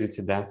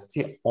liquidity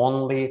density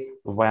only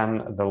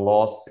when the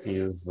loss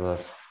is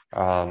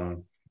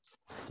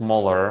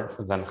smaller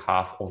than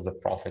half of the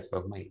profit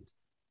we've made.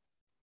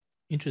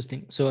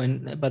 Interesting. So,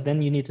 but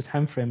then you need a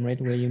time frame,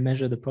 right, where you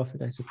measure the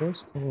profit, I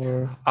suppose,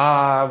 or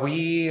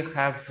we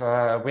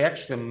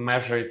actually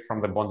measure it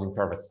from the bonding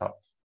curve itself.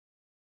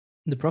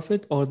 The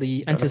profit or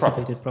the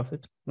anticipated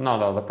profit?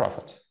 No, the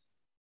profit.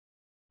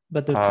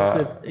 But the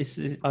profit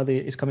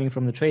is coming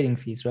from the trading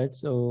fees, right?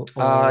 So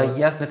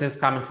yes, it is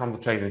coming from the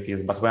trading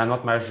fees, but we are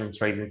not measuring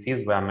trading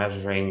fees. We are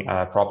measuring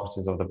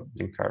properties of the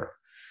bonding curve.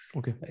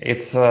 Okay.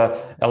 It's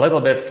a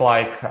little bit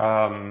like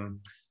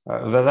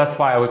that's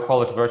why we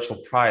call it virtual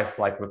price,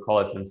 like we call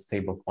it in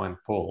stablecoin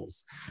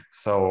pools.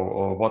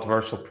 So what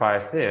virtual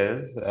price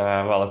is,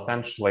 well,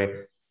 essentially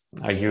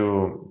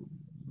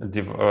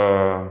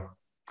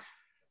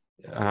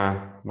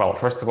well,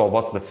 first of all,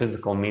 what's the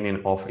physical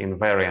meaning of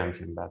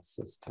invariant in that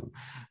system?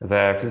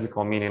 The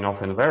physical meaning of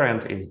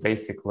invariant is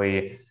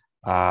basically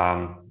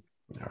how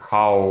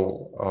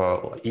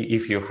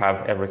if you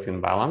have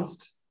everything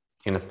balanced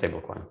in a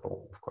stablecoin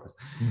pool, of course,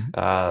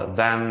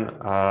 then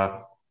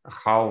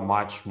how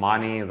much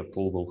money the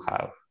pool will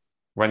have.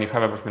 When you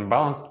have everything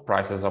balanced,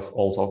 prices of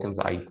all tokens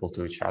are equal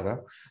to each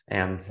other.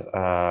 And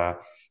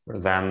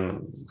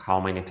then how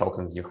many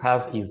tokens you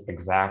have is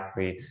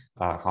exactly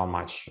how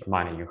much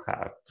money you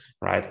have,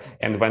 right?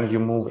 And when you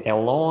move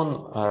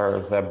along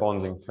the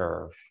bonding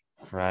curve,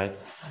 right,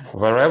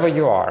 wherever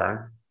you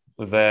are,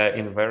 the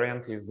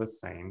invariant is the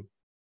same.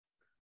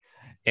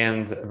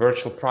 And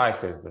virtual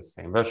price is the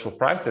same. Virtual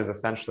price is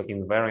essentially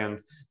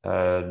invariant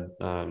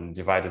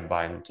divided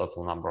by the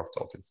total number of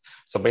tokens.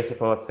 So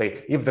basically, let's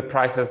say if the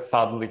prices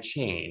suddenly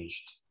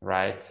changed,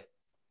 right?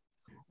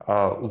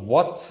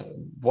 What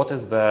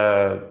is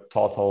the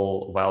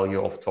total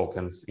value of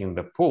tokens in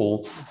the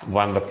pool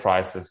when the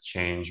prices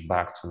change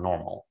back to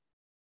normal?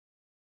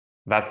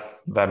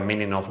 That's the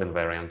meaning of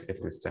invariant,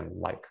 at least in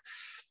like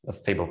a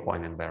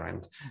stablecoin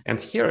invariant. And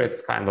here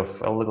it's kind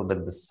of a little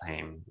bit the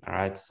same,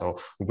 right? So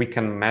we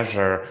can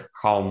measure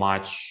how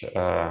much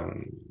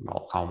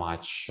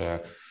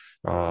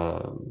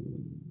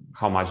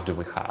do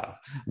we have.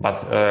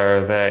 But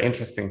the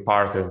interesting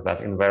part is that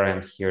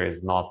invariant here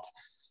is not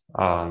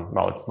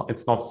well,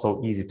 it's not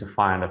so easy to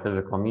find a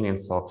physical meaning.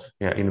 So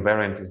yeah,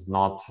 invariant is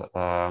not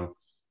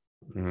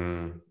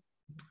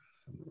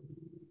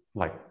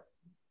like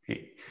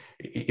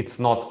it's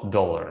not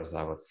dollars,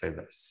 I would say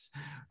this.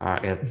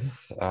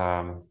 It's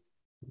I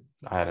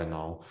don't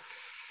know.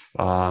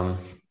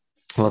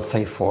 let's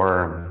say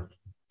for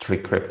Tree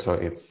Crypto,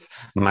 it's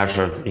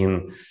measured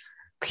in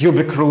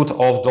cubic root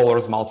of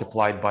dollars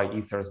multiplied by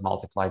ethers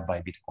multiplied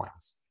by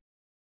bitcoins,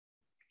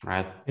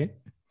 right? Okay.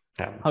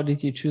 Yeah. How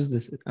did you choose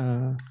this?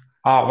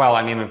 Well,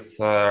 I mean, it's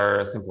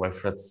simple.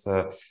 If it's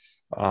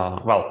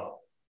well,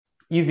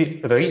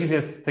 easy. The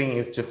easiest thing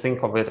is to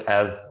think of it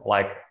as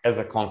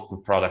a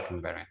constant product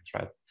invariant,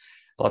 right?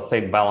 Let's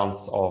say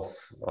balance of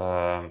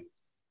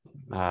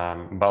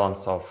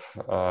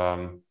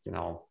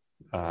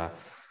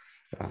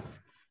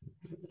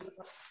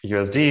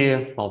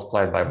USD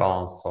multiplied by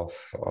balance of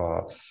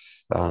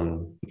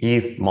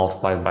ETH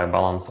multiplied by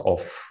balance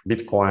of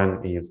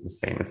Bitcoin is the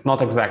same. It's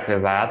not exactly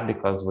that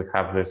because we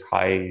have this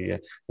high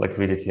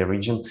liquidity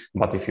region,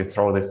 but if you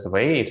throw this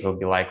away, it will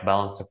be like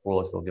balance of pool,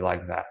 it will be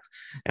like that.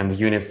 And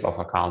units of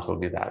account will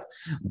be that.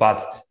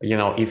 But,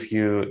 if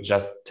you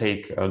just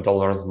take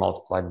dollars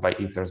multiplied by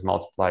ethers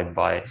multiplied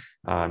by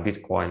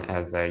Bitcoin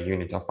as a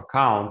unit of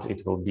account,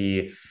 it will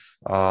be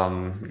a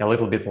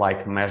little bit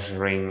like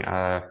measuring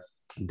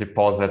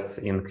deposits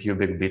in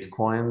cubic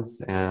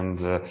bitcoins, and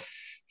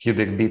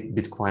cubic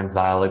bitcoins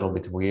are a little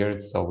bit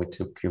weird, so we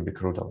took cubic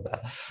root of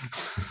that.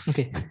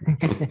 Okay.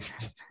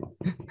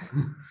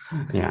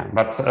 Yeah,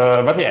 but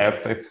yeah,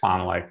 it's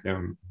fun.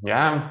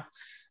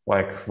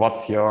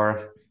 What's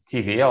your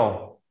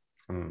TVL?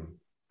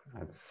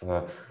 It's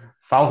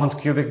 1,000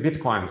 cubic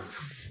bitcoins.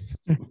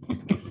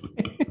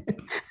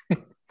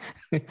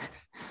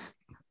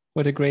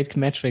 What a great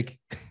metric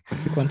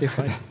to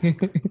quantify.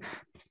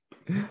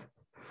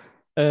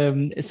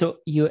 So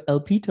your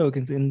LP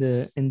tokens in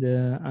the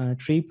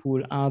tree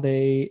pool,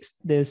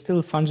 they're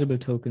still fungible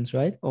tokens,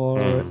 right?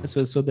 Or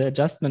so the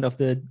adjustment of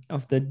the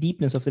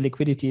deepness of the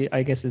liquidity,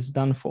 I guess, is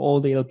done for all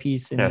the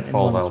LPs in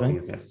all once, LPs,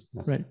 right? yes.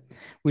 Right.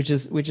 Which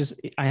is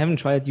I haven't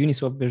tried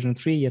Uniswap version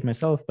 3 yet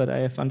myself, but I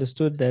have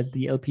understood that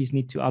the LPs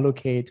need to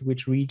allocate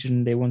which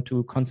region they want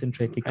to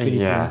concentrate liquidity.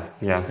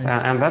 Yes. Right?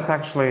 And that's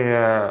actually,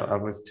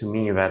 at least to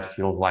me, that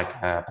feels like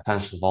a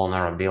potential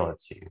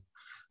vulnerability.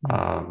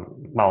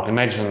 Well,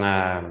 imagine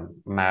a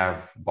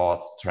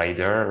Mavbot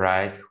trader,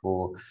 right,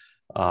 who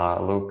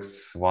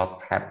looks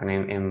what's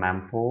happening in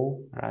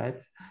mempool,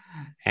 right?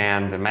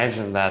 And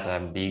imagine that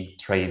a big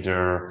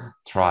trader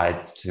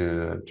tries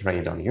to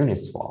trade on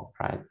Uniswap,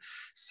 right?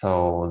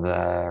 So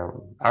the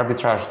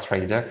arbitrage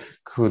trader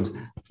could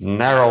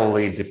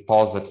narrowly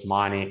deposit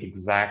money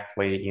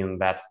exactly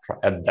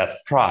at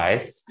that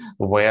price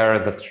where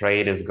the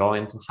trade is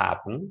going to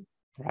happen,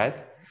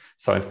 right?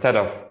 So instead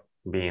of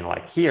being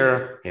like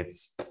here,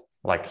 it's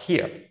like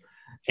here,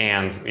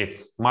 and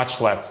it's much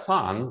less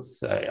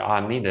funds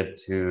are needed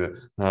to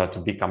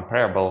be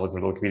comparable with the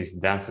liquidity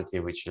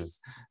density, which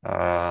is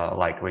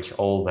which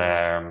all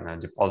the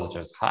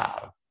depositors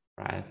have,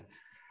 right?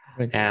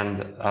 And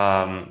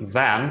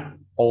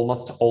then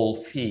almost all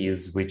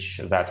fees which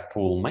that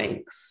pool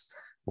makes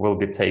will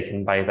be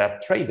taken by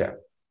that trader.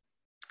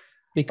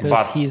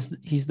 Because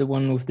he's the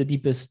one with the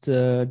deepest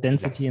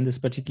density in this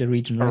particular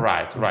region,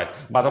 right? Right.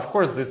 But of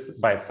course, this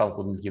by itself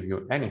wouldn't give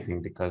you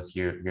anything because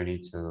you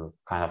need to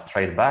kind of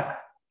trade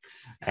back,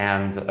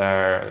 and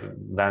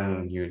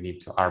then you need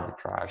to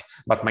arbitrage.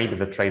 But maybe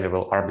the trader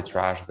will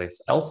arbitrage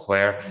this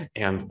elsewhere,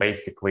 and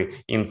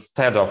basically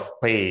instead of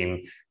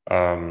paying,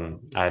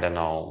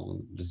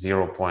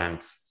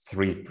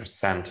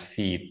 0.3%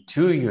 fee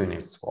to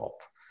Uniswap,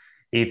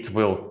 it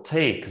will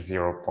take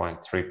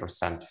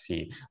 0.3%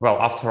 fee. Well,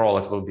 after all,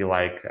 it will be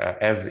like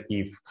as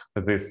if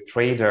this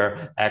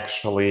trader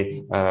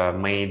actually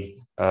made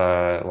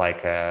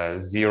like a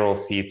zero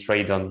fee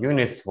trade on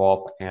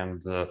Uniswap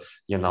and,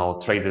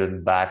 traded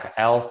it back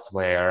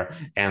elsewhere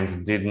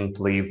and didn't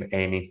leave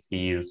any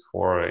fees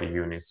for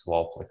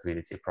Uniswap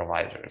liquidity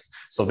providers.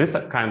 So this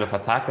kind of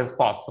attack is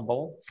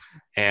possible,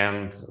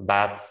 and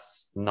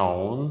that's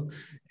known.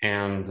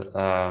 And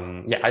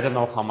I don't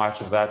know how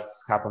much of that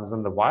happens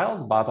in the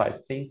wild, but I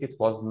think it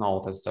was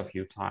noticed a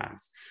few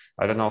times.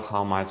 I don't know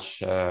how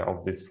much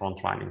of this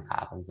front running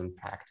happens in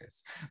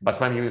practice. But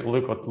when you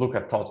look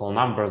at total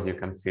numbers, you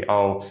can see,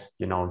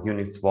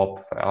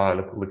 Uniswap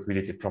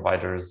liquidity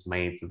providers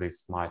made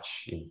this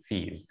much in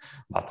fees.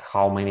 But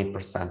how many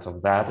percent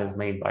of that is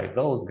made by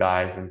those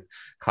guys, and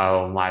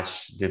how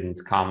much didn't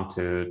come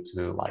to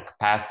like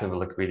passive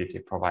liquidity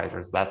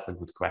providers? That's a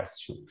good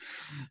question.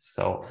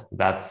 So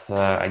that's,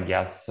 I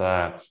guess,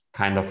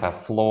 kind of a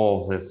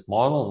flaw of this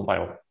model.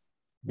 Well,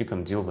 you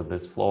can deal with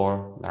this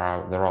flaw.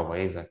 There are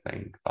ways, I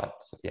think, but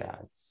yeah,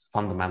 it's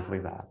fundamentally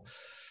that.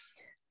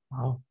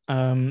 Wow.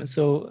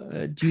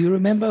 Do you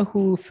remember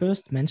who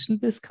first mentioned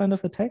this kind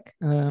of attack?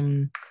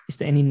 Is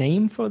there any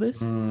name for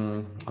this?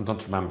 I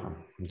don't remember.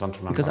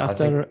 Because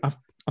after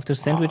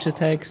sandwich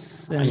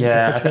attacks,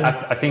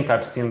 I think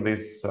I've seen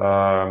this.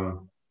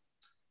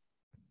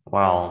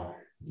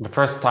 The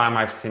first time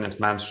I've seen it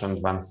mentioned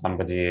when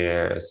somebody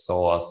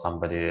saw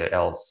somebody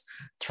else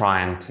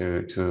trying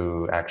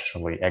to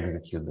actually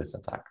execute this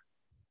attack.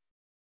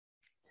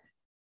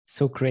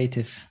 So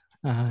creative.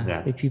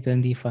 the people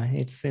in DeFi.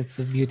 It's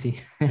a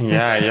beauty.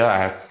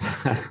 yeah, it's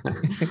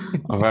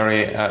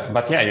very.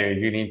 But yeah,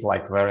 you need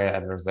like very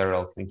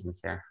adversarial thinking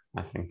here,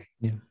 I think.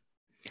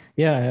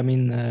 Yeah, I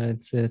mean,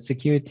 it's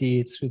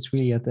security. It's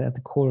really at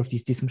the core of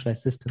these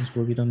decentralized systems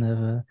where we don't have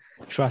a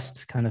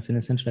trust kind of in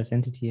a centralized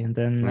entity, and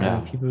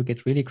then people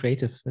get really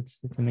creative. It's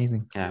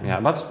amazing. Yeah.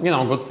 But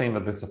good thing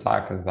with this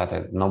attack is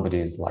that nobody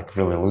is like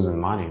really losing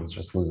money. It's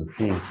just losing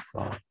fees.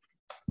 So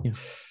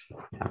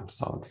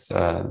so it's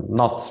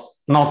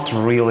not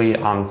really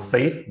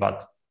unsafe,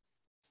 but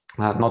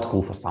not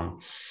cool for some.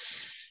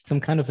 Some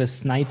kind of a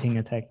sniping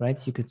attack, right?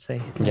 You could say.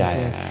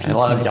 A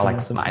lot of like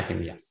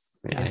sniping.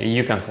 Yes,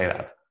 you can say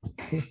that.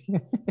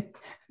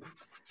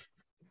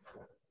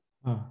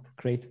 Oh,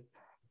 great.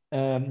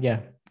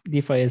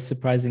 DeFi is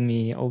surprising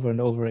me over and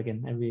over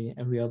again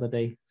every other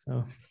day.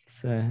 So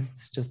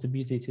it's just a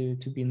beauty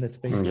to be in that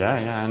space.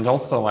 And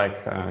also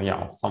like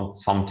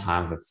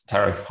sometimes it's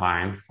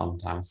terrifying,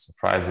 sometimes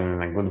surprising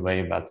in a good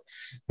way, but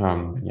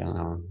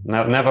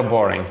never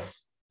boring.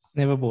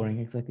 Never boring,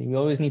 exactly. We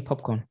always need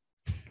popcorn.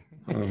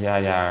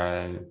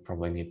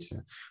 Probably need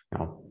to.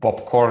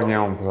 Popcorn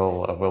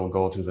will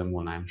go to the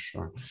moon, I'm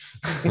sure.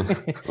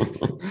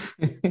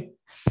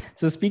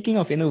 So speaking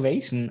of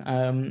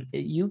innovation,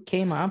 you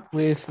came up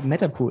with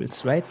meta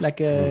pools, right? Like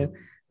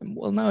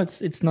well, now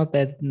it's not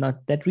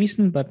that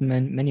recent, but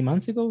many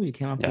months ago you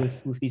came up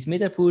with these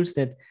meta pools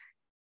that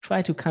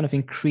try to kind of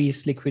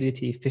increase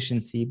liquidity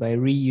efficiency by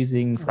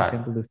reusing, for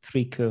example, the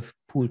 3-curve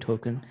pool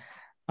token.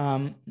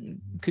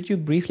 Could you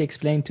briefly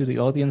explain to the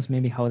audience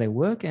maybe how they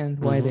work and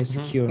why they're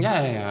secure?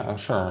 Yeah,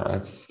 sure.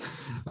 It's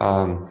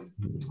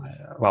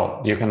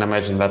well, you can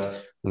imagine that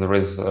there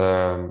is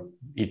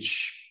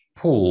each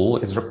pool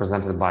is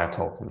represented by a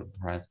token,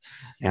 right?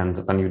 And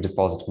when you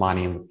deposit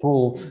money in the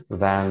pool,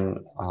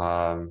 then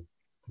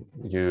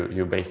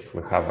you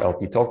basically have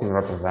LP token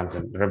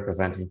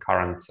representing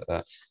current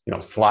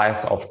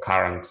slice of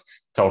current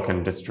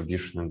token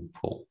distribution in the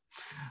pool.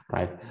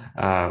 Right,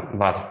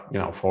 but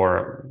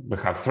we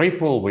have 3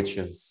 pool, which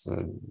is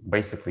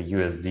basically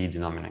USD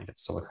denominated.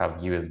 So we have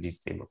USD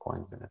stable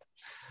coins in it.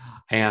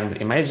 And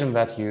imagine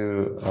that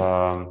you,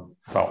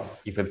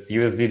 if it's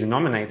USD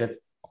denominated,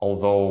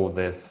 although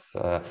this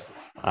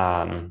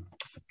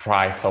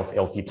price of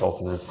LP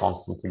token is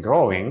constantly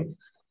growing,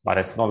 but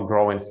it's not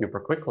growing super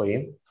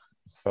quickly.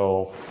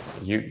 So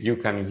you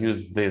can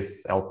use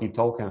this LP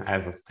token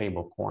as a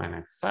stable coin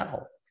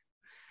itself.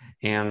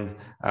 And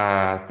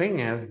thing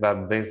is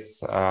that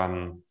this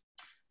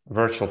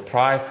virtual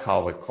price,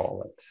 how we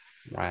call it,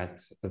 right?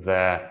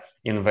 The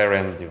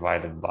invariant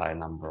divided by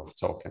number of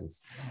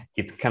tokens.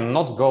 It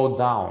cannot go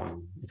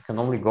down. It can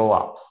only go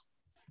up.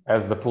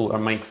 As the pool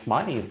makes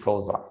money, it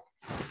goes up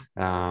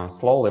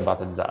slowly, but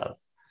it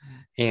does.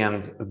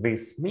 And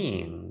this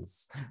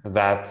means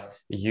that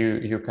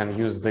you can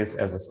use this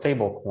as a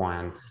stable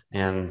coin.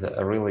 And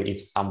really,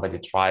 if somebody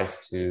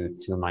tries to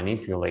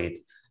manipulate,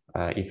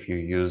 if you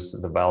use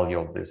the value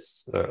of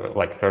this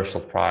like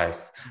virtual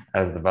price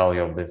as the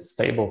value of this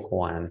stable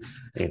coin,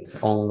 it's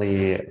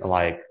only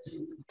like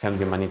can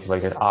be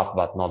manipulated up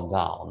but not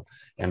down.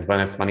 And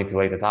when it's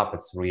manipulated up,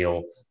 it's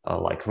real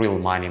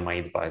money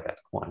made by that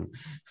coin.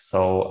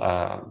 So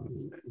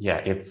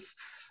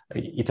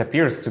it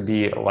appears to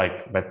be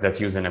like that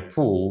using a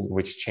pool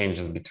which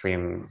changes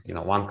between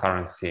one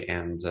currency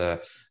and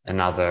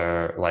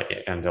another,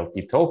 like an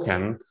LP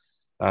token.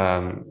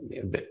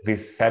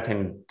 This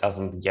setting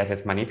doesn't get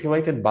it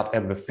manipulated, but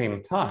at the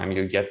same time,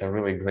 you get a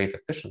really great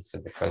efficiency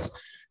because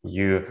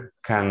you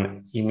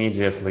can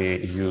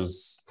immediately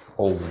use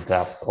all the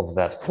depth of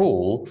that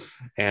pool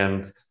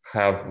and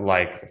have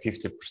like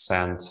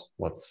 50%,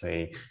 let's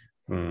say,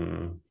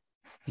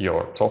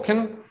 your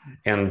token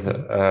and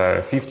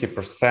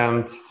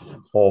 50%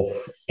 of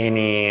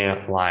any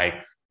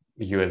like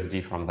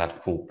USD from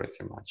that pool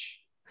pretty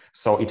much.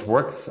 So it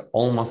works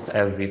almost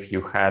as if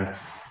you had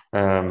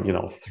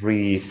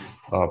 3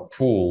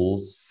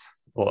 pools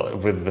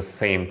with the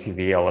same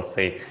TVL, let's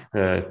say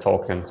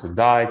token to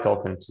DAI,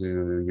 token to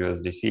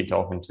USDC,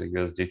 token to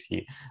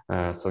USDT.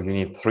 So you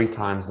need 3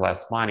 times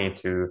less money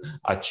to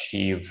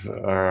achieve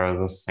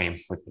the same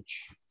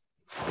slippage.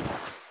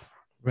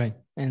 Right,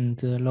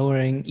 and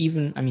lowering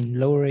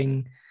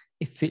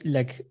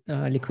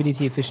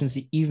liquidity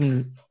efficiency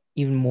even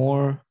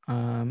more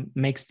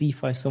makes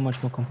DeFi so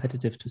much more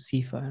competitive to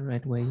CeFi,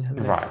 right? Where you have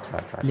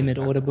limit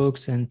order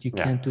books and you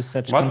can't do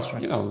such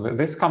constructs.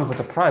 This comes at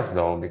a price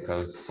though,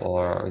 because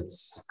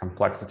its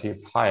complexity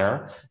is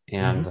higher,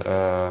 and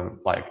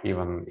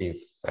even if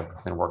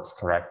everything works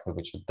correctly,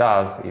 which it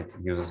does, it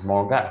uses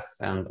more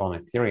gas, and on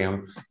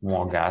Ethereum,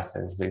 more gas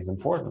is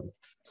important.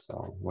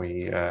 So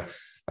we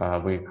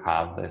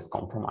have this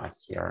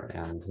compromise here,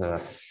 and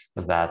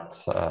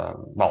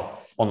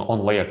on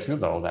layer 2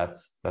 though,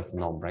 that's a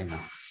no-brainer.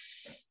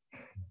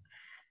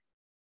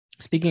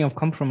 Speaking of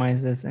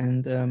compromises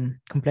and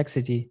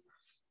complexity,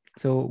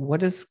 so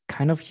what is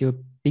kind of your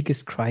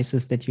biggest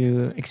crisis that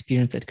you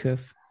experienced at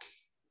Curve?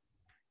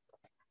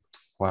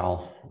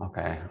 Well,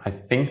 okay, I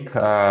think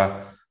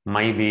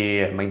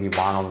maybe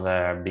one of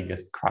the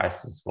biggest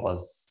crises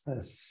was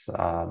this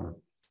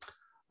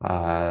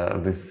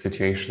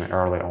situation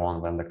early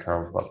on when the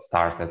curve got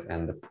started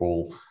and the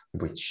pool,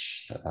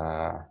 which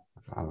the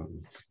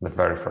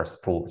very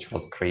first pool which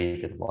was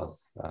created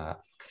was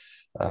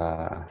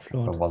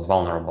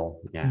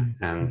vulnerable,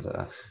 and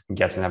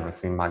getting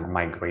everything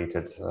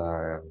migrated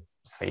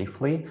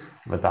safely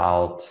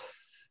without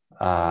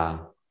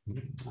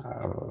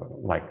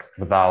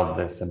without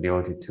this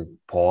ability to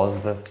pause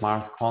the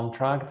smart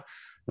contract.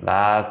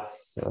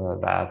 That's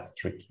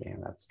tricky.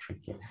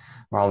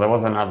 Well, there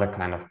was another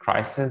kind of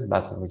crisis,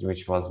 but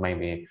which was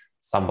maybe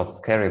somewhat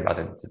scary, but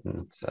it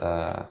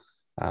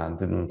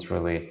didn't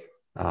really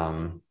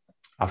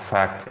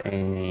affect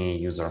any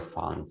user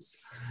funds.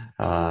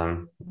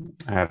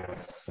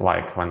 It's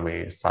like when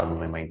we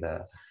suddenly made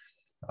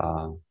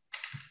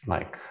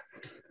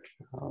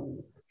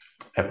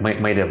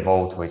made a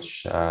vote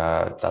which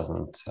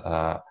doesn't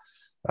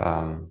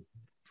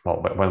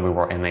when we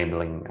were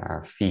enabling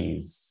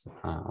fees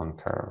on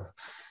Curve,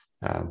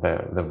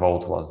 the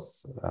vote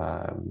was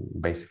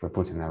basically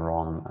putting a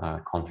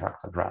wrong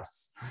contract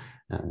address,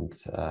 and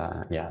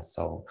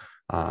so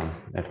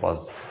it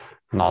was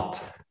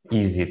not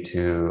easy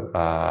to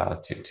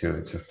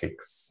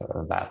fix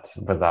that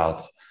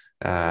without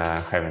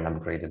having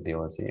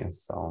upgradability.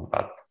 So,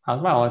 but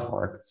well, it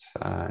worked.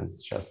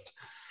 It's just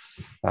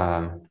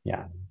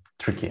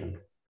tricky.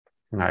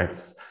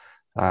 It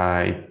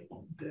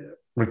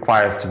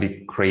requires to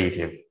be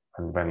creative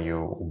when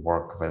you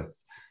work with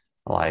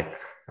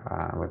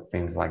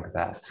things like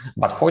that.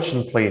 But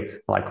fortunately,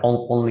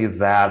 only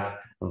that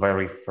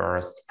very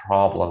first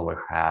problem we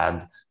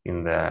had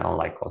in the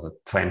was it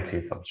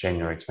 20th of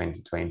January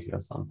 2020 or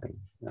something.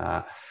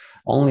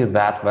 Only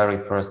that very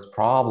first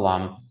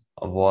problem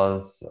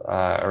was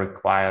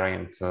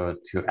requiring to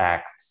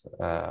act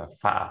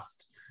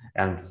fast,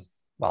 and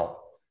not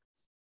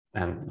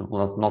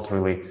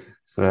really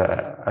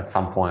at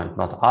some point,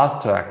 not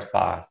us to act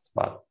fast,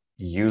 but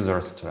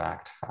users to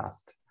act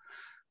fast.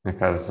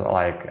 Because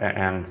I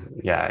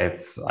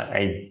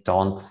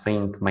don't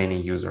think many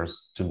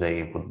users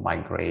today would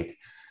migrate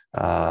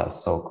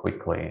so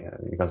quickly,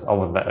 because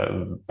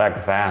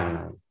back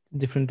then,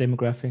 different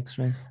demographics,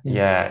 right?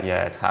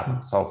 Yeah, it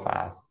happened so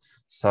fast.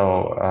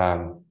 So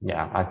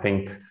I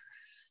think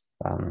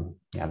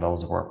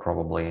those were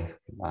probably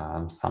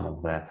some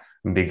of the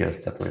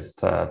biggest, at least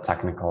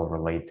technical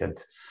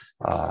related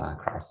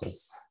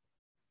crises.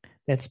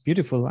 That's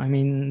beautiful. I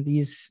mean,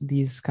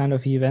 these kind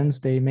of events,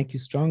 they make you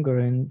stronger,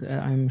 and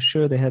I'm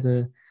sure they had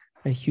a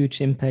huge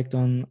impact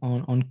on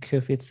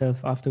Curve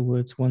itself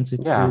afterwards once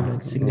it grew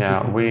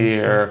significantly.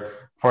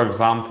 For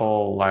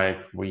example,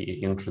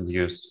 we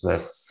introduced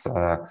this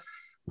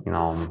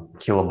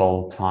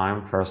killable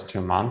time first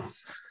 2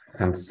 months,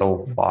 and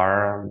so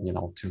far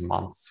 2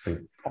 months we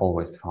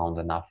always found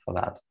enough for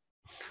that,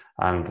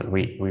 and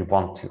we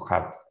want to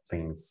have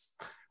things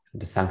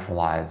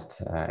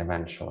decentralized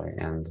eventually,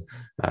 and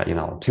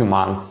 2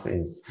 months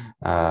is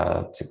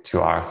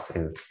to us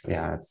is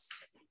it's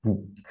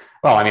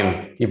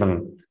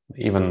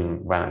even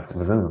when it's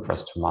within the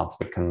first 2 months,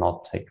 we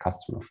cannot take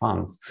customer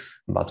funds,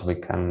 but we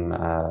can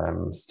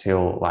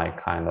still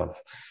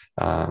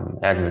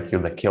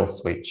execute the kill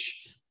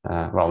switch.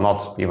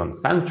 Not even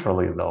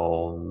centrally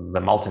though, the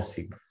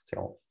multi-sig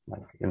still.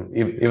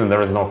 Even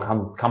there is no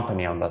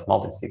company on that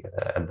multi-sig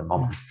at the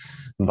moment,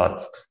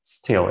 but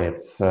still,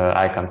 it's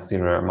I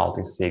consider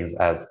multi-sigs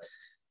as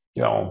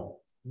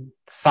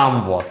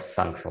somewhat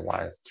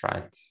centralized,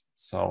 right?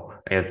 So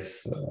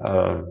it's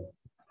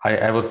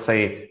I would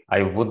say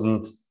I would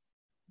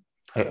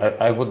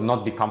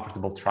not be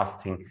comfortable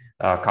trusting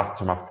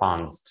customer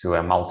funds to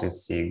a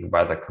multi-sig,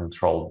 whether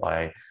controlled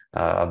by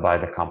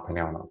the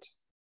company or not.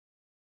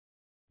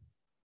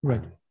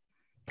 Right.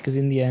 Because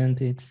in the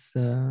end, it's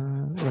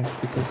right.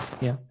 Because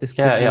this.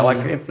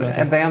 It's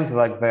at the end,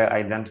 the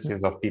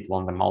identities of people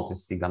on the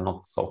multi-sig are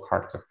not so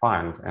hard to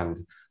find,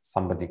 and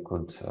somebody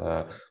could,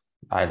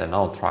 I don't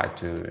know, try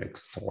to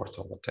extort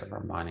or whatever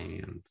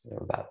money, and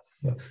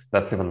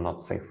that's even not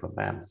safe for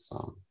them.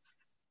 So,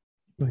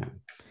 right.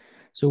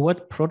 So,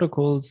 what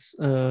protocols,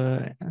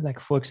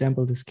 for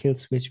example, this kill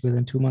switch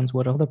within 2 months?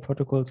 What other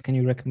protocols can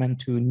you recommend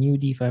to new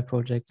DeFi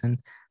projects? And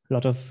a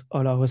lot of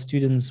all our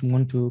students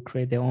want to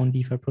create their own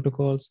DeFi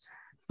protocols.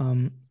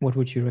 What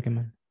would you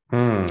recommend?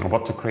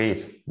 What to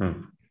create?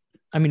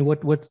 I mean,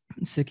 what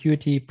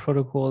security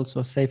protocols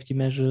or safety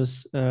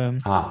measures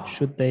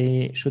should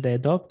they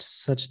adopt,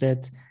 such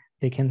that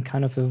they can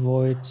kind of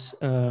avoid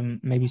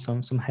maybe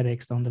some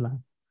headaches down the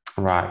line?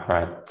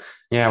 Right.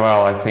 Yeah.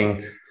 Well, I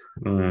think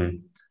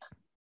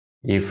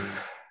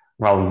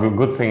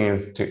good thing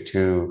is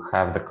to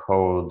have the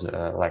code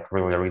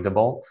really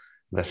readable.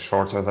 The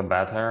shorter, the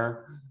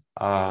better.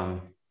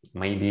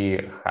 Maybe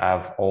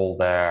have all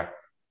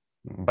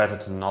better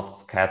to not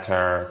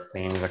scatter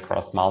things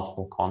across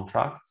multiple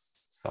contracts.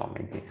 So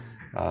maybe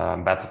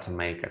better to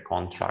make a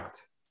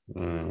contract,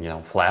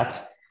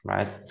 flat,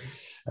 right?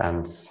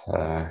 And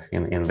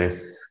in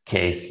this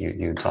case,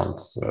 you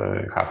don't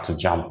have to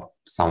jump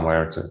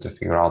somewhere to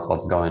figure out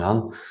what's going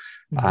on.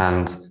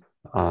 And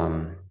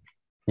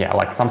yeah,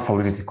 like some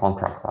solidity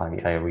contracts I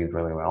read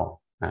really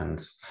well,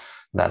 and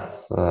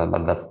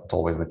but that's not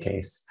always the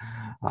case.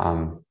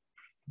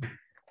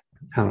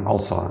 And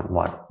also,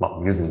 like,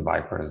 well, using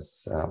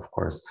Vipers, of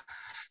course,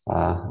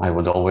 I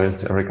would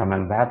always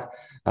recommend that.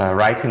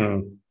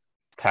 Writing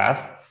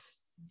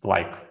tests,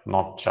 like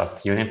not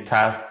just unit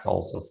tests,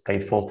 also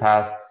stateful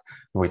tests,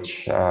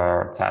 which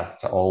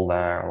test all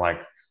their like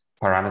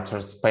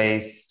parameter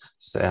space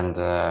and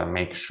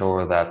make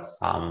sure that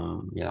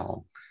some,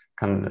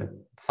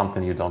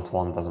 something you don't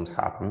want doesn't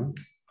happen,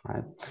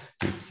 right?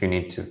 You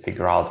need to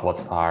figure out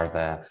what are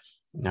the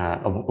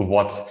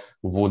what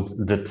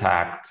would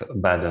detect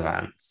bad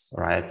events,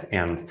 right?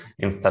 And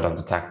instead of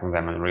detecting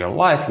them in real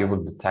life, you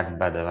would detect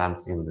bad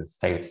events in the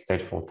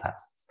stateful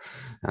tests.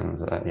 And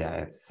yeah,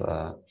 it's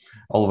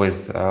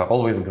always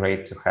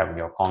great to have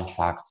your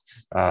contract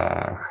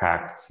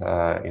hacked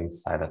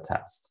inside a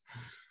test.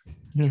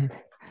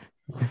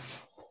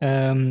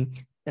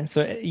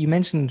 So you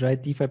mentioned,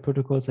 right, DeFi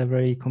protocols are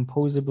very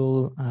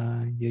composable.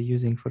 You're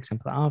using, for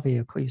example,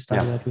 Aave, or you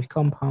started out with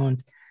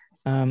Compound.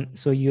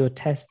 So your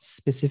tests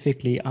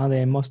specifically, are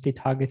they mostly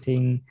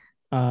targeting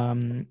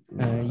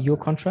your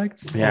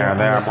contracts? Yeah,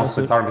 they are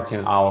mostly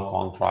targeting our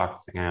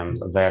contracts, and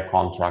their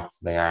contracts,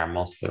 they are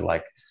mostly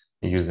like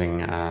using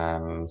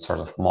sort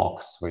of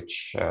mocks,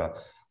 which sort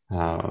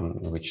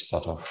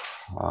of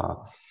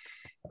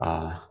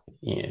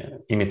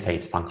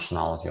imitate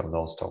functionality of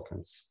those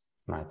tokens.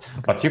 Right.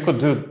 Okay. But you could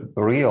do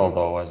real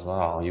though as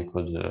well. You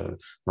could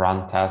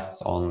run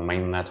tests on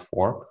mainnet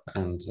fork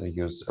and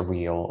use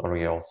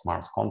real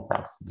smart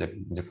contracts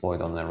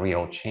deployed on a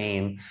real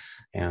chain.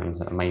 And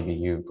maybe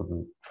you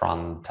couldn't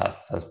run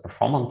tests as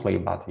performantly,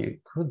 but you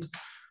could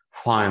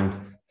find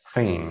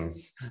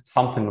things.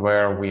 Something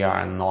where we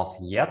are not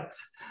yet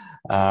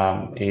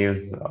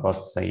is,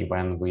 let's say,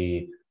 when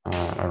we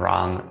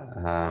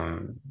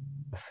run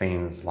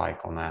things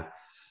like on a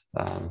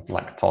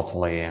like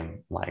totally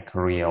like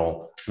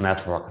real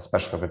network,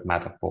 especially with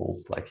meta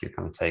pools. Like you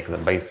can take the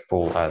base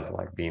pool as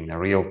like being a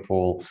real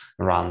pool,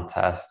 run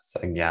tests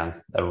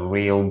against a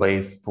real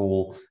base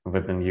pool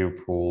with a new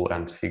pool,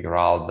 and figure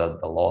out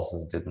that the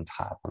losses didn't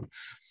happen.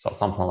 So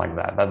something like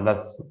that.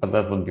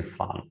 That would be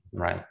fun,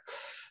 right?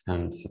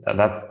 And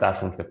that's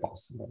definitely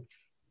possible.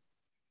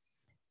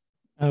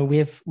 We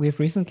have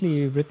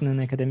recently written an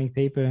academic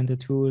paper and a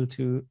tool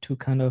to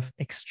kind of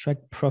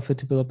extract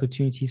profitable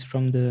opportunities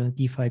from the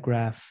DeFi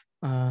graph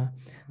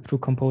through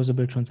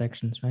composable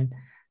transactions, right?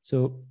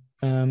 So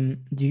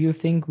do you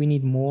think we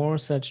need more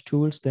such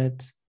tools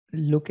that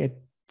look at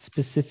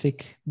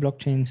specific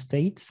blockchain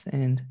states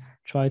and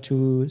try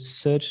to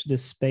search the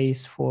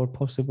space for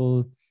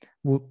possible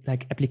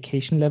like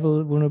application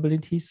level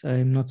vulnerabilities?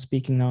 I'm not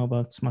speaking now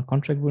about smart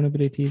contract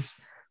vulnerabilities,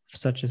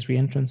 such as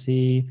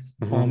reentrancy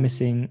or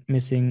missing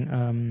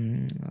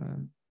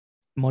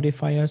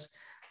modifiers,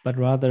 but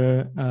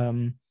rather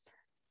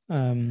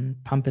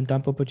pump and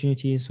dump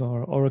opportunities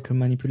or oracle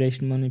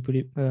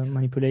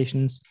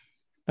manipulations,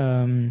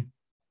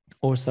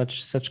 or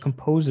such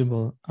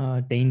composable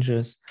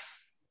dangers.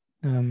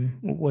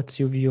 What's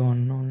your view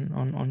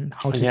on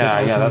how to get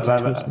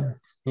automated tools?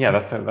 Yeah,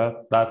 that's a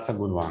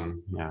good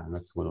one. Yeah,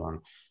 that's a good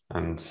one.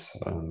 And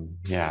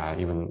yeah,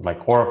 even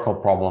like Oracle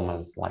problem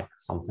is like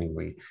something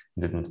we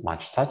didn't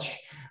much touch.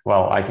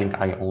 Well, I think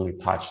I only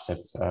touched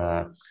it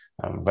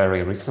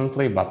very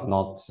recently, but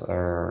not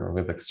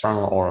with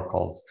external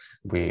oracles.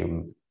 We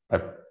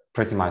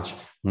pretty much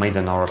made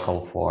an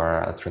oracle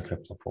for a Tree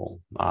Crypto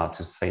pool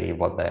to say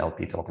what the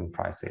LP token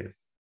price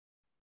is.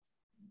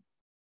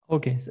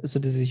 Okay, so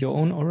this is your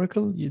own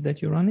oracle that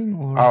you're running,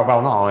 or? Oh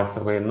well, no,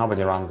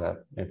 nobody runs it.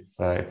 It's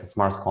a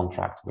smart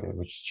contract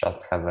which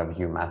just has a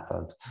view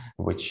method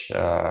which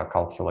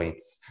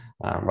calculates.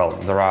 Well,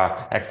 there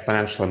are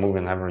exponentially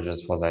moving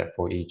averages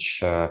for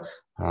each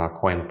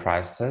coin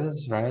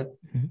prices, right?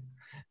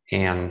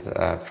 And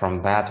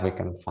from that we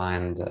can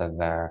find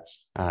their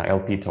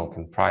LP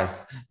token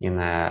price in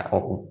I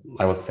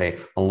would say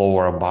a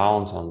lower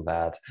bound on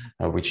that,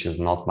 which is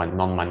not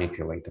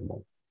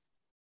non-manipulatable.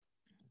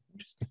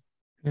 Interesting.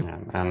 Yeah,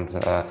 and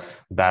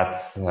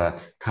that's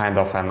kind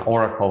of an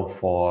oracle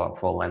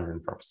for lending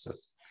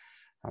purposes.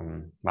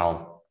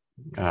 Well,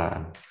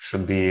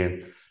 should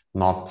be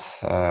not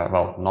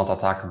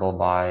attackable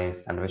by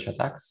sandwich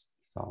attacks.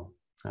 So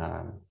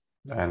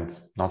and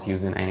not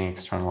using any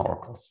external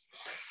oracles.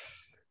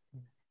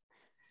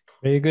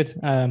 Very good.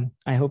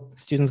 I hope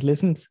students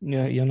listened.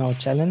 You're now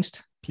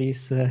challenged.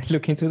 Please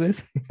look into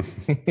this.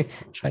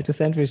 Try to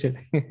sandwich it.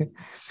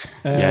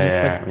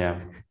 Yeah.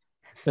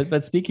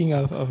 But speaking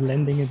of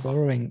lending and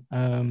borrowing,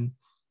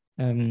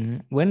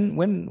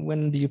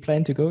 when do you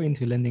plan to go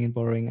into lending and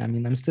borrowing? I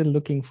mean, I'm still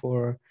looking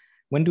for,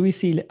 when do we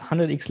see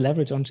 100x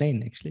leverage on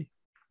chain actually?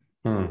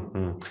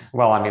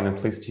 Well, I mean,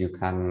 at least you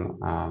can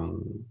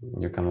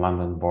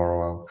lend and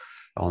borrow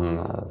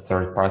on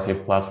third-party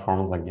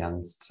platforms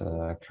against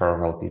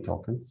Curve LP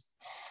tokens,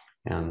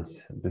 and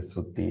this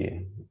would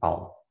be,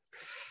 well,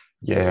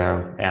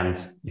 Yeah, and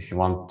if you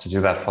want to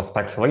do that for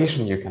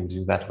speculation, you can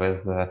do that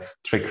with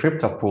Tree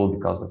Crypto Pool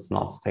because it's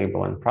not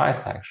stable in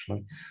price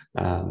actually.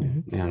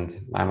 And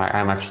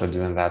I'm actually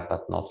doing that,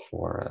 but not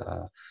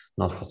for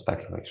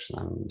speculation.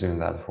 I'm doing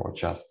that for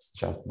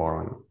just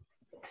borrowing.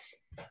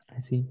 I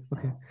see.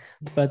 Okay,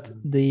 but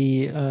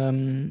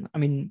I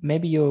mean,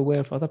 maybe you're aware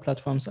of other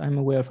platforms. I'm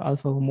aware of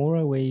Alpha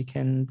Homora, where you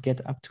can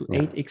get up to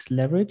 8x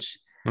leverage.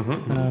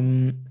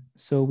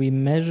 So we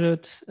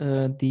measured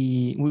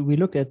we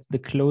looked at the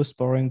closed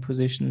borrowing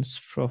positions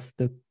from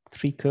the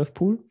 3 curve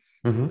pool,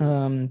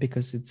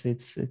 because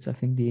it's I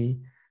think the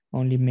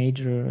only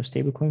major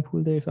stablecoin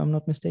pool there, if I'm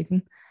not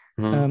mistaken.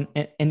 And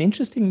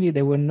interestingly,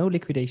 there were no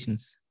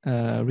liquidations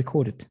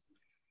recorded.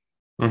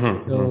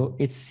 So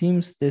it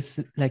seems this,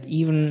 like,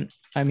 even,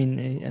 I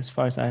mean, as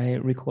far as I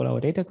recall our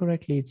data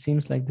correctly, it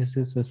seems like this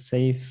is a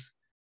safe,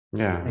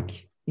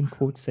 like, in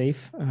quote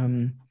safe.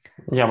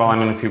 Yeah, well, I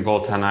mean, if you go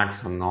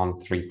 10x on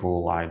non-3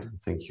 pool, I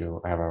don't think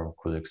you ever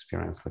could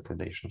experience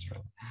liquidations,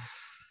 really.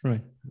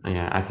 Right.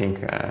 Yeah, I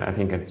think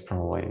it's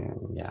probably,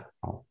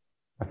 well,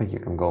 I think you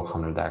can go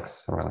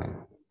 100x, really.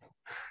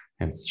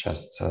 It's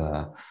just,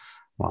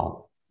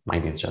 well,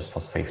 maybe it's just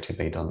for safety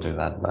they don't do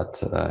that,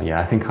 but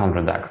I think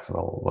 100x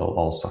will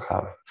also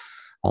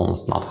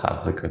almost not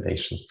have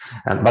liquidations.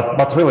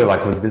 But really,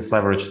 like with these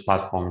leveraged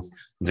platforms,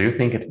 do you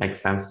think it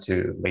makes sense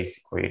to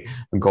basically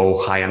go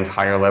higher and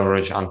higher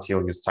leverage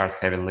until you start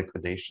having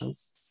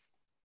liquidations?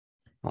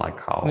 Like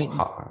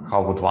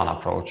how would one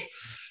approach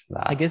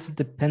that? I guess it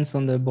depends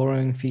on the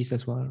borrowing fees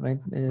as well, right?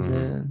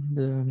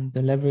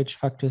 The leverage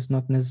factor is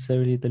not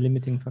necessarily the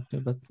limiting factor,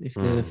 but if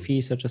the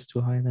fees are just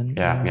too high, then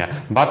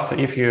But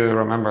if you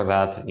remember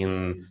that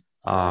in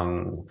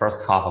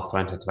first half of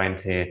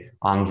 2020,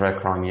 Andre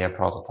Cronje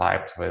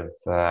prototyped with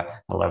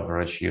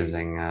leverage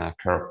using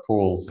curve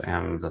pools,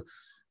 and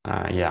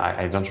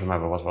I don't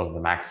remember what was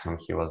the maximum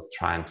he was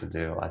trying to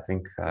do. I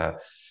think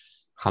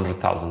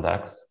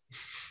 100,000x.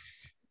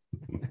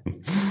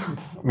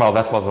 Well,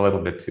 that was a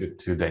little bit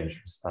too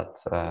dangerous, but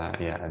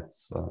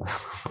it's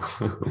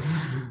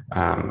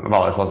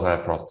well, it was a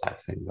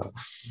prototype thing though.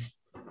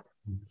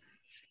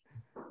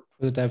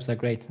 Prototypes are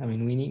great. I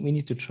mean, we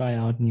need to try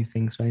out new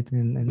things, right?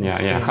 And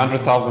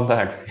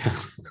 100,000x.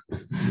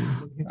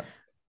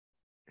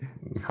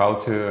 How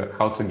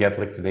to get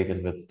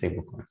liquidated with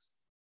stablecoins.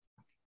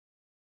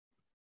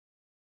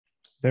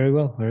 Very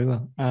well.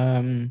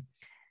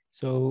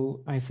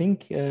 So I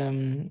think,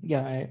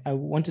 I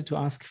wanted to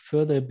ask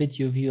further a bit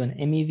your view on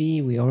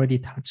MEV. We already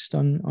touched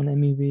on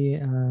MEV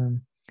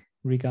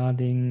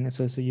regarding,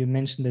 so you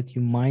mentioned that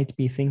you might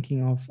be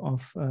thinking of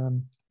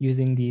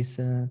using these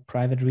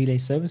private relay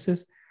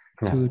services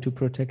to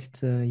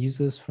protect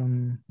users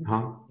from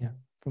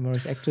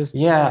various actors.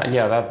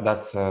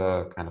 That's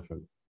kind of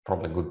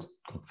probably a good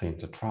thing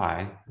to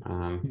try.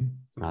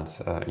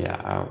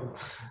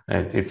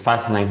 It's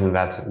fascinating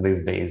that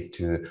these days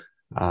to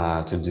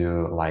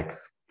do like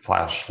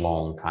flash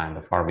loan kind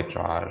of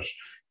arbitrage,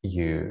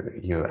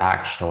 you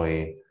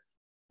actually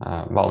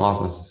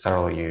not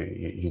necessarily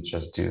you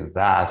just do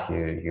that.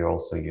 You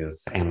also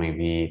use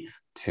MEV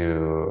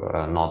to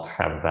not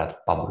have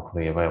that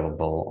publicly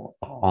available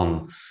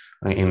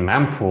in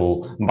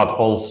mempool, but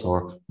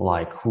also,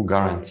 like, who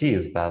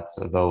guarantees that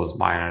those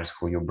miners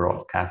who you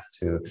broadcast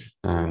to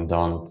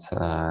don't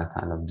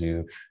kind of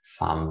do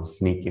some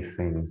sneaky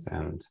things,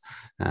 and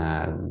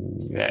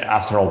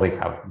after all, they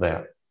have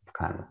their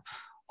kind of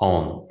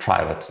own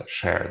private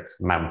shared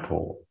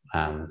mempool,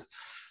 and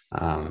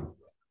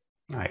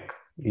like,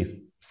 if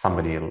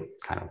somebody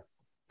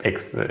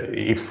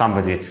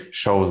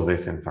shows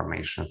this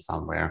information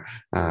somewhere,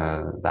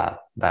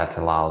 that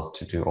allows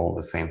to do all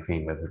the same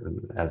thing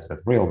as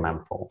with real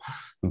mempool.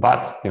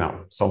 But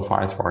so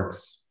far it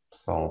works.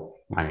 So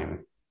I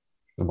mean,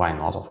 why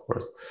not? Of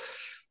course,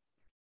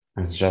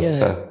 it's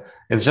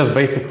just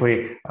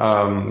basically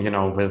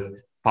with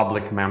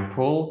public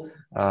mempool,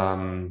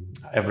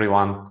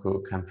 everyone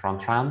who can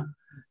front run,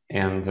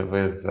 and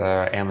with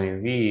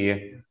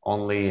MEV,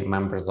 only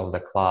members of the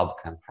club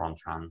can front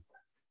run.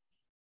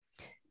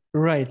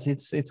 Right.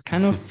 It's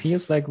kind of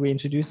feels like we're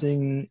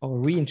introducing or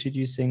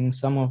reintroducing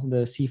some of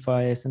the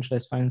CeFi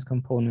centralized finance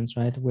components,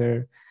 right?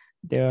 Where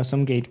there are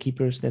some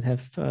gatekeepers that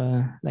have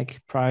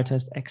like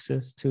prioritized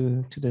access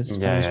to this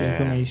financial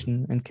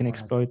information and can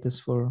exploit this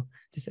for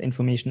this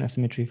information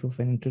asymmetry for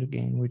financial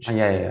gain. Which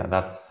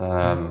that's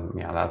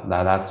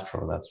that's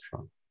true. That's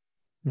true.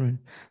 Right.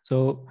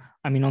 So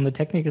I mean, on the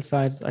technical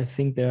side, I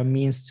think there are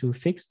means to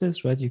fix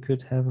this, right? You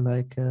could have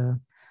like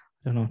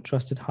I don't know,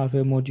 trusted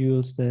hardware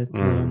modules that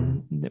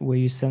where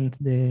you send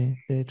the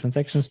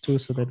transactions to,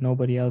 so that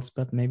nobody else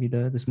but maybe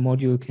this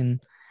module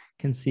can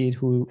see it,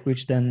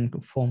 which then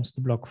forms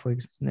the block, for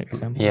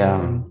example.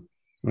 On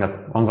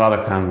the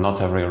other hand,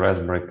 not every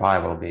Raspberry Pi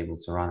will be able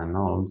to run a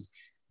node,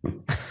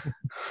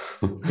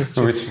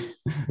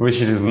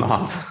 which it is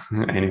not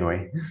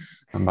anyway.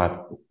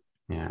 But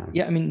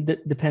I mean,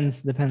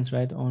 depends,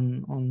 right,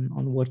 on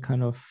what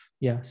kind of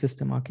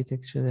system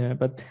architecture there.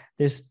 But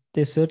there's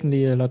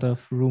certainly a lot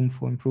of room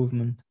for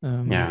improvement.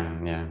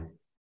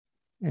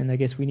 And I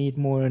guess we need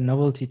more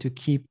novelty to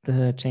keep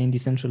the chain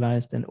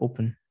decentralized and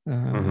open.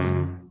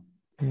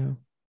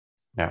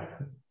 Yeah.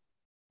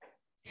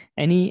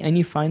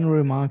 Any final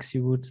remarks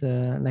you would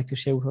like to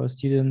share with our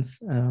students,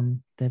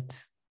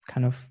 that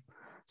kind of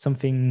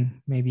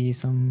something, maybe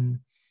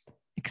some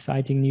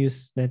exciting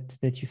news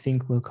that you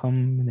think will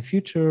come in the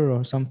future,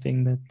 or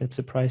something that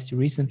surprised you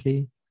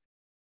recently?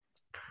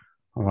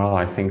 Well,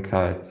 I think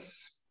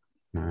it's,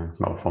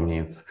 well, for me,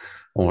 it's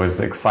always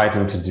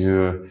exciting to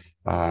do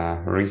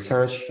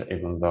research,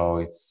 even though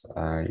it's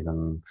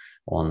even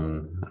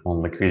on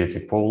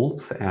liquidity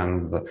pools,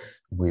 and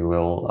we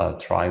will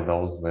try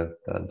those with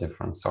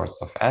different sorts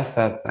of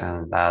assets,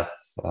 and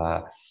that's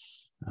well,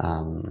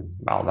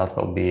 that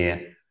will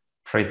be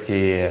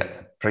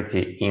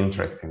pretty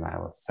interesting, I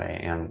would say,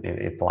 and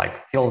it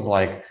like feels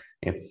like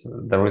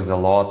there is a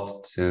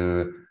lot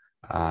to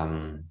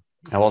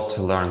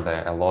learn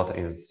there. A lot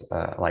is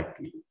like,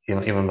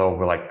 even though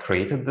we like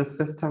created this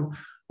system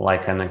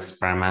like an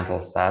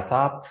experimental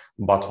setup,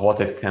 but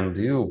what it can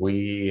do,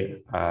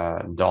 we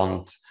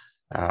don't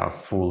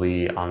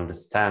fully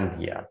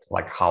understand yet.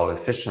 Like, how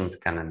efficient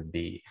can it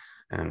be,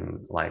 and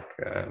like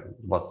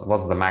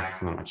what's the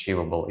maximum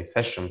achievable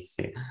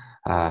efficiency?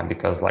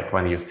 Because like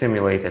when you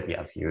simulate it,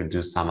 yes, you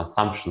do some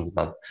assumptions,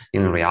 but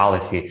in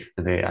reality,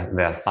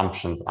 the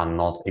assumptions are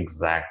not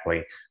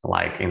exactly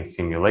like in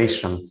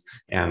simulations,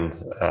 and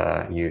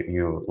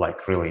you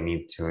like really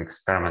need to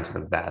experiment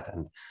with that.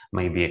 And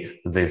maybe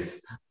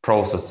this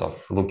process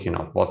of looking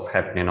at what's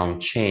happening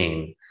on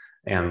chain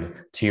and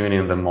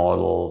tuning the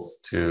models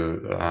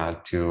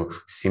to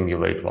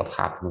simulate what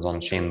happens on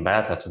chain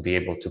better, to be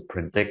able to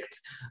predict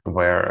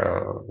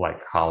where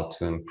like how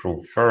to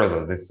improve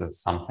further. This is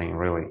something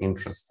really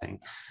interesting,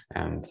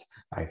 and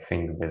I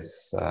think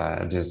this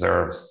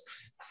deserves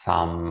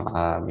some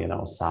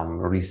some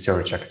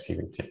research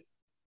activity.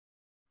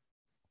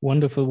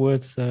 Wonderful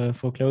words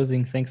for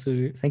closing. Thank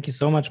you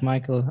so much,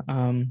 Michael.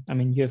 I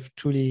mean, you have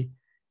truly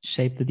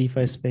shaped the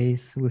DeFi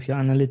space with your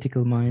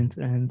analytical mind,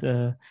 and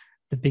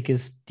the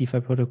biggest DeFi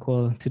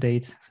protocol to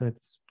date. So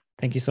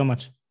thank you so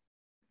much.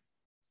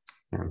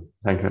 Yeah,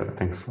 thank you.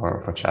 Thanks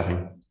for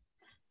chatting.